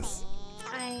really nice.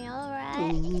 I know,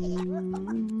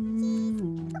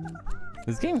 right?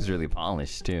 This game's really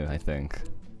polished too, I think.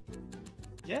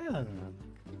 Yeah.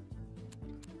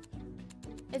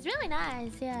 It's really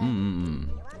nice, yeah. Mm.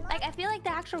 Like, I feel like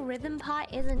the actual rhythm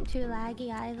part isn't too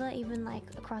laggy either, even like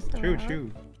across the True, world.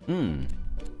 true. Mm.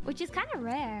 Which is kind of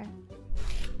rare.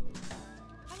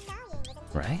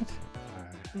 Right?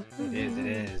 It is, it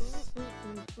is.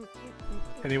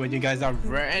 Tell me when you guys are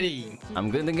ready.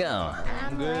 I'm good to go.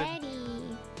 I'm good. ready.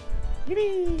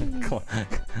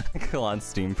 Claude's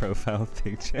Steam profile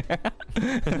picture.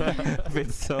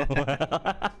 Fits so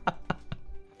well.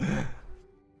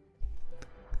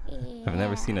 I've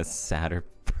never seen a sadder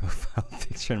profile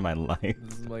picture in my life.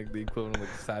 This is like the equivalent of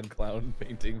like sad clown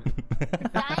painting.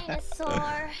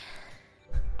 Dinosaur.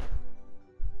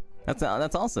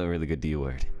 That's also a really good D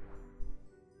word.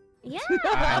 Yeah.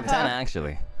 Top 10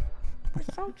 actually.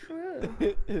 It's so true.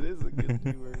 It is a good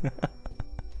keyword.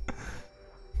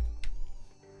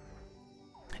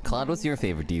 Claude, what's your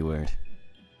favorite D word?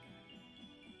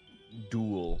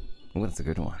 Duel. Oh, that's a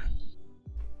good one.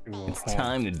 It's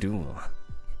time to duel.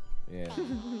 Yeah.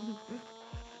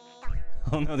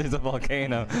 Oh no, there's a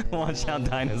volcano. Watch out,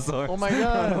 dinosaurs. Oh my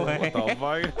god. Run away. What the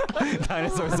fuck?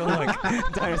 Dinosaurs don't look.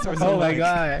 Dinosaurs don't Oh my look.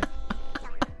 god.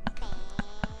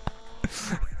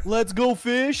 Let's go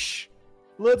fish.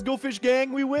 Let's go fish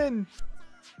gang. We win.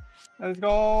 Let's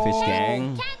go. Fish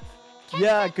gang.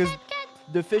 Yeah, because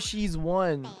the fishies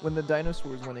won when the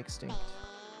dinosaurs went extinct.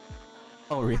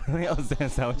 Oh really? Oh, is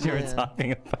that what you were Yeah.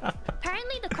 talking about?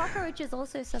 Apparently the cockroaches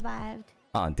also survived.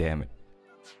 Oh damn it.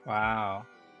 Wow.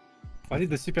 Was it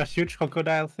the super huge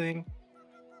crocodile thing?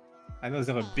 I know there's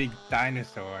a big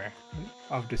dinosaur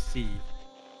of the sea.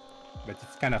 But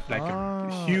it's kind of like a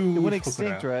huge It went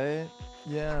extinct, crocodile. right?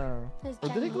 Yeah. There's Or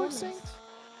did it go ginormous. extinct?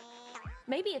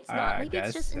 Maybe it's I not. Maybe it's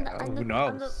guess just in the, so. on Who the,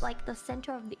 on the knows? like the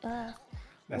center of the earth.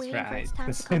 That's waiting for right. its time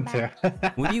The to come center.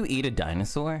 back. Would you eat a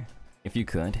dinosaur if you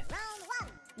could?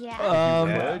 Yeah.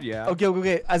 Yeah. Yeah.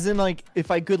 Okay. As in, like,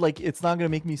 if I could, like, it's not gonna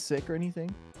make me sick or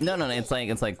anything. No. It's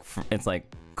like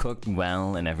cooked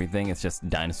well and everything. It's just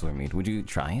dinosaur meat. Would you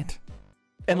try it?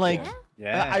 And like,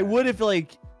 Yeah? Yeah. I would if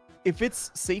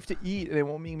it's safe to eat and it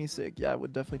won't make me sick. Yeah, I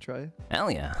would definitely try it.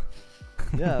 Hell yeah.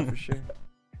 Yeah, for sure.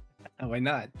 Why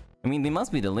not? I mean, they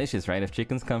must be delicious, right? If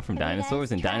chickens come from Have you guys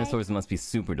dinosaurs, and tried- dinosaurs must be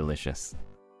super delicious.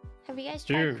 Have you guys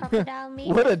True. tried crocodile meat?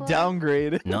 What a before?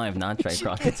 downgrade. No, I've not tried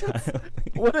crocodile.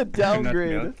 What a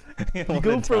downgrade. You What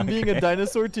go a from being a downgrade.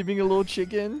 dinosaur to being a little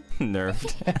chicken.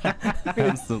 Nerfed.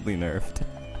 Absolutely nerfed.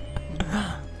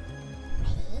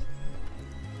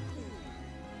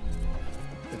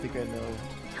 I think I know.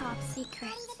 Top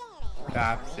secret.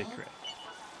 Top secret.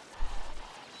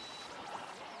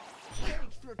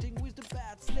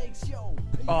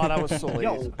 Oh, that was so late.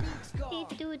 Yo.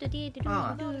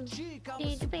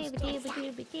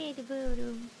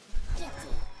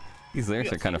 These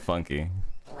lyrics are kind of funky.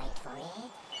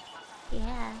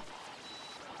 Yeah.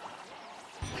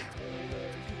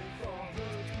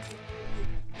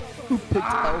 Who picked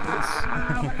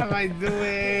Elvis? What am I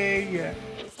doing?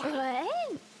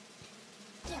 What?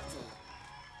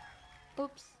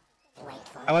 Oops.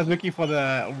 I was looking for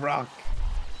the rock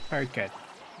haircut,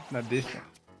 not this one.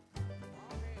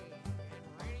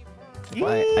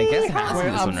 I guess it has to be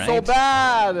Wait, this I'm one, right? so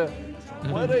bad.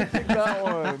 Why did I pick that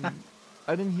one?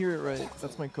 I didn't hear it right.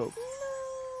 That's my coke.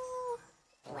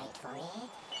 Wait for it.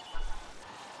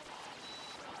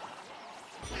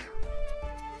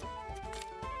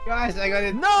 Guys, I got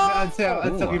it. No!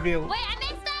 Until Ooh. reveal. Wait, I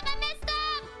messed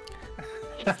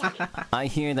up! I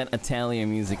hear that Atelier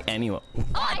music anyway. Oh,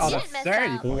 I Oh, didn't that's mess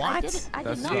dirty. up. What? I did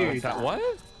That's not serious. mess up. What?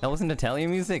 That wasn't Atelier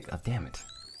music? Oh, damn it.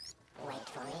 Wait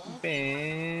for it.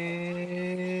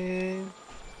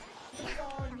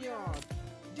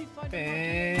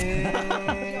 Bang.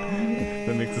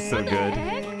 That makes it so What the good.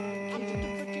 heck?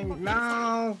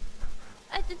 No,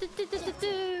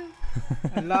 Do-do-do-do-do-do.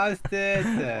 I lost it.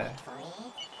 I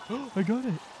got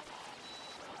it.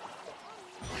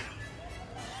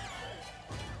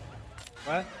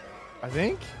 What? I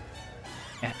think.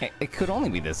 It could only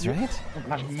be this, right?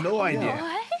 I have no idea.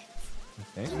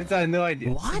 What? I have no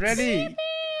idea. What? Ready?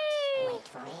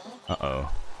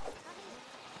 Uh-oh.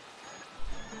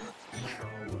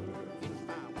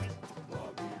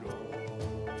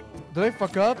 Did I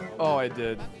fuck up? Oh, I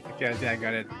did. Okay, yeah, I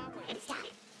got it.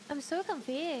 I'm so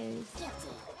confused.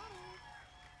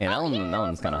 Yeah, that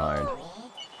one's kind of hard.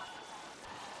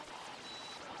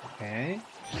 Okay.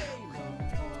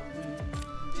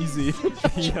 Easy.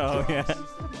 Yo, yeah.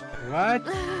 What?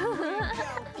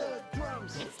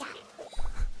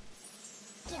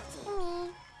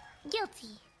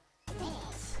 Guilty.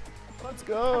 Let's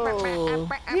go.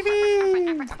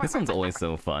 This one's always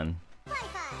so fun. Yeah.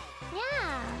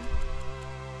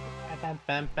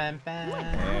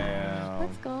 Yeah.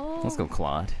 Let's go. Let's go,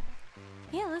 Claude.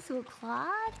 Yeah, let's go,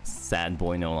 Claude. Sad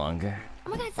boy no longer.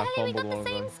 Oh my god, Sally, we got the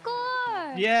same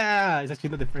score. Yeah, it's actually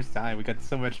not the first time. We got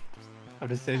so much of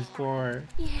the same score.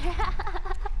 Yeah.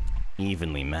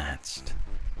 Evenly matched.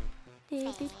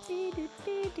 Guilty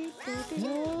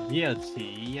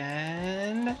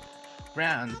and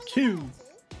round 2.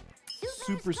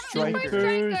 Super striker. Super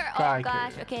striker. Oh Striker.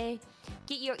 gosh, okay.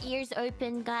 Get your ears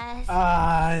open, guys.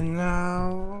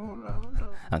 No.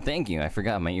 Thank you. I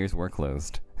forgot my ears were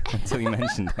closed until you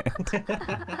mentioned it.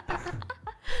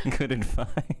 Good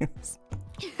advice.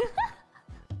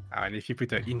 And if you put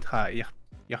the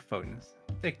earphones,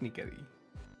 technically.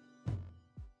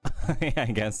 Yeah, I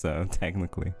guess so,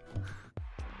 technically.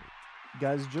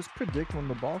 Guys, just predict when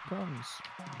the ball comes.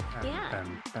 Yeah.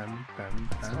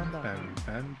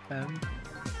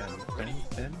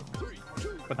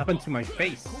 What happened to my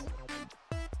face?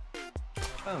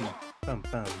 Bum, bum,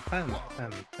 bum, bum,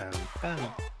 bum, bum, bum,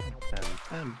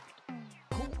 bum,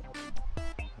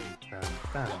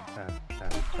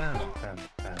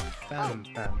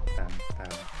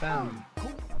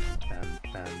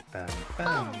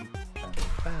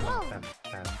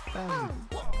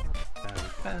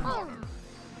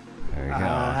 There we go.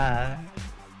 I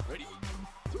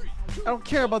don't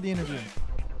care about the energy.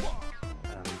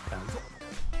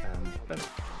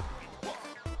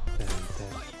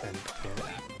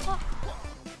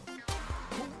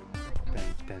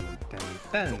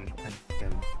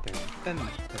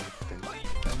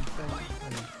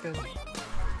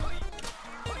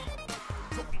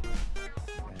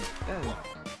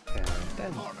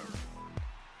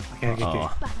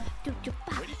 Oh.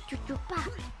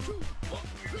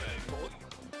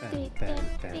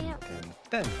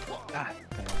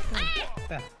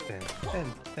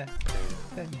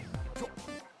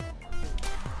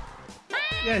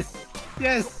 Yes!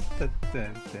 Yes!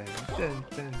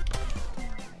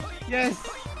 Yes!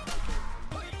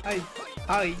 Hi!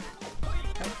 Hi!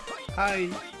 Hi!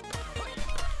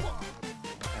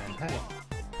 Hi!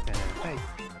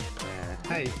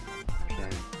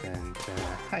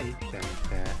 Hi!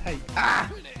 Hi!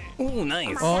 Ah! Ooh,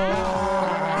 nice. Oh,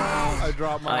 I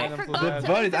dropped mine. I'm so The bad.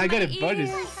 bonus, I got a bonus.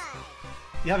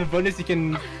 You have a bonus you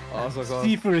can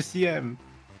see for a CM.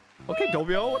 Okay,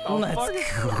 Doppio, what the Let's fuck?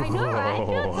 go. I know, right?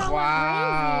 That's so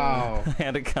Wow! I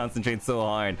had to concentrate so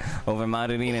hard over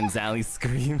Madeline and Zally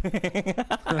screaming.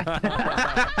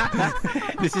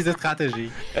 This is a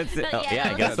strategy. That's it. Oh, Yeah, yeah,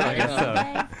 I guess so. I guess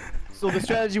so. So the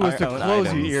strategy was to Our own close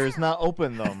your items. ears, not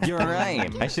open them. You're right.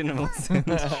 I shouldn't have listened.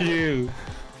 True.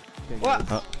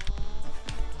 What?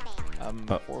 I'm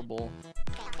horrible.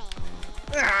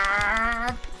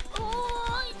 Ah!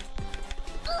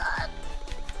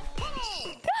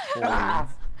 Ah.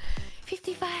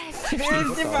 55.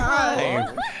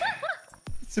 55!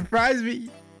 Surprise me!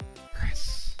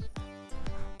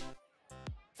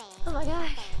 Oh my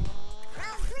gosh.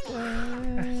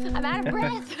 I'm out of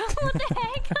breath. What the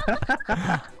heck?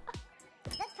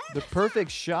 The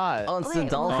perfect shot. Oh, it's the Wait,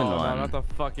 dolphin Oh, one. no, not the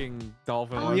fucking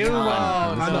dolphin Oh, one. You no.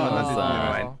 won! This No, one not was, this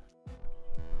one.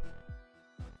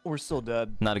 We're still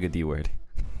dead. Not a good D word.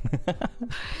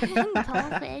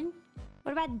 Dolphin.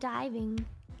 What about diving?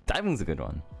 Diving's a good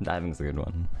one. Diving's a good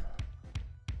one.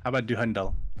 How about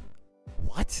Duhandel?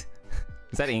 What?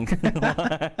 Is that ink? is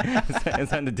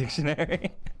that in the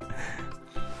dictionary?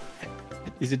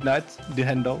 Is it not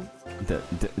Duhandel?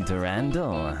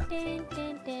 Durandal.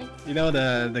 You know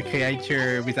the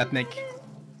creature with that neck?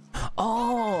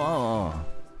 Oh.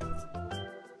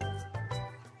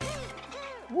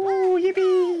 Woo!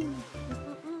 Yippee!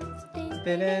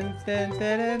 Dun, dun, dun,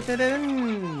 dun,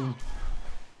 dun.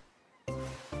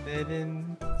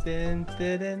 Dun, dun,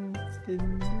 dun,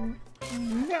 dun.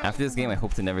 After this game, I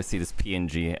hope to never see this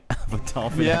PNG of a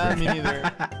dolphin. Yeah, ever me again.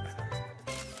 neither.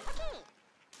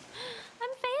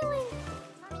 I'm failing.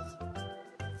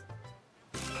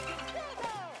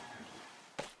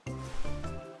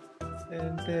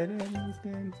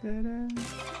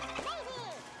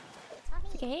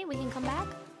 Okay, we can come back.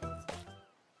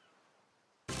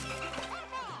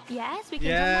 Yes, we can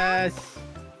Yes.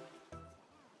 come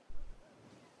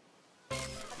back.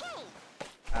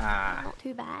 Ah. Not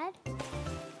too bad.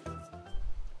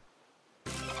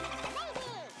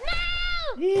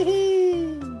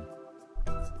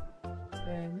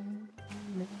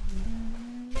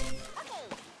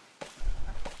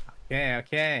 Okay,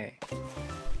 okay.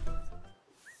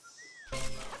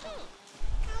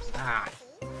 Ah.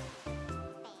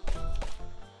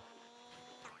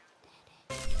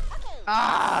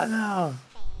 Ah, no.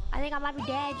 I think I might be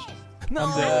dead. No!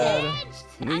 I'm dead.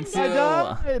 Me I'm too! I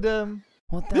died.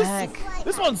 What the heck?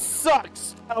 This one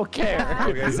sucks. I don't care.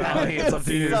 Okay, Sally, it's up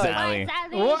to you, Sucks. Sally.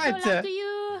 Sally, What? it's all up to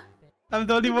you. I'm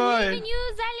the only We believe one. in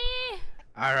you, Sally.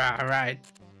 Alright, alright.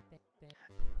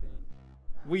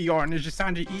 We are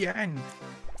NIJISANJI EN.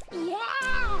 Yeah.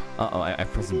 Uh-oh, I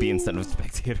pressed B instead of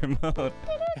spectator mode.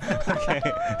 Okay.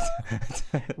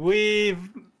 Oui,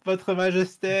 Votre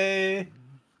Majesté.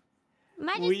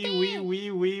 Majesty.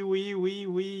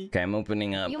 Oui. Okay, I'm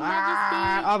opening up. Your Majesty.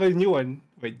 Ah, the new one.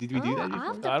 Wait, did we do that before?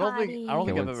 After I don't party. think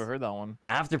Okay, I've what's- ever heard that one.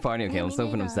 After party, okay, Me let's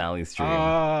open up neither. Sally's stream.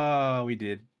 Oh, we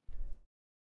did.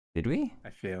 Did we? I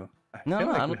feel No, like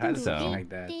I we don't had think so. something like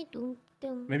that.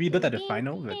 Maybe not at the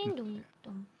final, but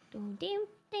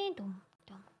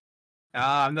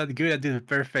I'm not good at the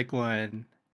perfect one.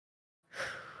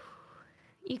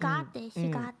 You got this. You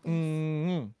got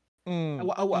this.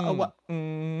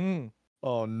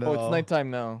 Oh no. Oh, it's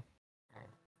nighttime now.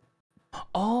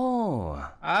 Oh!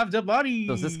 I have the body.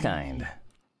 So it's this kind.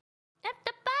 At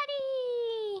the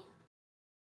party.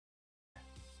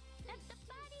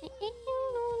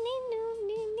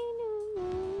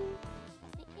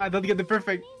 I don't get the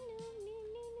perfect.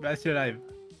 Best your life.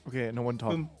 Okay, no one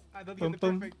talk. Boom. I don't get the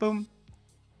perfect. Boom.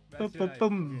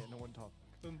 Boom. No one talk.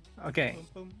 Okay.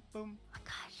 Oh my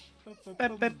gosh.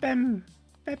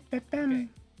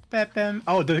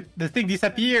 Oh, the thing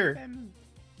disappear.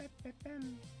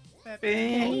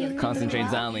 Concentrate,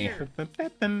 Sally.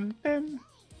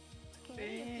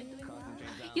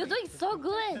 You're doing so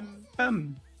good.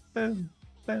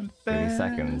 30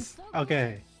 seconds.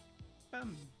 Okay.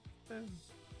 30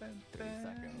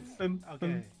 seconds.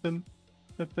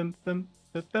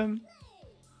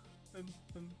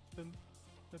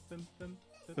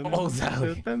 Oh,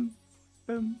 Sally.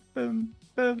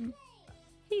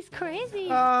 He's crazy.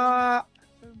 Ah!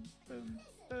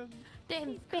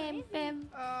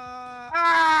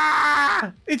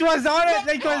 It was on it!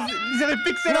 Like, is there a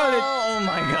pixel on it? Oh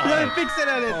my Is there a god. pixel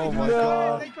on it? Oh my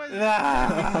god.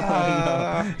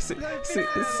 Suika!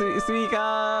 Suika!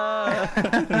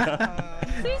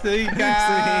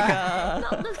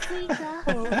 Not the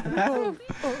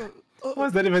Suika.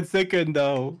 Was not even second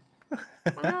though.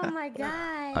 Oh my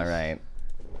gosh. Alright.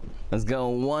 Let's go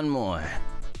one more.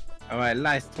 Alright,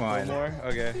 last one. One more?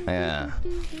 Okay. Yeah.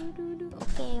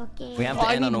 Okay. We have to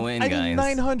end on a win, I guys. need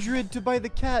 900 to buy the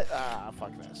cat. Ah,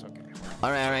 fuck this. Okay.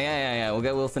 Alright, yeah. We'll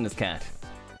get Wilson his cat.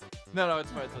 No, it's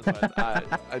fine. It's fine.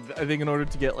 I think in order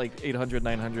to get like 800,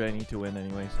 900, I need to win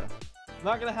anyway. So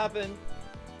not gonna happen.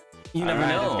 You never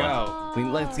Alright, know. let's go.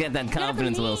 Let's get that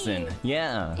confidence, believe. Wilson.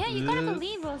 Yeah. Yeah, you gotta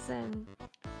believe, Wilson.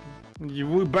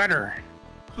 You better.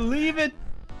 Believe it.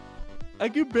 I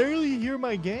can barely hear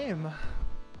my game.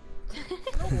 I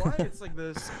don't know why it's like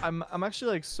this. I'm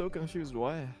actually like so confused.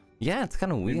 Why? Yeah, it's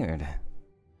kind of weird.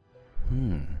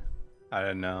 I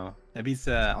don't know. Maybe it's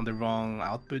on the wrong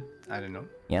output. I don't know.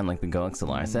 Yeah, and like the Go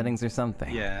XLR settings or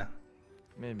something. Yeah.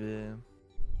 Maybe.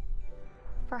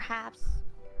 Perhaps.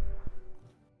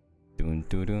 Oh,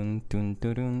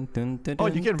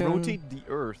 you can rotate the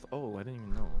Earth. Oh, I didn't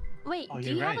even know. Wait, Oh, do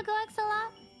you're you have a right. Go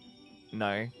XLR?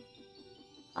 No,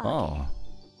 Oh.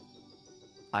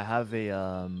 I have a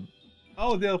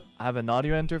Oh, they'll. I have an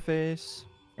audio interface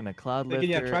and a cloud They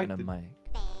get lifter and a attracted.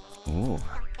 mic. Ooh.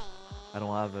 I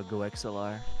don't have a Go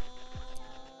XLR.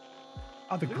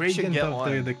 Oh, the should gradient get of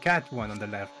one. the cat one on the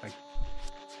left. Like,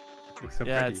 looks so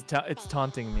Yeah, pretty. it's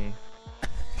taunting me.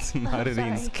 It's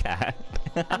Maridine's cat.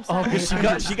 I'm Oh, sorry.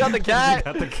 'cause she got the cat.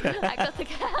 Got the cat. I got the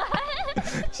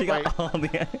cat. She got Right. all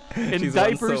the. In She's won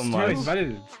diapers, so too. much. It's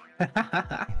valid.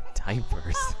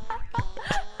 Diapers.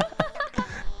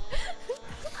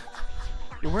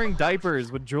 You're wearing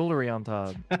diapers with jewelry on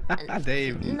top.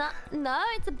 Dave. No,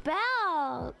 it's a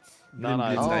belt. No,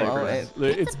 It's it's diapers.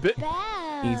 diapers. It's bit.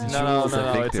 Belt. Easy. No, Jewels of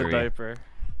it's a victory. diaper.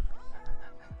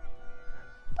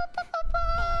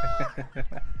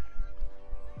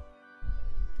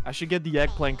 I should get the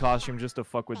eggplant costume just to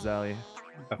fuck with Zally.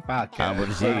 The fat cat.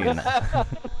 Aubergine.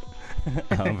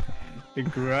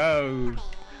 Gross.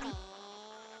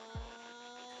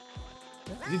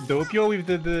 Is it Doppio with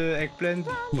the eggplant?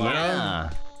 Yeah.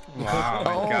 Wow,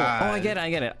 my Oh, god. oh, I get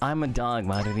it. I'm a dog,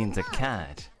 Madeline's a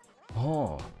cat.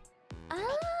 Oh. Ah.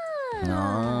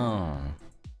 No.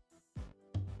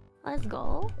 Let's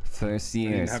go. First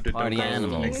year's have to party dog out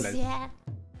animals. necklace. Yeah.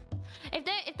 If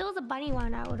there was a bunny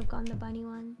one, I would have gone the bunny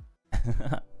one.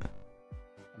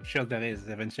 I'm sure there is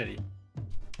eventually.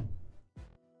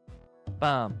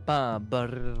 Bam bam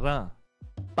brrrra.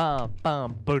 Bam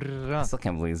bam I brrrra. still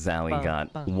can't believe Zowie Bum,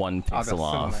 got bum. 1 that's pixel so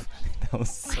off. much. That was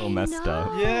so I messed know.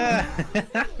 up. Yeah.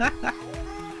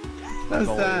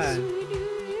 So Always. sad.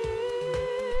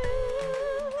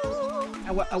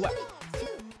 Awa, awa.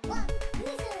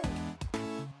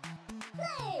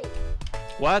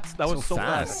 What? That was So so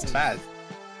fast. fast. Bad.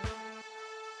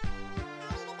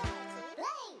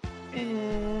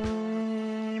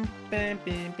 Bam,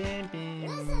 bam, bam, bam.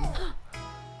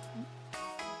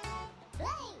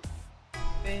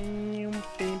 Bam,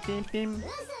 bam, bam, bam.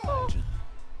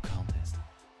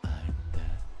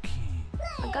 Oh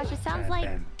my gosh, it sounds like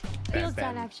Bam, Field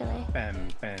bam, Sound actually. Bam,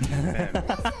 bam, bam.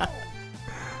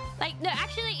 Like, no,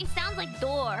 actually, it sounds like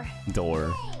door.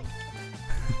 Door.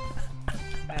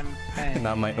 Bam, bam.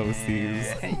 Not my OCs.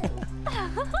 Hey.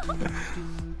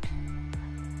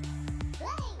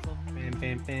 Bam,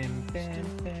 bam, bam, bam,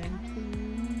 bam.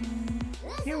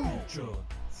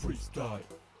 Freestyle.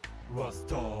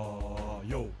 Rasta.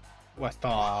 Yo. What's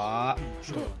that?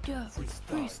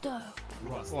 Freestyle.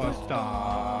 What's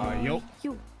that? Yo.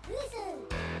 You.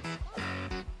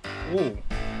 Oh.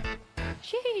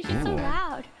 Sheesh, it's so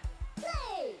loud.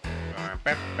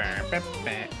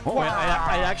 Oh,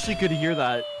 I actually could hear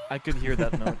that. I could hear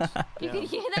that note. You could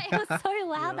hear that? It was so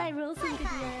loud that Wilson could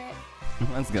hear it.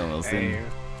 Let's go, Wilson. Hey.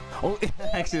 Oh,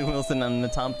 actually, Wilson on the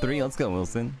top 3. Let's go,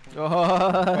 Wilson. Oh,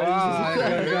 I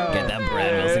gotta go. Get that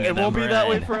bread, Wilson. Get It that won't be that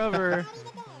way bread. forever.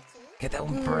 Get that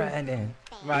bread in.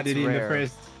 Madeline the rare.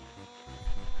 first.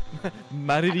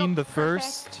 Madeline the Perfect.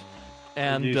 first,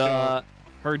 and You show.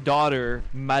 her daughter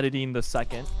Madeline the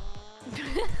second.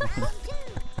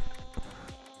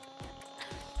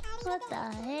 What the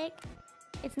heck?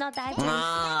 It's not that good.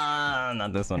 Ah,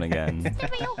 not this one again.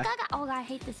 Oh, I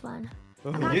hate this one.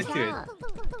 I Get can't to it. count.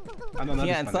 I don't know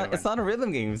Yeah, this it's not a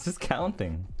rhythm game. It's just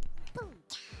counting.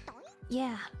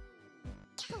 Yeah.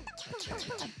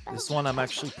 This one I'm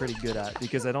actually pretty good at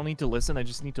because I don't need to listen. I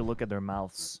just need to look at their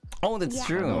mouths. Oh, that's Yeah.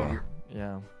 true.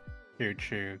 Yeah. True,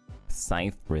 true.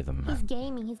 Scythe rhythm. He's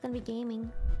gaming. He's gonna be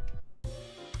gaming.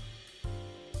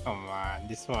 Come on,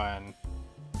 this one.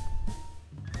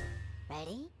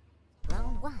 Ready?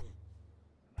 Round one.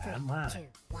 Come on. 2,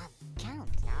 1, count.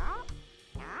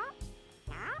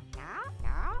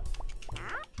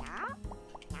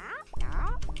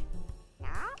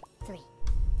 Three,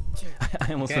 two,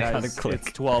 I almost Okay. forgot to Guys, click.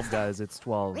 it's 12, guys. It's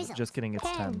 12. Results. Just kidding. It's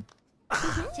 10.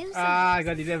 2, Ah, I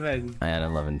got 11. I had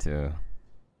 11 too.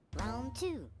 Round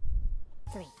 2.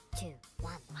 3, 2,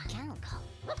 1, count.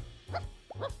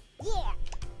 Yeah!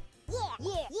 Yeah!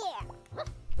 Yeah! Yeah!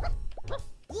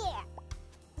 Yeah!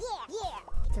 Yeah! Yeah!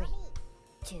 3,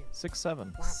 2, 6,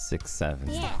 7. 1. 6, 7.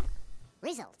 Yeah.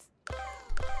 Results. Yeah.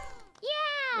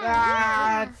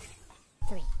 Ah,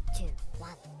 3, 2, 1,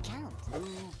 count.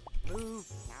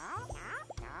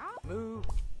 Oh,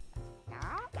 whoops.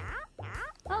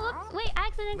 Wait, I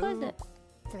accidentally closed it.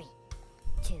 3,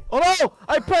 2, Oh no!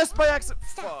 I pressed by accident.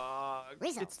 Stop. Fuck.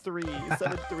 Results. It's 3.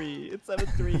 7, 3. It's 7,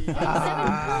 3.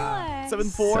 7-4. 7,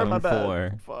 4. My bad.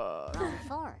 7-4. Fuck. Round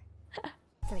 4.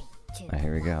 3, 2, Ah,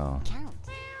 here we go. count.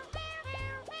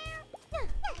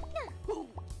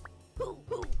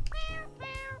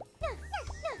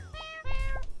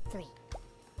 Three,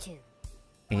 2,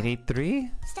 883?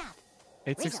 stop.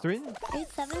 863?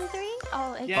 873?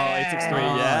 Oh, Yeah. Oh, 863.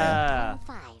 Oh. Yeah. Round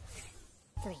 5.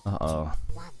 3, Uh-oh.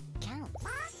 1, count.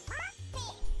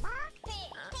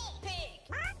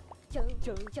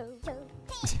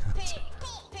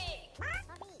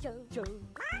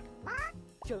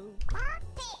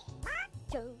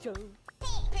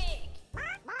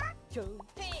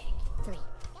 Three,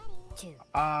 2,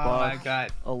 Oh my Fuck.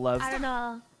 god. 11. I don't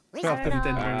know. 12 I to don't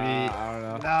 10 know. for me. I don't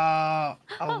know.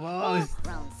 No. Almost.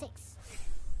 round 6.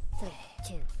 3,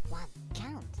 2, 1,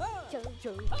 count.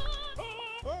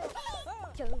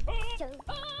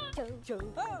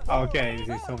 Okay,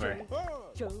 this is over.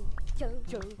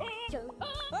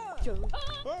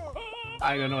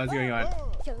 I don't know what's going on.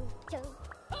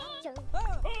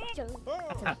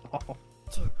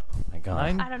 Oh my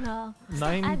god. 9, I don't know.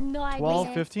 9, I have no idea.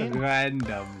 12, 15?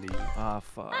 Randomly. Ah,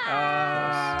 fuck.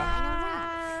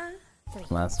 Ah.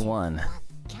 Last one. 1,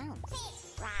 count.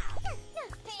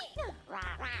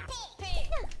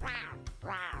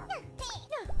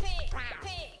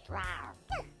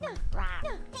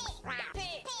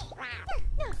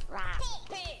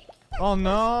 Oh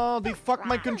no, they fucked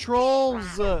my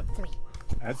controls.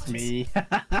 That's me.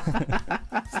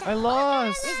 I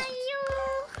lost.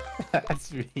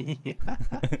 That's me.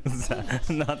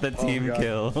 Not the team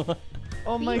kill.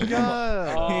 Oh my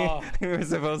god. We were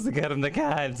supposed to get him the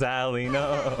cat, Sally.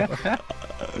 No.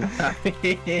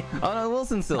 Oh no,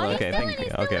 Wilson's still okay. Thank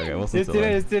you. Okay, Wilson's still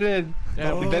in. It's still in.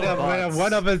 Yeah, we Better got when bots.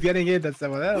 one of us getting it than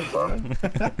someone else. All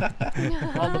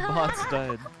the bots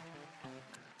died.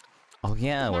 Oh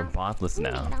yeah, we're botless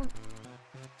now.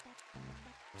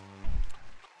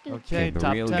 Okay, The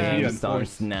top real 10. game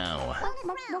starts now.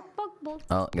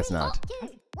 Oh, guess not. 2,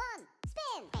 1,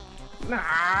 spin.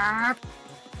 Nah.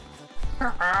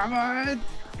 Come on.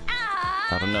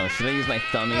 I don't know. Should I use my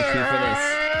thumb HP for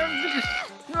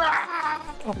this?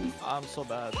 I'm so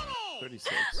bad.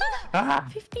 36.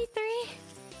 53.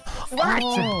 What?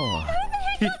 Oh.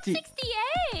 50,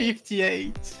 68.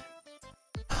 58.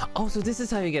 Oh, so this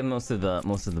is how you get most of the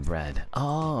bread.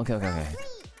 Oh, okay.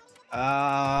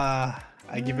 I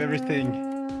give everything.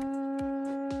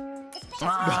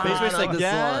 Space race not this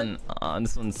again? one.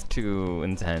 This one's too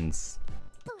intense.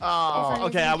 Oh,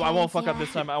 okay, I won't fuck up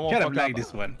this time. I won't Kind fuck of like up.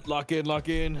 this one. Lock in, lock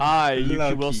in. I, Yuki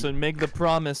Lucky. Wilson, make the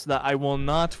promise that I will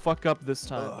not fuck up this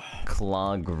time.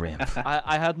 Claw grip.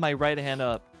 I had my right hand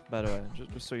up, by the way,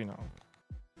 just so you know.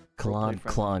 Claw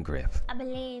grip. I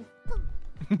believe.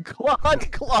 claw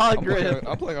grip.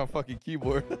 I'm playing on fucking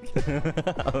keyboard.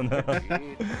 Oh no.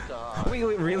 Wait,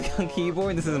 really on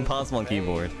keyboard? This is impossible on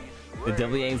keyboard. The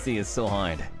WAC is so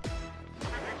hard.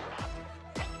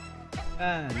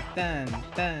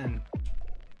 Dun.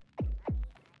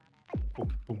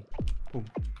 Boom, boom, boom,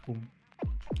 boom.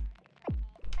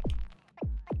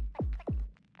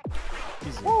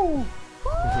 Easy. Woo!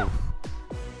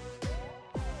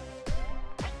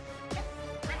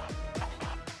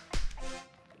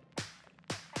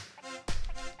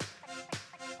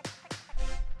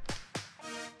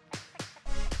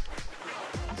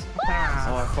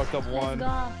 Oh, I fucked up Let's one.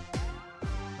 go.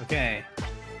 Okay.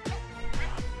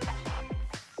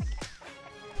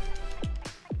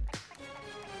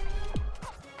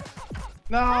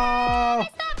 No!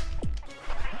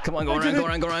 Come on, go around.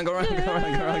 I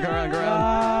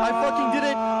fucking did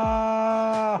it.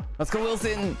 Let's go,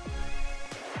 Wilson.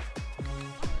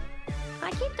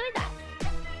 I keep doing that.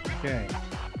 Okay.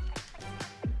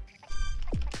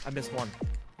 I missed one.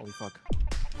 Holy fuck.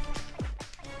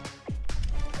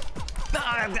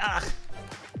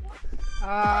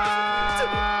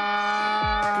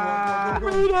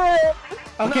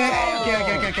 Okay.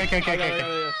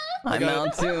 I'm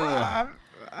out too. Man.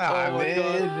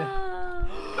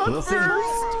 Wilson.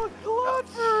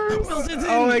 Wilson's in.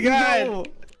 Oh my god.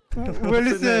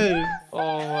 Wilson.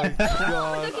 Oh my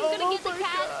god. He's gonna get the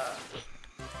cat.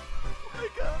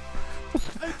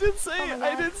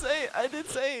 I did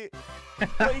say.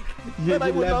 Like, You that I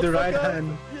didn't would have not the fuck right up.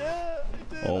 hand. Yeah,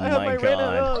 I did. Oh I had my right hand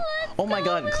god. up. Oh my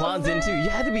god, Claude's in too. You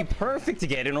had to be perfect to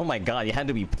get in. Oh my god, you had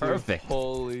to be perfect.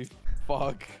 Holy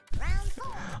fuck.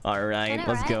 Alright, Get it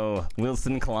let's right? go.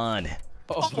 Wilson Claude.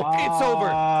 Oh, It's over.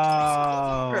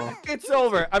 Oh. It's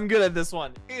over. I'm good at this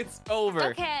one. It's over.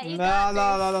 Okay, you No.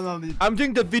 got this. I'm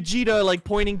doing the Vegeta like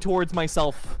pointing towards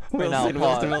myself right now.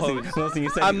 Wilson, you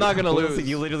said I'm not gonna Wilson, lose.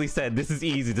 you literally said this is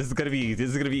easy. This is gonna be easy. This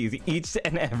is gonna be easy each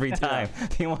and every time.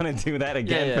 Do you want to do that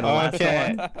again Yeah, for the yeah. last Okay.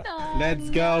 one? No, Let's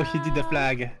go. no. He did the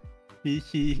flag.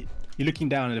 He looking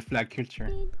down at the flag culture.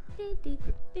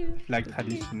 Flag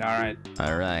tradition. Alright.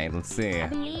 Alright, let's see. I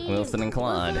believe. Wilson and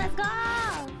Claude Wilson, let's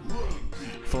go.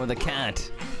 for the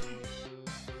cat.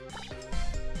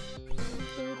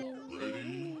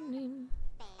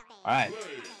 Alright.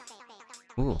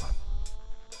 Ooh,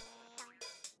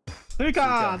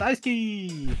 Suika!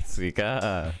 Daisuki!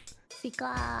 Suika.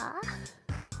 Sika.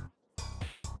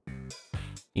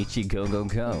 Ichi go go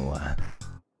go.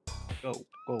 Go,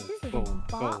 This is go, a go,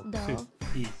 bot, though.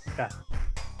 Suika.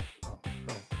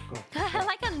 Go. I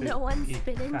like how no one's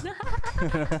spinning.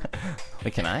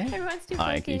 Wait, can I? Everyone's too Oh,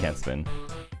 you focused. can't spin.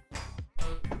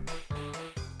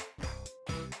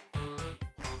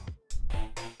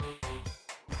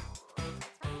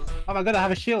 Oh my god, I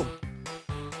have a shield.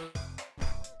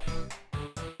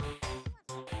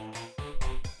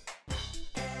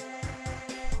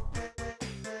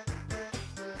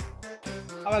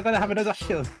 Oh my god, I have another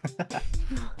shield.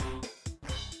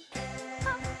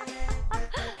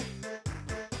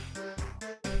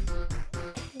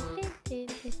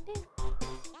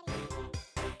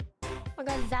 Oh my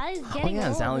god, Sally's Oh getting yeah,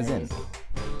 all Sally's in. this.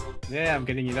 Yeah, I'm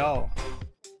getting it all.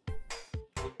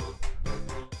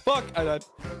 Fuck! I died.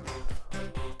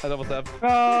 I double tapped.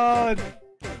 God!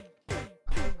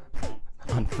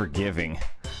 Unforgiving.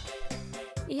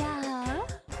 Yeah.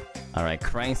 Alright,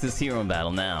 crisis hero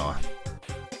battle now.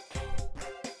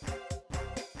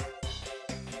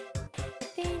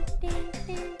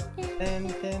 Dun,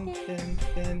 dun, dun,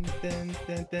 dun, dun,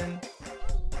 dun, dun.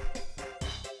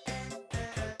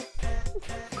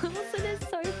 Wilson is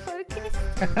so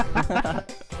focused.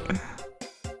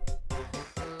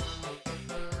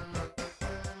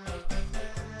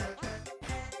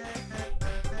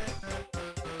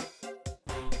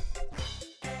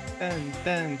 Dun,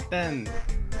 dun, dun.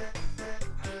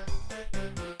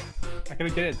 I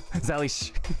couldn't get it. Sally,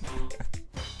 shh.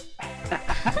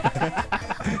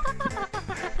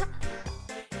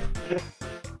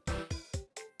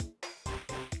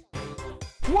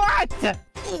 What?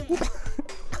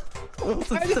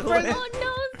 Wilson's I just still pressed- in. Oh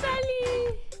no,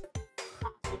 Sally!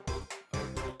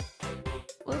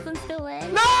 Wilson's still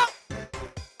in. No!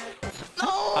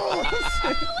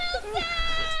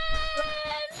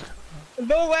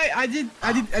 No way! I didn't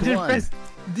won? press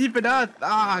deep enough.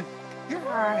 Ah,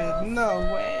 God, no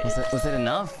way. Was it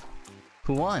enough?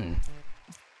 Who won?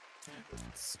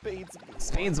 Spades.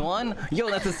 Spades won? Yo,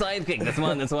 that's a sidekick. That's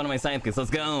one of my sidekicks. Let's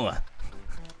go.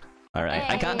 All right,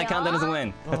 I count that as a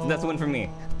win. That's a win for me.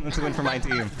 That's a win for my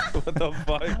team. What the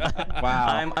fuck?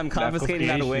 Wow. I'm confiscating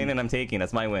that win creation. and I'm taking.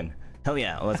 That's my win. Hell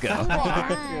yeah, let's Oh go. my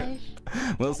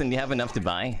gosh. Wilson, do you have enough to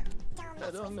buy?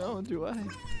 I don't know, do I?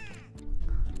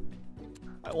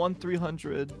 I won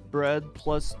 300 bread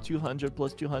plus 200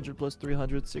 plus 200 plus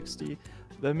 360.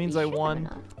 That means I You should have won.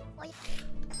 enough.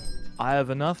 I have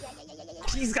enough.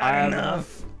 He's I got have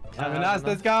enough. Have enough,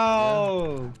 let's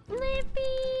go. Lippy!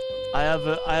 I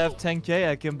have 10k.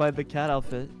 I can buy the cat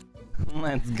outfit.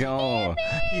 Let's go.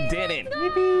 He did it.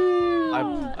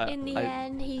 In the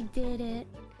end, he did it.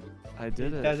 I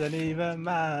did it. Doesn't even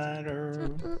matter.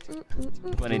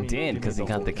 But it did because he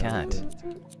got the cat.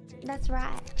 That's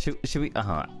right. Should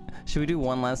we do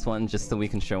one last one just so we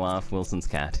can show off Wilson's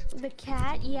cat? The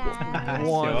cat, yeah.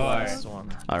 One Sure. last one.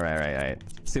 All right.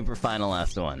 Super final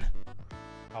last one.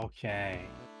 Okay.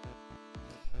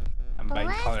 I'm buying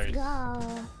Let's colors. go.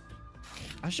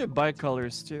 I should buy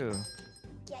colors too.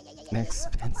 They're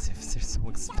expensive. They're so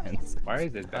expensive. Where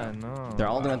is it? I know. They're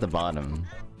all down at the bottom.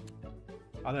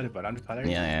 Oh, they're the bottom colors?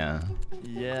 Yeah.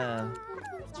 Yeah.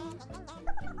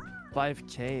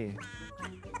 5k.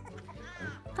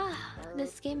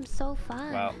 This game's so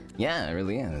fun. Well, Yeah, it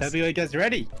really is. W gets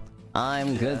ready.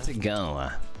 I'm good to go.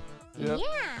 Yep.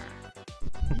 Yeah.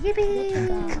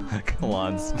 Yippee!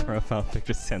 Claude's profile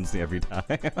picture sends me every time.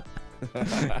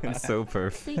 It's so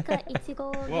perfect. Suika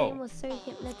Ichigo Whoa. game was so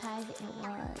hypnotizing. It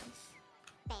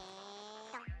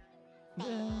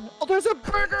was. Oh, there's a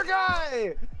burger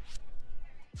guy!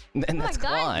 And Oh my that's god,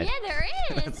 Claude. yeah, there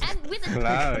is! And with a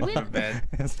Cloud, with I bet.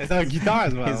 It's our guitar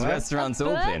as well. His right? restaurant's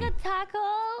burger open. taco.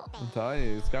 I'm telling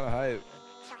you, it's kind of hype.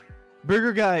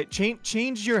 Burger guy,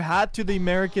 change your hat to the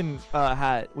American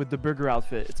hat with the burger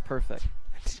outfit. It's perfect.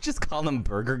 Did you just call him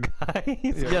Burger Guy?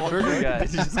 Yeah, burger guy. Did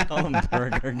you just call him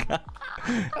Burger Guy?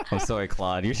 I'm sorry,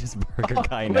 Claude. You're just Burger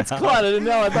Guy now. It's Claude. I didn't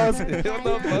know. I thought it was. What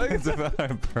the fuck? It's about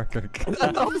a Burger Guy.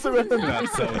 I thought it was a random Not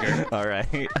person. so good. All right.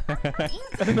 I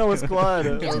didn't know it was Claude. I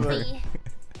was like, Guilty.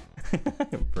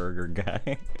 Burger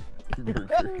Guy.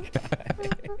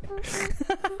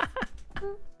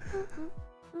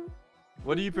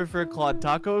 what do you prefer, Claude?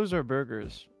 Tacos or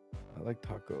burgers? I like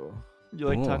taco. You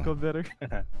like Ooh. taco better?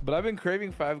 But I've been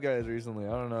craving Five Guys recently. I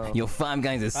don't know. Yo, Five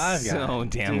Guys is Five so Guys.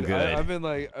 damn Dude, good. I've been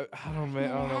like, I don't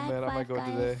know, man. I might go Five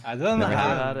Guys. today. I don't Never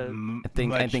have had it. I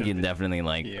think you much of definitely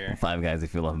like here. Five Guys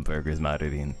if you love burgers,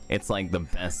 Marurin. It's like the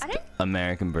best I don't-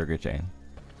 American burger chain.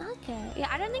 Okay. Yeah,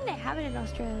 I don't think they have it in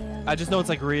Australia. I just know it's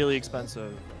like really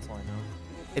expensive. That's all I know.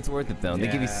 It's worth it though. They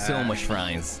give you so Yeah. much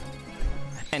fries.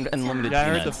 And unlimited Yeah, I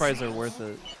heard the peanuts. fries are worth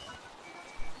it.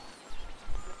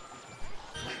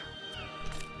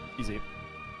 Easy.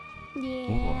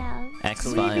 Yeah.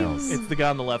 X-Files. It's the guy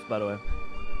on the left, by the way.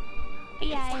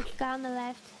 Yeah, it's got on the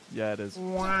left. Yeah, it is.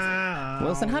 Wow.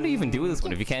 Wilson, how do you even do this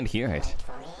one if you can't hear it?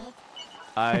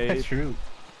 I True.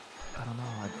 I don't know.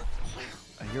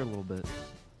 I hear a little bit.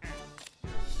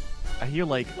 I hear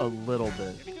like a little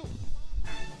bit.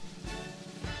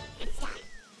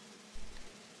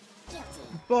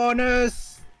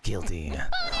 Bonus. Guilty.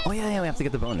 Oh yeah, we have to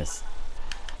get the bonus.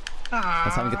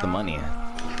 That's how we get the money.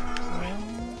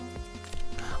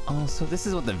 Oh, so this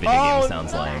is what the video game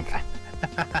sounds like.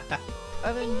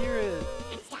 I didn't hear it.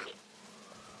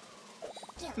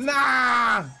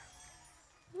 Nah.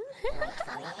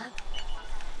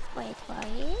 Wait for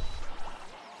it.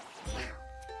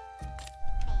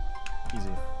 Easy.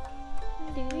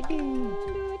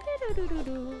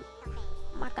 Oh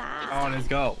my god. Oh, let's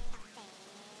go.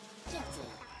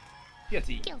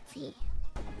 Guilty. Guilty.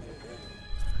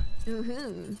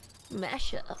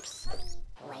 Mashups.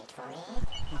 Wait for it.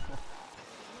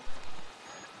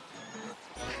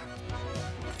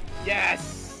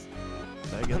 Yes.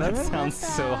 Did I get That that? sounds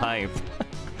so hype.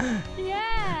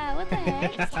 Yeah, what the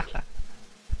heck?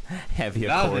 Heavy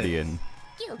Love it. accordion.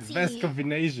 Guilty. Best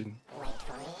combination. Wait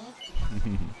for it.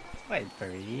 Wait for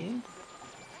it.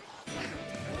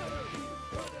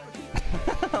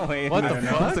 Wait, What the this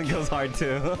fuck? one goes hard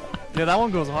too. Yeah, that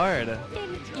one goes hard. Yeah, it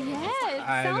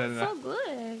I don't sounds know. so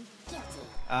good.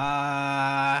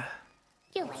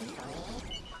 Guilty.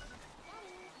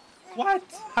 What?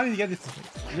 How did you get this?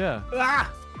 Yeah. Ah!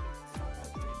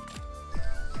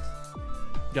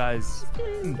 Guys.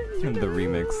 The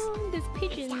remix. There's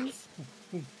pigeons.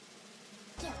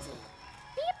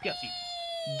 Guilty.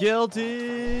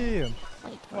 Guilty.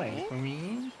 Wait for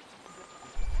me.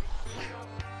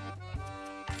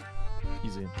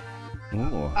 Easy.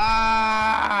 Ooh.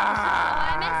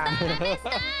 Ah! I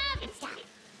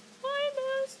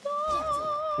messed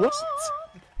up. What?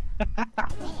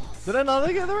 Did I not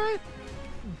get it right?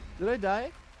 Did I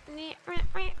die?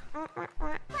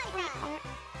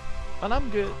 And I'm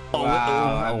good. Oh,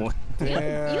 Wow. oh, oh. You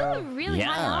were really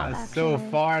Yeah. high up, So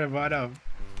actually. far at the bottom.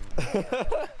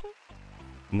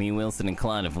 Me, Wilson, and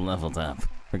Clyde have leveled up.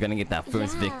 We're gonna get that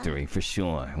first Yeah. victory for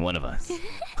sure. One of us.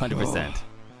 100%.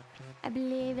 I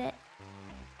believe it.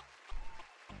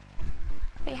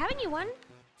 Wait, haven't you won?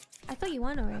 I thought you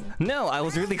won already. No, I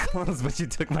was really close, but you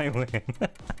took my win.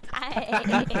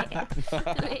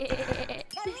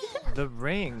 The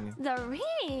ring. The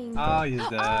ring. Oh, is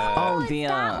the Oh, it's the,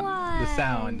 that one. the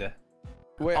sound.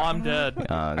 Wait, Oh, I'm dead.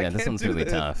 Yeah, this can't one's do really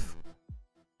this. tough.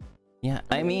 Yeah,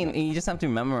 I mean, you just have to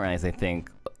memorize, I think,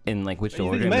 in like which But you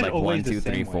order, made it like always 1, the 2,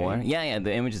 3, same 4. way. Yeah,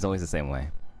 the image is always the same way.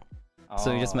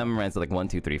 So you just Oh. memorize like 1,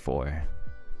 2, 3, 4.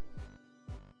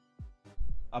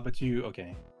 Oh, but you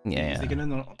okay? Yeah, You yeah.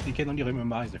 can only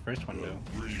memorize the first one though.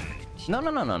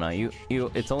 No. You,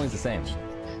 it's always the same.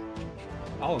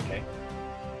 Oh, okay.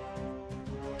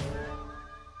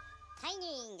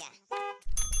 Timing.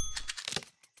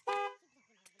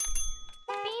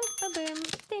 Beam, ba-boom,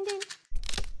 ding, ding.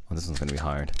 Oh, this one's gonna be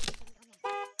hard.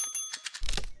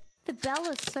 The bell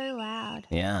is so loud.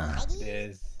 Yeah. It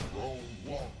is.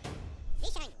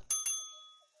 Listen.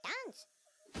 Dance.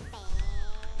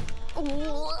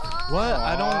 What?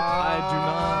 I do not.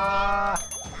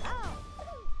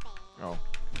 Oh.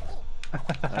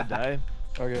 I die.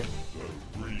 Okay.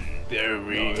 The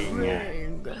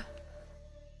ring.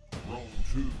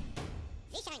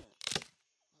 Listen.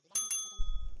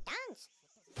 Dance.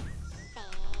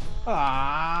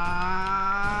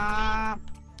 Ah.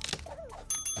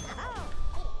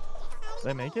 Did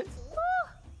I make it?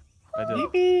 I did.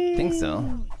 Yippee. Think so.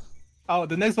 Oh,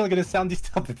 the next one gonna sound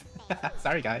distorted.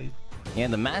 Sorry, guys. Yeah,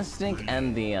 the matchstick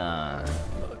and the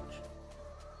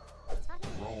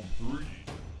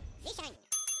Listen.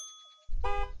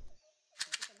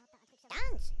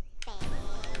 Dance.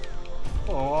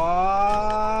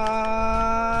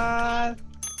 What?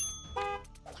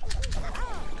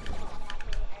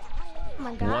 Oh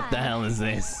my god. what the hell is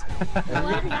this? What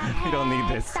the heck? We don't need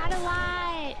this.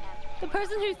 Satellite. The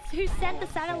person who sent the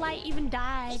satellite even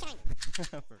died. Dance.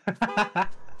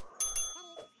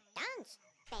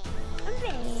 We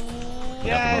got the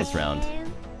Yes. most round.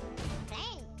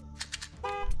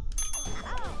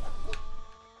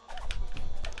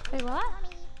 Wait, what?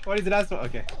 What is the last one?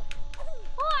 Okay.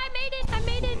 Oh, I made it! I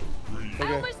made it! I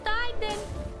Okay. almost died then.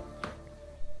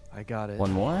 I got it.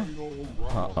 One more?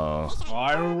 Uh-oh.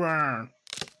 Firework.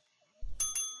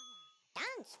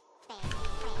 Dance.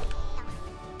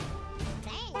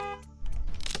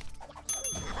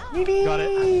 Got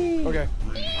it. Okay.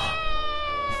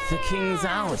 The king's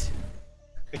out.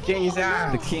 The king is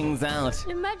out. The king's out.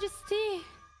 Your Majesty.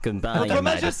 Goodbye, your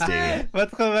majesty.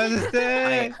 Votre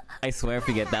Majesté. I swear if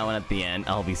we get that one at the end,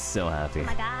 I'll be so happy. Oh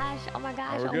my gosh. Oh my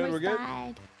gosh. we're good, almost we're good.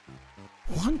 died.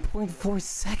 1.4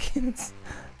 seconds?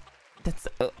 That's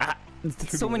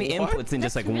so many What? inputs in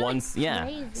just That's like really one. Yeah,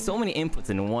 crazy. so many inputs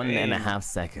in 1.5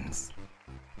 seconds.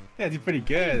 Yeah, it's pretty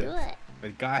Do good. it.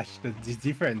 But gosh, the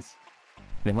difference.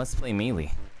 They must play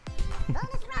melee. Nah.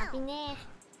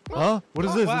 Huh? What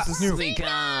is this? Wow. This is new. Suika!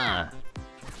 Ha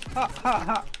ha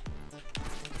ha.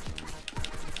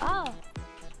 Oh.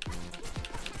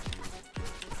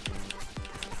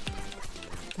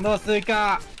 No,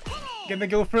 Suika. Gonna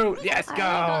go through. Let's I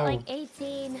got like go.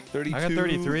 18. 32. I got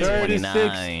 33. 36.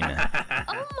 29.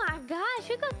 Oh my gosh,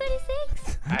 you got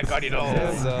 36? I got it all.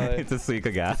 And, It's a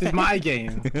Suika guy. This is my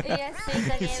game. Yes,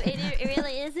 it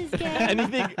really is his game.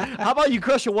 Anything? How about you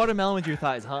crush a watermelon with your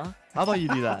thighs, huh? How about you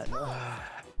do that?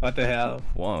 What the hell?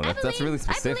 Whoa, that's really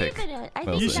specific. I believe in it. I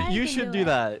Wilson. think You should do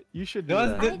that. You should do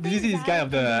that. Did you see this guy I of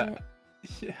the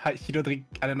Hidodric?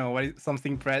 I don't know what is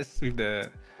something press with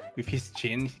his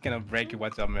chin. He kind of break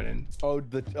what's up, man. This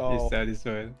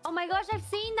one. Oh my gosh, I've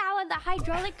seen that one. The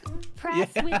hydraulic press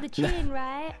with the chin,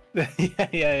 right?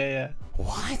 yeah.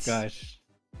 What? Gosh.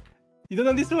 You don't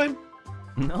know this one?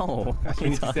 No. Actually, we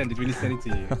need to send it. We need to send it to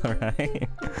you. Alright.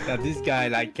 This guy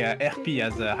like RP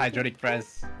has a hydraulic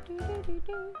press.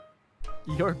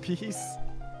 Your piece.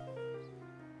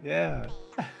 Yeah.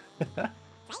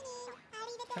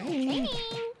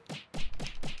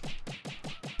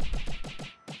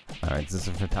 Alright, this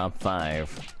is for top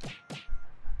 5.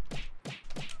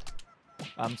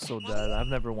 I'm so dead. I've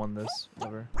never won this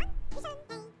ever.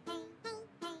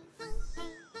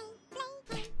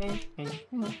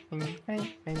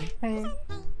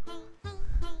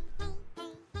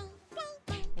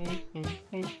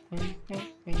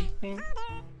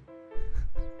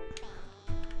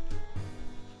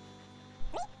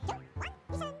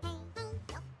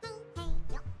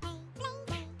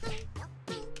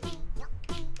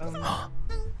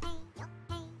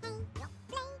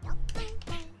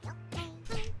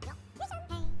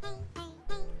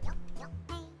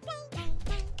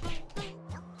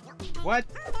 What?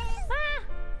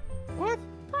 What?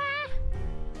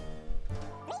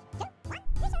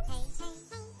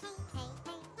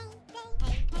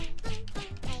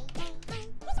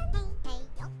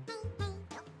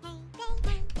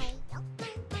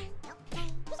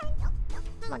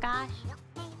 Oh my gosh.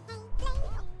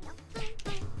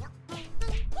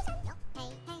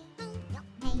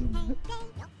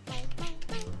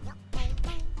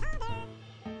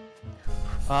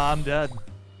 I'm dead.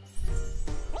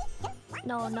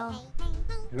 No. It's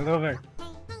not over.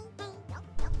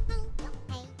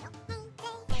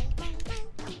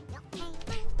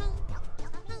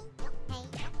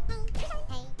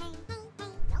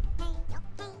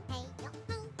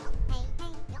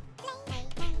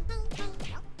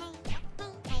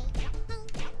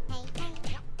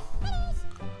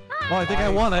 Oh, I think I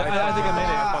won. I think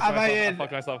I made it. I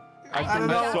Fuck myself. I don't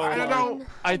know. so I don't hard. know.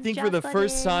 I think for the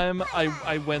first time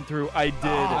I went through, I did.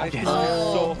 I okay. threw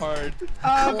so hard.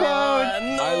 Oh, God.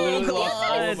 I literally You're lost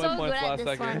all of my so good points at last this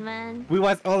second. one, man. We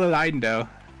was all aligned though.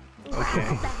 Okay.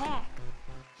 What the heck?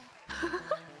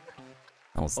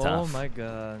 That was Oh tough. my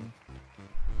god.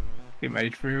 We made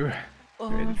it through.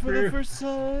 Oh, for the first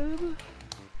time.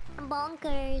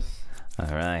 Bonkers.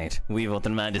 Alright, we vote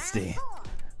in majesty.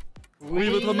 Oui,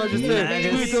 votre majesté.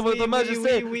 Oui, votre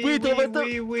majesté. Oui,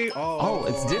 votre... Oh,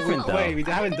 it's different though. Wait, we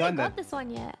haven't done Got that. this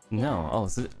one yet. No.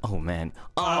 Oh man.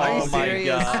 Oh, Oh are you my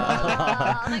serious?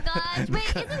 Oh my gosh.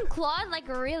 Wait, isn't Claude like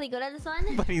really good at this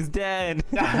one? But he's dead.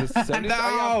 I'm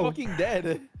No. fucking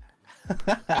dead.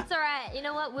 It's alright. You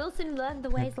know what? Wilson learned the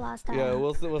ways last time. Yeah,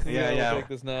 Wilson Yeah. will take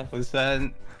this now.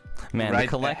 Listen, Man, Right, the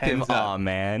collective hands up. aw,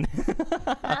 man.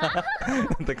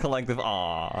 The collective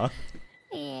aw.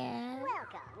 Yeah.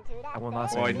 I will not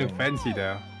oh, say it looked fancy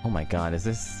though. Oh my god, is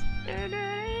this...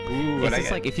 Ooh, Is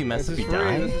this like if you mess This up, is you free.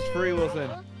 die? This is free, Wilson.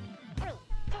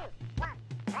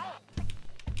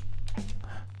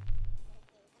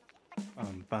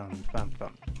 Bum.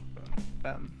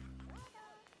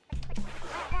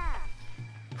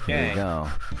 Here Okay. we go.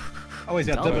 Oh, he's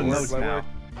got Oh, double it notes works. now.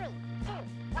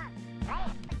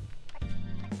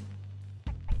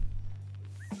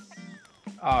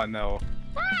 Oh no.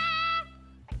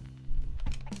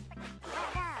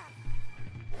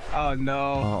 Oh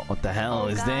no. Oh, what the hell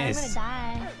is God, I'm this? gonna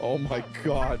die. Oh my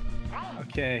god.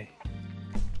 Okay.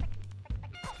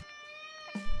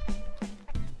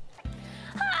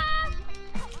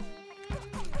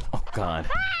 Oh god.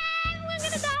 I'm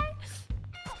gonna die.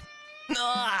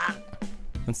 Ah!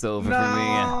 It's over for me.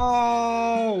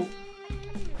 No.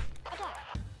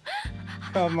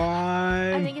 Come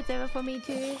I on. think it's over for me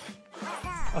too.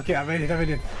 Okay, I made it.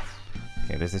 Okay,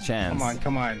 there's a chance.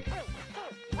 Come on.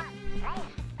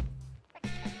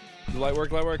 Light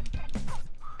work.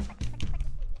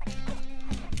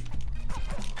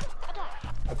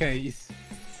 Okay, you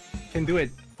can do it.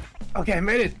 Okay, I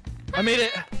made it. I made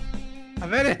it.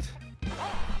 I'm dead.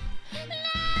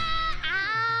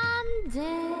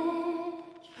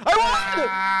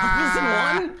 Wilson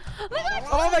won?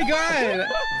 Oh my god.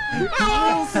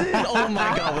 Wilson! Oh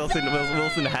my god,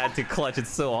 Wilson had to clutch it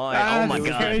so hard. Oh my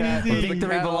god. crazy.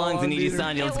 Victory belongs in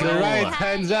NIJISANJI. Let's go. Right,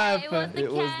 hands up.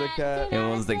 It was the cat. It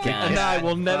was the cat. And I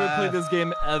will never play this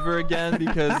game ever again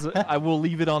because I will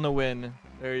leave it on a win.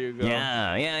 There you go.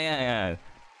 Yeah.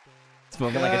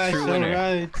 Spoken like a true That's winner.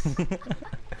 alright.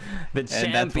 The And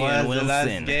that champion, was the last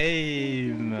Wilson.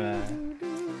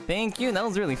 game. Thank you, that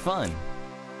was really fun.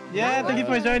 Yeah, thank you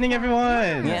for joining,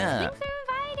 everyone. Yeah. Thanks for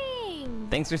inviting.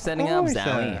 Thanks for setting up, course,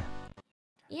 Sally.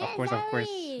 Yeah, Of course, of course.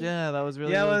 Sally. Yeah, that was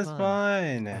really, Yeah, it really was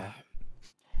fun.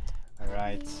 All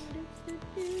right.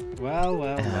 Well.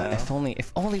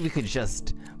 If only we could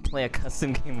just play a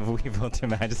custom game of We Built Your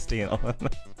Majesty and all of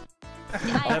that.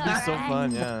 That'd be so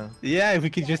fun, yeah. Yeah, if we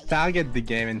could just target the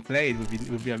game and play it,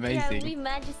 would be amazing. Yeah, we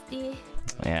majesty.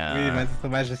 Yeah.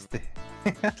 Majesty.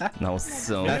 That was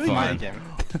so That's my fun. game.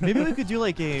 Maybe we could do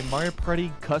like a Mario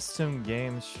Party custom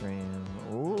game stream.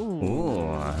 Ooh.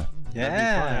 Ooh.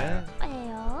 Yeah.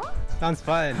 Well. Sounds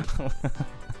fun.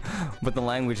 But the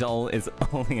language all is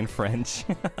only in French.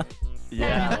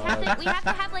 Yeah. No, we have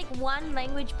to have like one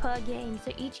language per game,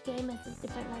 so each game has a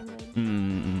different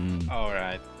language. All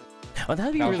right. Oh,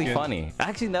 that'd be Sounds really good. funny.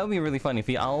 Actually, that would be really funny if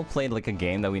we all played like a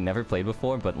game that we never played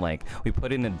before, but like we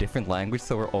put it in a different language,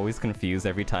 so we're always confused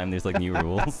every time there's like new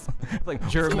rules. Like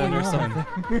German or what's going on?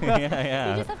 something.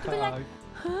 Yeah. You just have to be like,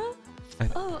 huh?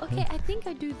 Oh, okay, I think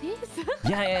I do this.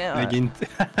 Yeah. Like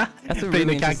That's a playing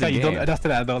really the character interesting you don't game.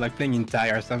 understand at all, like playing in Thai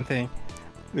or something.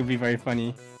 It would be very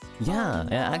funny. Yeah,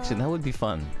 actually, that would be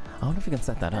fun. I wonder if we can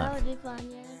set that That up. would be fun,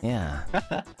 yeah.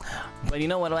 Yeah. But you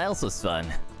know what else was fun?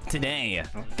 Today.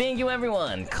 Thank you,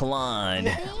 everyone. Claude,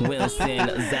 Wilson,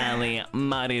 Zally,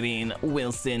 Maririn,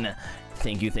 Wilson.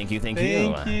 Thank you. Thank you. Thank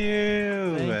you.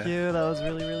 That was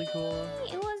really, really cool.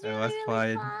 It was It really, was really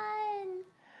fun. fun.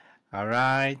 All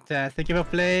right. Thank you for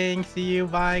playing. See you.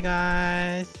 Bye,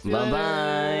 guys.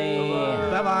 Bye-bye.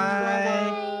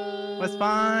 Bye-bye. Was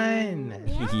fun.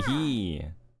 Hehehe.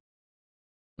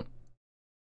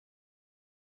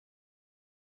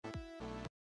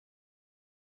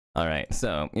 All right,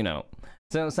 so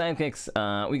sidekicks,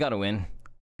 we gotta win.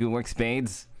 Good work,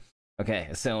 Spades. Okay,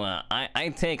 so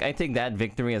I take that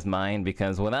victory as mine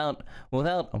because without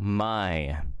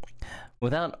my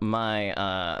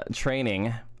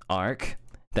training arc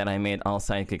that I made all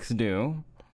sidekicks do,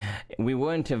 we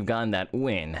wouldn't have gotten that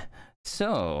win.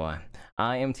 So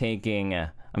I'm taking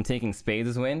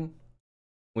Spades' win,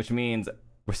 which means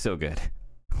we're so good.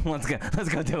 Let's go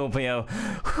Doppio.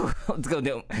 Let's go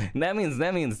That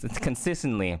means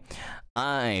consistently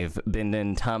I've been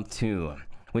in top 2,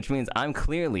 which means I'm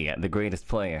clearly the greatest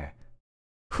player.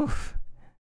 Whew.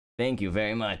 Thank you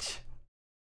very much.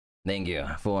 Thank you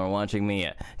for watching me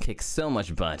kick so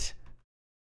much butt.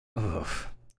 Oof.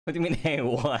 What do you mean, hey,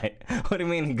 what? What do you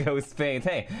mean, go Spades?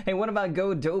 Hey, what about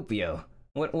go Doppio?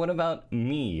 What about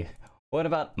me? What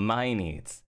about my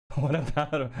needs? What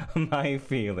about my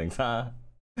feelings, huh?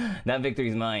 That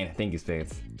victory's mine. Thank you,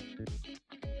 Spades.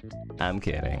 I'm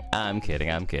kidding.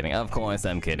 Of course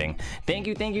I'm kidding. Thank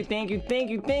you,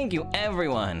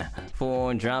 everyone,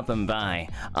 for dropping by.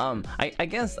 I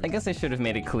guess I should have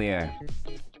made it clear.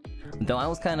 Though I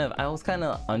was kind of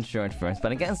unsure at first,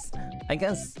 but I guess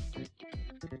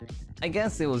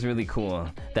it was really cool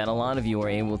that a lot of you were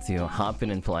able to hop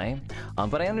in and play.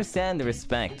 But I understand the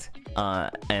respect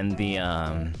and the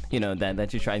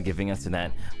that you tried giving us so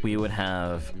that we would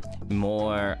have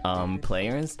more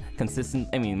players,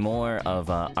 more of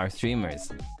our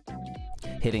streamers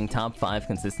hitting top 5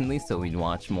 consistently, so we'd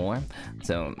watch more.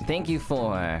 So thank you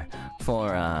for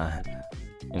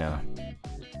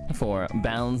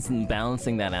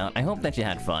balancing that out. I hope that you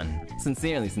had fun.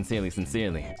 Sincerely.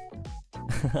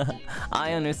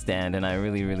 I understand, and I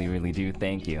really do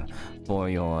thank you for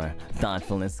your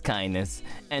thoughtfulness, kindness,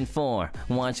 and for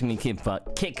watching me kick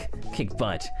butt.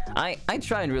 I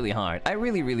tried really hard. I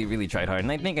really tried hard,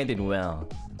 and I think I did well.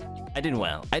 I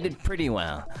did pretty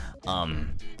well.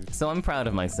 So I'm proud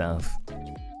of myself,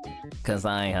 cause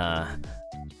I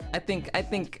think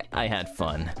I had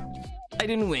fun. I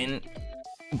didn't win,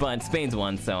 but Spades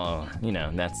won, so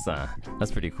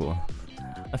that's pretty cool.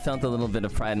 I felt a little bit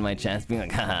of pride in my chest, being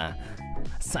like, haha,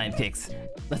 sidekicks,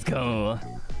 let's go.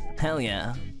 Hell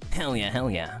yeah.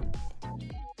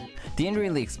 Didn't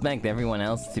really expect everyone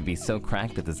else to be so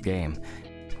cracked at this game.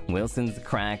 Wilson's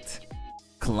cracked,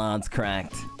 Claude's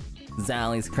cracked,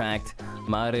 Zally's cracked,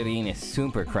 Maririn is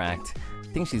super cracked. I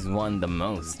think she's won the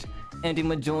most. MJ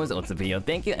Majors, Otsupio,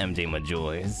 thank you MJ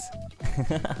Majors.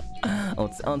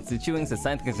 Chewing says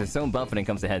sidekicks are so buff when it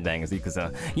comes to headbangers,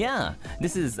 Ikuso. Yeah,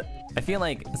 I feel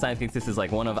like sidekicks, this is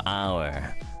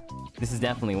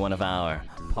definitely one of our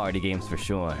party games for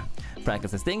sure.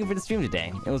 Practice says, thank you for the stream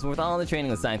today. It was worth all the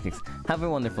training with sidekicks. Have a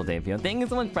wonderful day, Pio. Thank you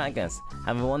so much, Practice.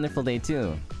 Have a wonderful day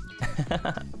too.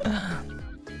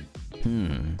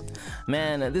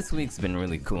 Man, this week's been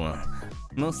really cool.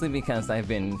 Mostly because I've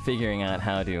been figuring out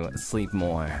how to sleep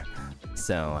more.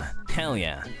 So, hell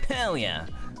yeah.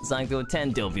 Zankto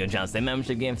 10 Doppio Dropscythe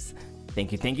membership gifts.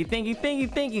 Thank you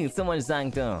so much,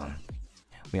 Zankto.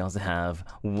 We also have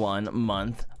 1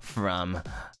 month from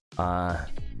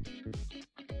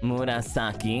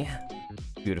Murasaki.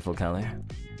 Beautiful color.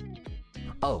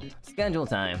 Oh, schedule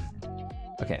time.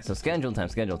 Okay, so schedule time.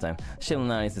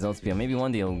 Shilonari says, Otsupion, maybe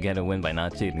one day you'll get a win by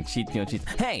not cheating. Cheat.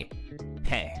 Hey!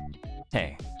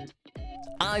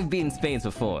 I've beaten spades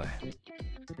before.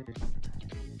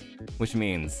 Which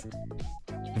means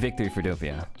victory for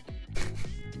Doppio.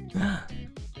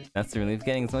 That's the relief.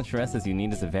 Getting as much rest as you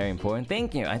need is very important.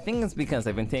 Thank you. I think it's because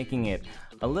I've been taking it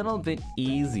a little bit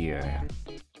easier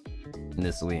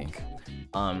this week.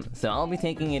 So I'll be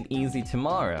taking it easy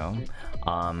tomorrow.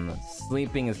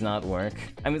 Sleeping is not work.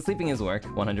 I mean, sleeping is work,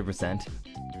 100%.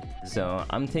 So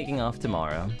I'm taking off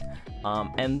tomorrow.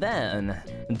 And then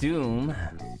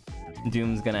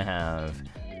Doom's gonna have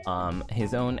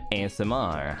his own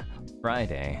ASMR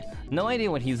Friday. No idea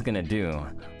what he's gonna do,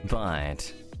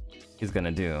 but he's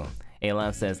gonna do.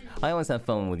 Alaf says, I always have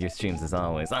fun with your streams as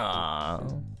always. Ah,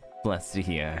 blessed to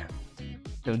hear.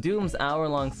 So Doom's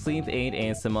hour-long sleep aid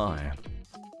ASMR.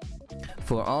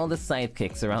 For all the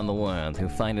sidekicks around the world who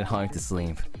find it hard to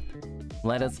sleep,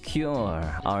 let us cure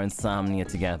our insomnia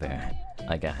together,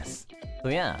 I guess. So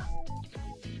yeah.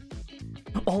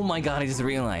 Oh my god, I just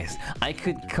realized I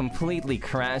could completely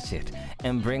crash it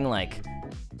and bring like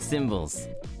cymbals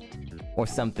or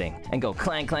something and go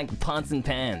clank clank pots and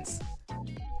pans.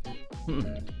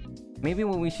 Maybe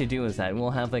what we should do is that we'll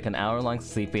have like an hour-long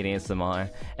sleep aid ASMR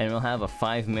and we'll have a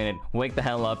 5-minute wake the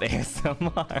hell up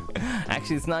ASMR.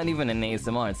 Actually, it's not even an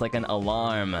ASMR, it's like an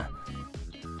alarm.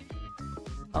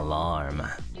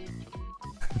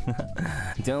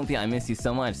 Doppio, I miss you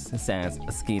so much, says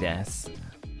Skeedass.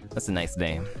 That's a nice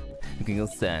name. Google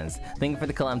says, thank you for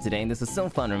the collab today. This was so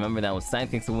fun. Remember that was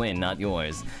sidekicks win, not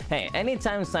yours. Hey,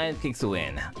 anytime sidekicks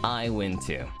win, I win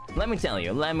too. Let me tell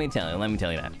you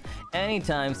that.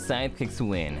 Anytime sidekicks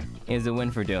win is a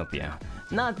win for Doppio.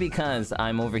 Not because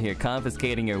I'm over here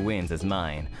confiscating your wins as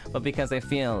mine, but because I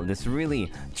feel this really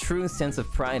true sense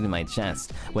of pride in my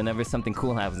chest whenever something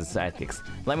cool happens to sidekicks.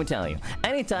 Let me tell you,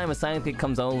 anytime a sidekick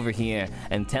comes over here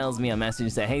and tells me a message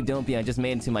and say, hey Doppio, I just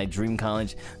made it to my dream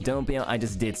college. Doppio, I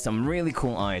just did some really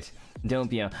cool art.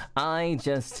 Doppio, I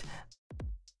just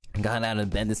got out of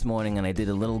bed this morning and I did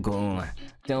a little goal.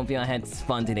 Doppio, I had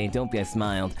fun today. Doppio, I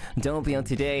smiled. Doppio,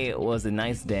 today was a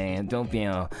nice day.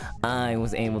 Doppio, I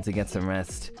was able to get some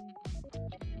rest.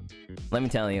 Let me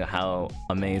tell you how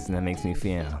amazing that makes me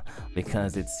feel.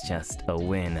 Because it's just a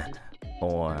win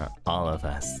for all of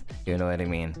us. You know what I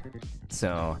mean?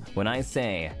 So, when I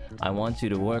say, I want you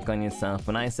to work on yourself,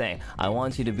 when I say, I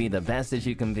want you to be the best that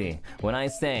you can be, when I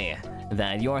say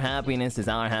that your happiness is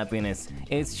our happiness,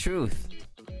 it's truth.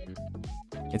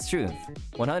 It's truth.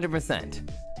 100%.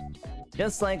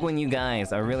 Just like when you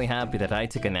guys are really happy that I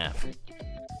took a nap.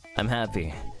 I'm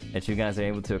happy that you guys are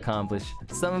able to accomplish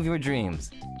some of your dreams.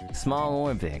 Small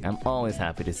or big, I'm always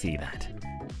happy to see that.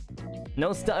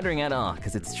 No stuttering at all,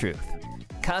 because it's truth.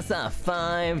 Casa,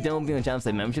 5 Doppio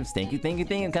Dropscythe memberships. Thank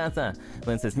you, Casa.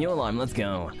 Lynn says, new alarm, let's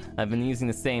go. I've been using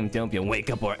the same Doppio wake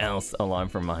up or else alarm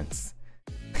for months.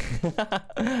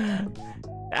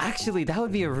 Actually, that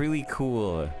would be a really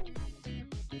cool...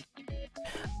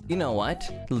 You know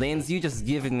what? Linz, you just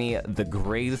given me the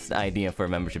greatest idea for a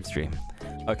membership stream.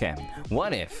 Okay,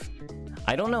 what if...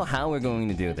 I don't know how we're going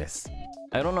to do this.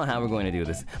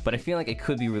 But I feel like it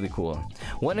could be really cool.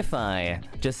 What if I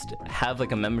just have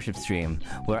like a membership stream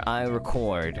where I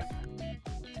record...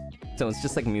 So it's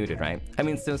just like muted, right? I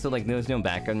mean, so like there's no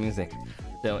background music.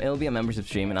 So it'll be a membership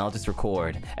stream and I'll just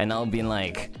record. And I'll be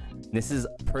like, this is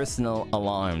personal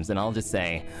alarms. And I'll just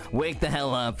say, wake the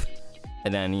hell up.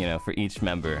 And then, you know, for each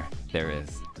member, there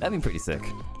is. That'd be pretty sick.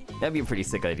 That'd be a pretty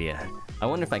sick idea. I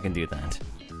wonder if I can do that.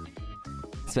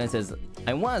 Sven says,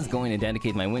 I was going to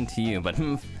dedicate my win to you, but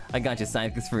I got you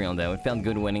sidekicks for real though. It felt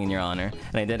good winning in your honor.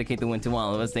 And I dedicate the win to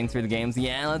all of us. Thanks for the games.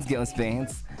 Yeah, let's go,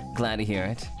 Spades. Glad to hear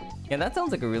it. Yeah, that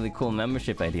sounds like a really cool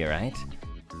membership idea, right?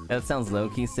 That sounds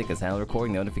low-key sick as hell,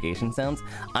 recording notification sounds.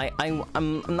 I'm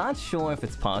not sure if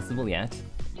it's possible yet.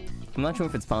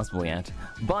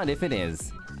 But if it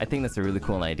is, I think that's a really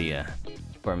cool idea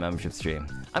for a membership stream.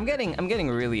 I'm getting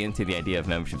really into the idea of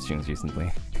membership streams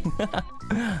recently.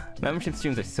 Membership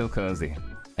streams are so cozy.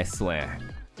 I swear.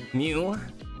 Mew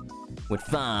with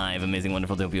 5 amazing,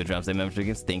 wonderful Doppio Dropscythe membership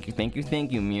gifts.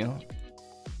 Thank you, Mew.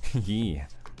 Yeah.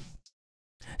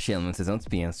 Shalemoon says,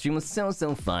 Otsupion, stream was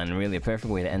so fun. Really a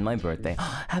perfect way to end my birthday.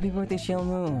 Happy birthday,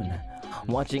 Shalemoon.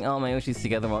 Watching all my Yoshis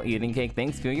together while eating cake.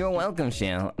 Thanks, Phil. You're welcome,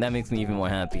 Shale. That makes me even more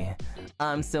happy.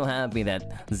 I'm so happy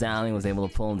that Zali was able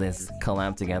to pull this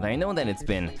collab together. I know that it's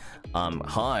been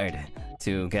hard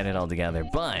to get it all together,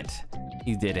 but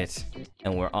You did it.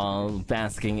 And we're all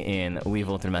basking in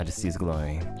Weevil Through Majesty's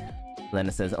glory.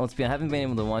 Lena says, Oatspie, I haven't been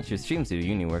able to watch your streams due to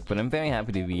uni work, but I'm very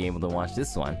happy to be able to watch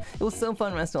this one. It was so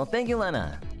fun, Restall. Thank you,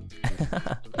 Lena!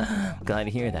 Glad to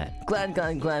hear that.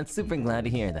 Glad, super glad to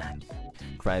hear that.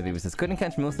 Crybaby says, couldn't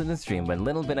catch most of the stream, but a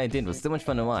little bit I did was so much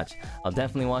fun to watch. I'll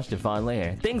definitely watch the VOD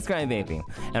later. Thanks, Crybaby!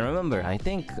 And remember, I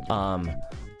think,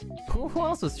 who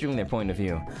else was streaming their point of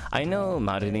view? I know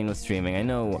Marilyn was streaming, I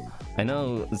know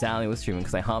Zally was streaming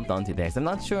because I hopped onto theirs. I'm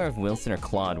not sure if Wilson or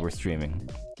Claude were streaming.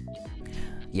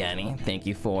 Yanni, thank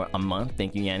you for a month.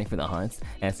 Thank you, Yanni, for the hearts.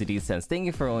 SCD says, thank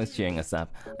you for always cheering us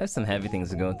up. I have some heavy things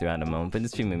to go through at the moment, but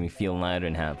this stream made me feel lighter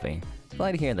and happy.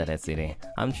 Glad to hear that, SCD.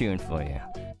 I'm cheering for you.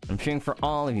 I'm cheering for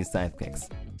all of you sidekicks.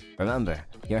 Remember,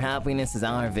 your happiness is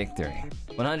our victory.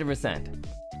 100%.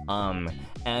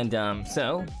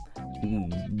 So,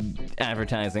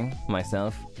 advertising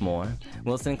myself more.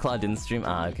 Wilson and Claude didn't stream.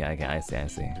 Ah, okay, I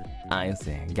see.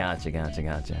 Gotcha.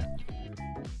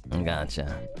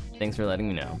 Thanks for letting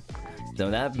me know. So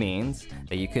that means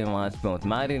that you can watch both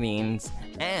Marine's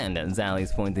and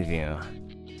Zally's point of view.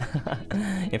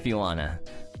 If you wanna.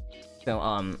 So,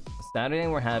 Saturday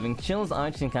we're having Chill's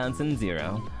Arch Shinkansen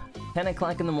 0, 10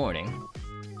 o'clock in the morning.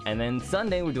 And then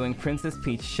Sunday we're doing Princess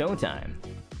Peach Showtime.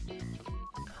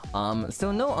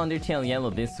 So no Undertale Yellow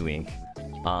this week.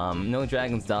 No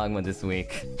Dragon's Dogma this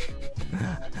week.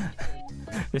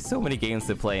 There's so many games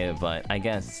to play, but I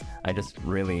guess I just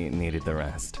really needed the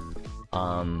rest.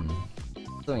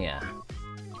 So yeah.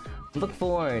 Look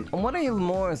forward. What are you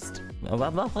most... What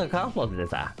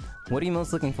are you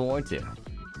most looking forward to?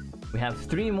 We have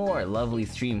 3 more lovely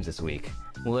streams this week.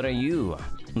 What are you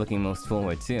looking most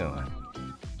forward to?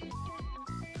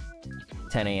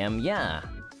 10 AM? Yeah.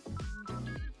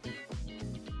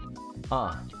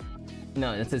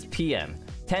 No, it says PM.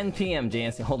 10 PM,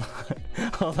 JSC. Hold on.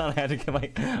 Hold on, I had to get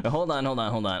my... Hold on.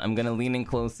 I'm gonna lean in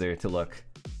closer to look.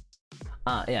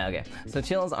 Yeah, okay. So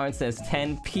Chill's Art says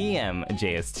 10 PM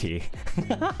JST.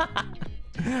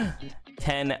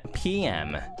 10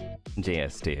 PM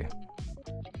JST.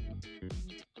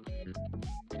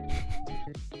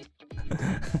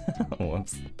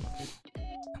 Whoops.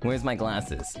 Where's my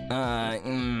glasses?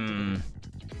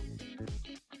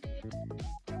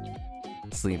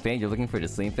 Sleep aid? You're looking for the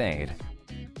sleep aid.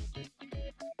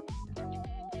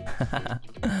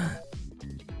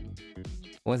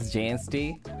 What's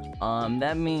JST?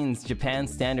 That means Japan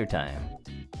Standard Time.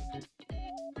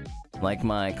 Like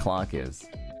my clock is.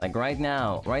 Like right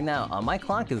now, my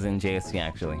clock is in JST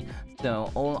actually.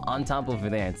 So on top over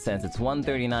there it says it's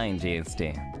 1:39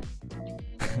 JST.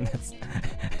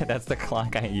 That's the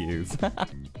clock I use.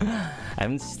 I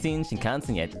haven't seen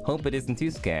Shinkansen yet. Hope it isn't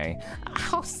too scary.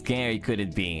 How scary could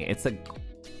it be? It's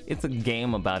a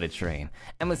game about a train.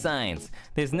 And besides,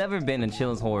 there's never been a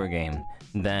Chill's horror game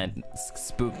that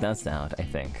spooked us out, I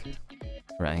think.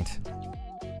 Right?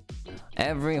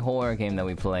 Every horror game that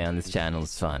we play on this channel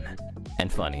is fun.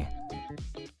 And funny.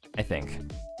 I think.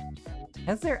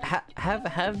 Has there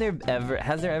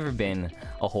ever been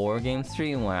a horror game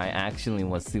stream where I actually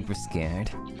was super scared?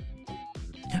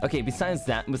 Okay, besides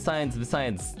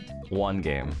one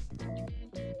game.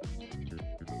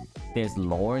 There's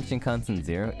lore in Shinkansen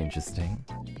 0. Interesting.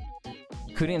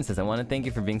 Kurian says, I want to thank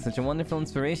you for being such a wonderful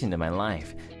inspiration to my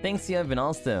life. Thanks to you, I've been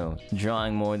also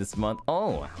drawing more this month.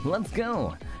 Oh, let's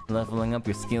go! Leveling up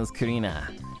your skills, Karina.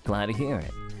 Glad to hear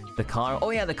it. The car...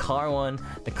 Oh yeah, the car one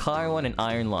and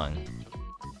Iron Lung.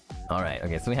 Alright,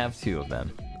 okay, so we have 2 of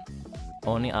them.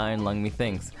 Only Iron Lung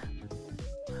methinks.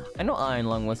 I know Iron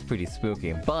Lung was pretty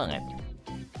spooky, but...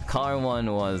 Car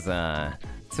one was,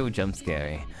 so jump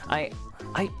scary. I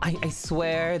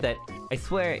swear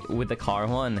with the car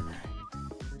one...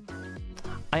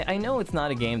 I know it's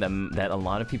not a game that a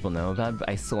lot of people know about, but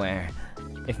I swear,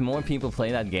 if more people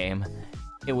play that game,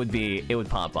 it would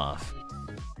pop off.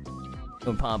 It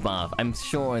would pop off. I'm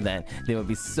sure that there would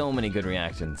be so many good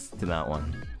reactions to that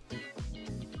one.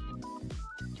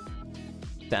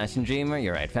 Fashion Dreamer?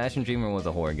 You're right, Fashion Dreamer was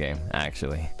a horror game,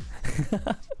 actually.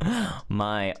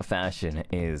 My fashion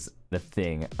is the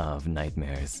thing of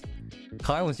nightmares.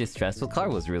 Car was just stressful. Car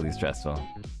was really stressful.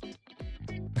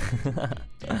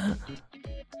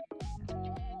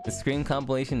 The Scream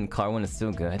compilation in Car 1 is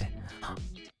so good.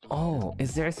 Oh,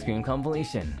 is there a Scream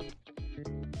compilation?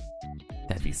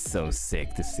 That'd be so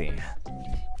sick to see.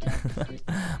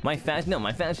 My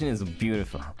fashion is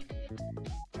beautiful.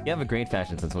 You have a great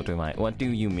fashion sense, what do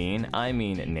you mean? I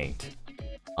mean Nate.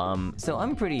 So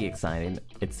I'm pretty excited.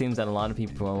 It seems that a lot of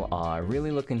people are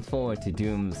really looking forward to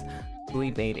Doom's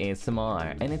Sleep 8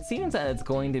 ASMR, and it seems that it's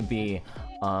going to be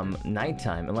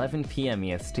nighttime, 11 PM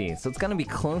EST, so it's gonna be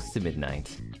close to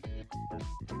midnight.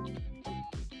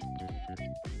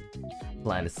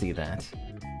 Glad to see that.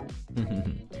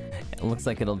 It looks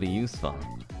like it'll be useful.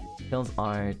 Chill's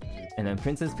art, and then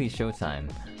Princess Peach Showtime.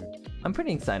 I'm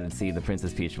pretty excited to see the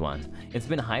Princess Peach one. It's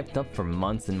been hyped up for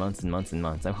months and months and months and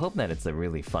months. I hope that it's a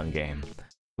really fun game.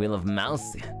 Wheel of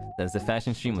Mouse says the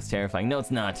fashion stream was terrifying. No,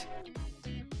 it's not.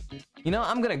 You know,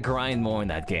 I'm gonna grind more in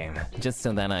that game, just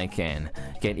so that I can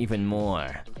get even more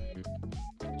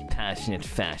passionate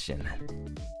fashion.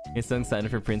 You're so excited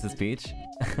for Princess Peach?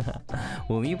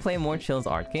 Will you play more Chill's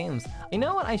art games? You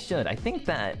know what, I should. I think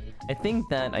that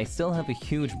I still have a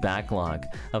huge backlog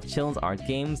of Chill's art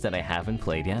games that I haven't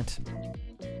played yet.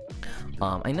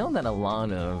 I know that a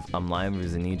lot of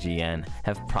livers in EGN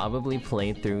have probably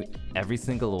played through every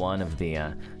single one of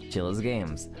the Chill's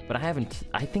games, but I haven't.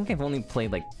 I think I've only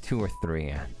played like 2 or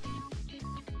 3.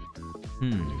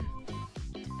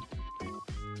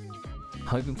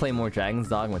 Hope you play more Dragon's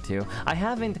Dogma 2. I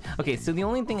haven't. Okay, so the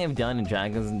only thing I've done in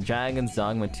Dragon's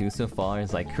Dogma 2 so far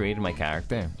is like created my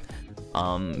character.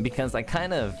 Because I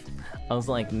was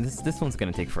like, this one's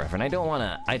gonna take forever, and I don't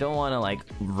wanna like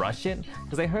rush it,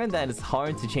 because I heard that it's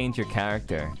hard to change your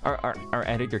character or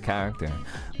edit your character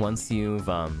once you've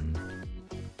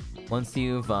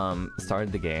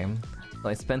started the game. So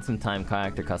I spent some time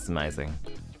character customizing.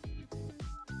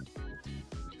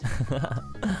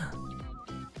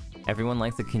 Everyone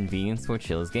likes the convenience for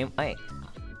Chill's game. I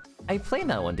played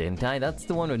that one, didn't I? That's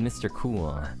the one with Mr.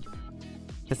 Cool.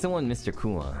 That's the one, Mr.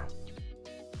 Cool.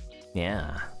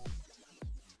 Yeah.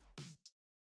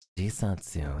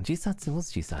 Jisatsu. Jisatsu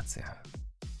was Jisatsu.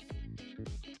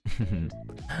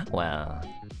 Wow.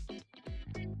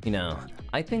 You know,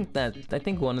 I think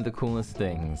one of the coolest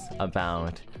things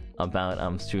about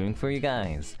streaming for you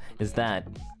guys is that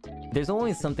there's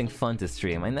always something fun to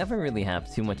stream. I never really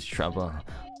have too much trouble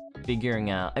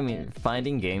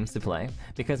finding games to play,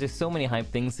 because there's so many hype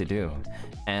things to do.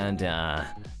 And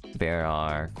there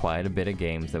are quite a bit of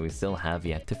games that we still have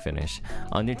yet to finish.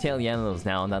 Undertale Yellow is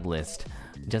now on that list.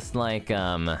 Just like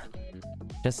Your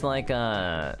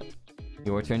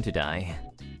Turn to Die.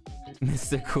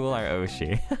 Mr. Cool or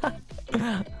Oshi.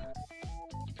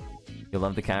 You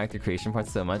love the character creation part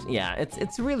so much. Yeah,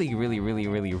 it's really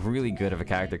good of a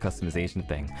character customization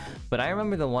thing. But I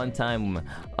remember the one time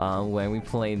when we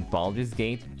played Baldur's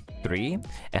Gate 3,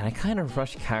 and I kind of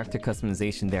rushed character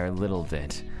customization there a little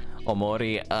bit.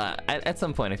 Omori, at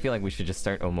some point I feel like we should just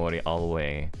start Omori all the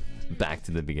way back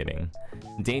to the beginning.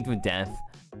 Date with Death.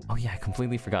 Oh yeah, I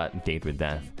completely forgot Date with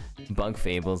Death. Bug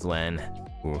Fables when...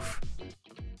 Oof.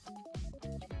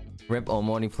 Rip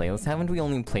Omori playlist. Haven't we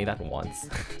only played that once?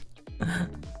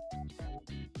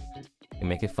 You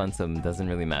make it fun so it doesn't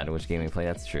really matter which game we play.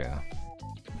 That's true.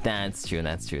 That's true.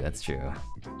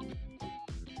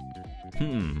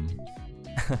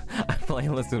 A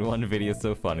playlist with one video is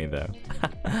so funny though.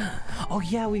 Oh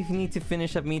yeah, we need to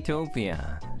finish up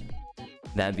Miitopia.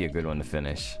 That'd be a good one to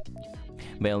finish.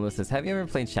 Bale says, have you ever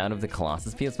played Shadow of the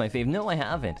Colossus? It's my fave. No, I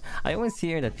haven't. I always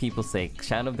hear that people say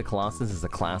Shadow of the Colossus is a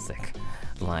classic.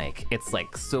 Like, it's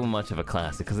like so much of a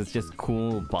classic because it's just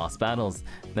cool boss battles.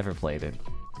 Never played it.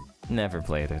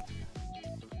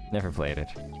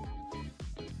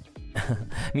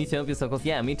 Miitopia is so close.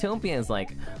 Yeah, Miitopia is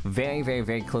like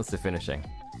very close to finishing.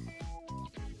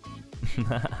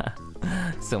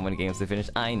 So many games to finish.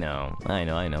 I know.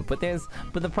 But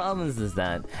the problem is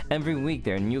that every week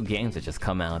there are new games that just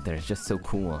come out that are just so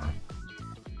cool.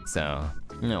 So,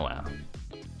 oh wow.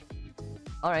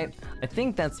 Alright, I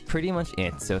think that's pretty much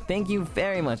it. So thank you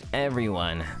very much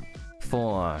everyone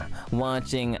for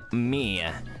watching me,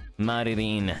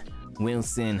 Marilyn,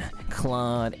 Wilson,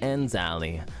 Claude, and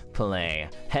Zally play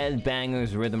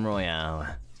Headbangers Rhythm Royale.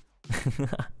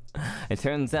 It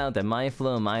turns out that my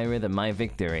flow, my rhythm, my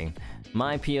victory,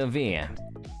 my POV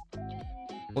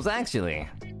was actually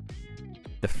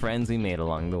the friends we made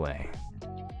along the way.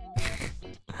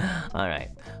 Alright,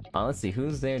 let's see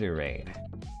who's there to raid.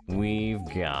 We've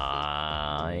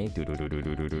got...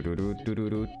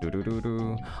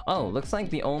 Oh, looks like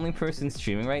the only person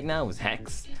streaming right now is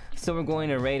Hex. So we're going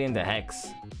to raid into Hex.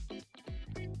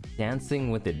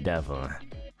 Dancing with the Devil.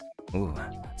 Ooh,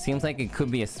 seems like it could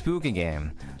be a spooky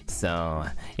game. So,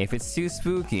 if it's too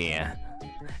spooky,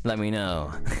 let me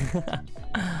know.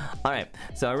 Alright,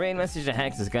 so our raid message to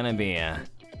Hex is gonna be...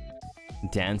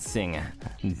 Dancing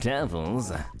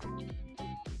Devils.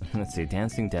 Let's see,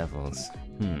 Dancing Devils.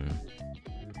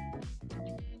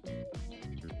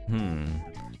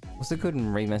 What's a good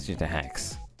raid message to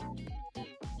Hex?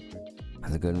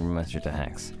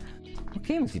 What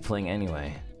game is he playing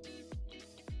anyway?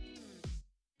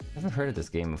 Never heard of this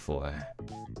game before.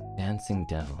 Dancing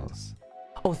Devils.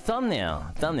 Oh, thumbnail!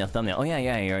 Oh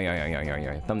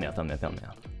yeah. Thumbnail.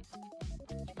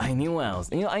 I knew I was.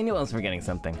 You know, I knew I was forgetting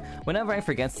something. Whenever I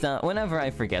forget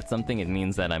something, it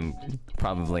means that I'm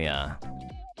probably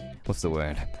what's the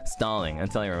word? Stalling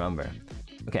until I remember.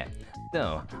 Okay,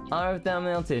 so our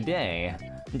thumbnail today.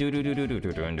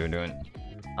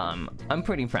 I'm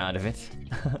pretty proud of it.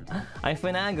 I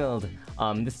finagled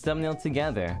this thumbnail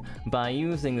together by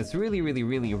using this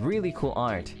really cool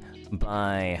art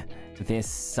by this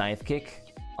sidekick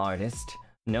artist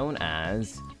known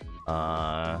as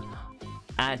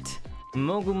at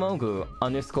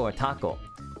mogumogu_taco.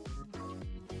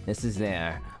 This is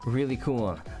their really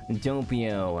cool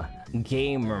Doppio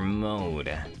gamer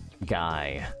mode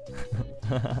guy.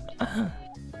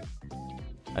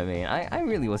 I mean, I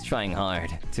really was trying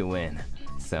hard to win,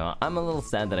 so I'm a little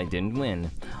sad that I didn't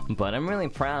win, but I'm really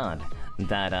proud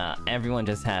that everyone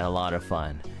just had a lot of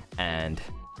fun, and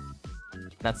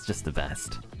that's just the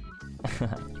best.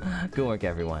 Good work,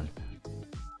 everyone.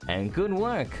 And good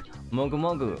work, Mogu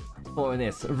Mogu, for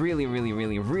this really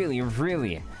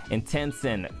intense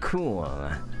and cool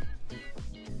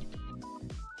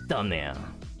thumbnail.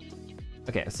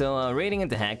 Okay, so rating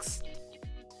into hex.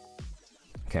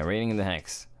 Okay, rating into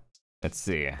hex. Let's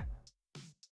see.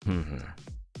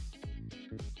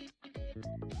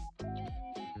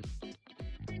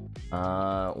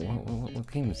 What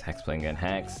game is Hex playing again?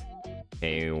 Hex,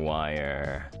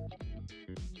 A-Wire.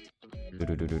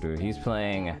 He's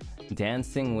playing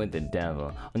Dancing with the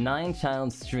Devil. Nine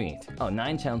Child Street. Oh,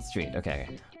 Nine Child Street.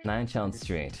 Okay, Nine Child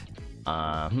Street.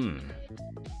 Nine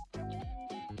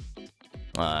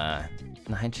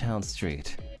Child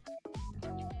Street.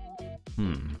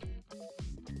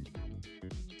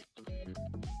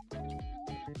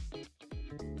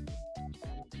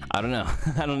 I don't know.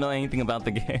 I don't know anything about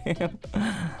the game.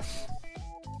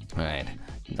 Alright.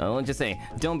 I'll just say,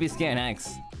 don't be scared,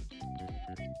 Hex.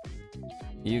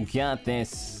 You got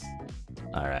this.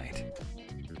 Alright.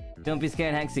 Don't be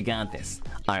scared, Hex, you got this.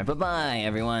 Alright, bye-bye,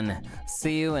 everyone.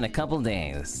 See you in a couple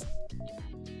days.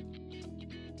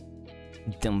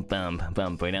 Dum bum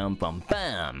bum bum bum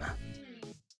bam.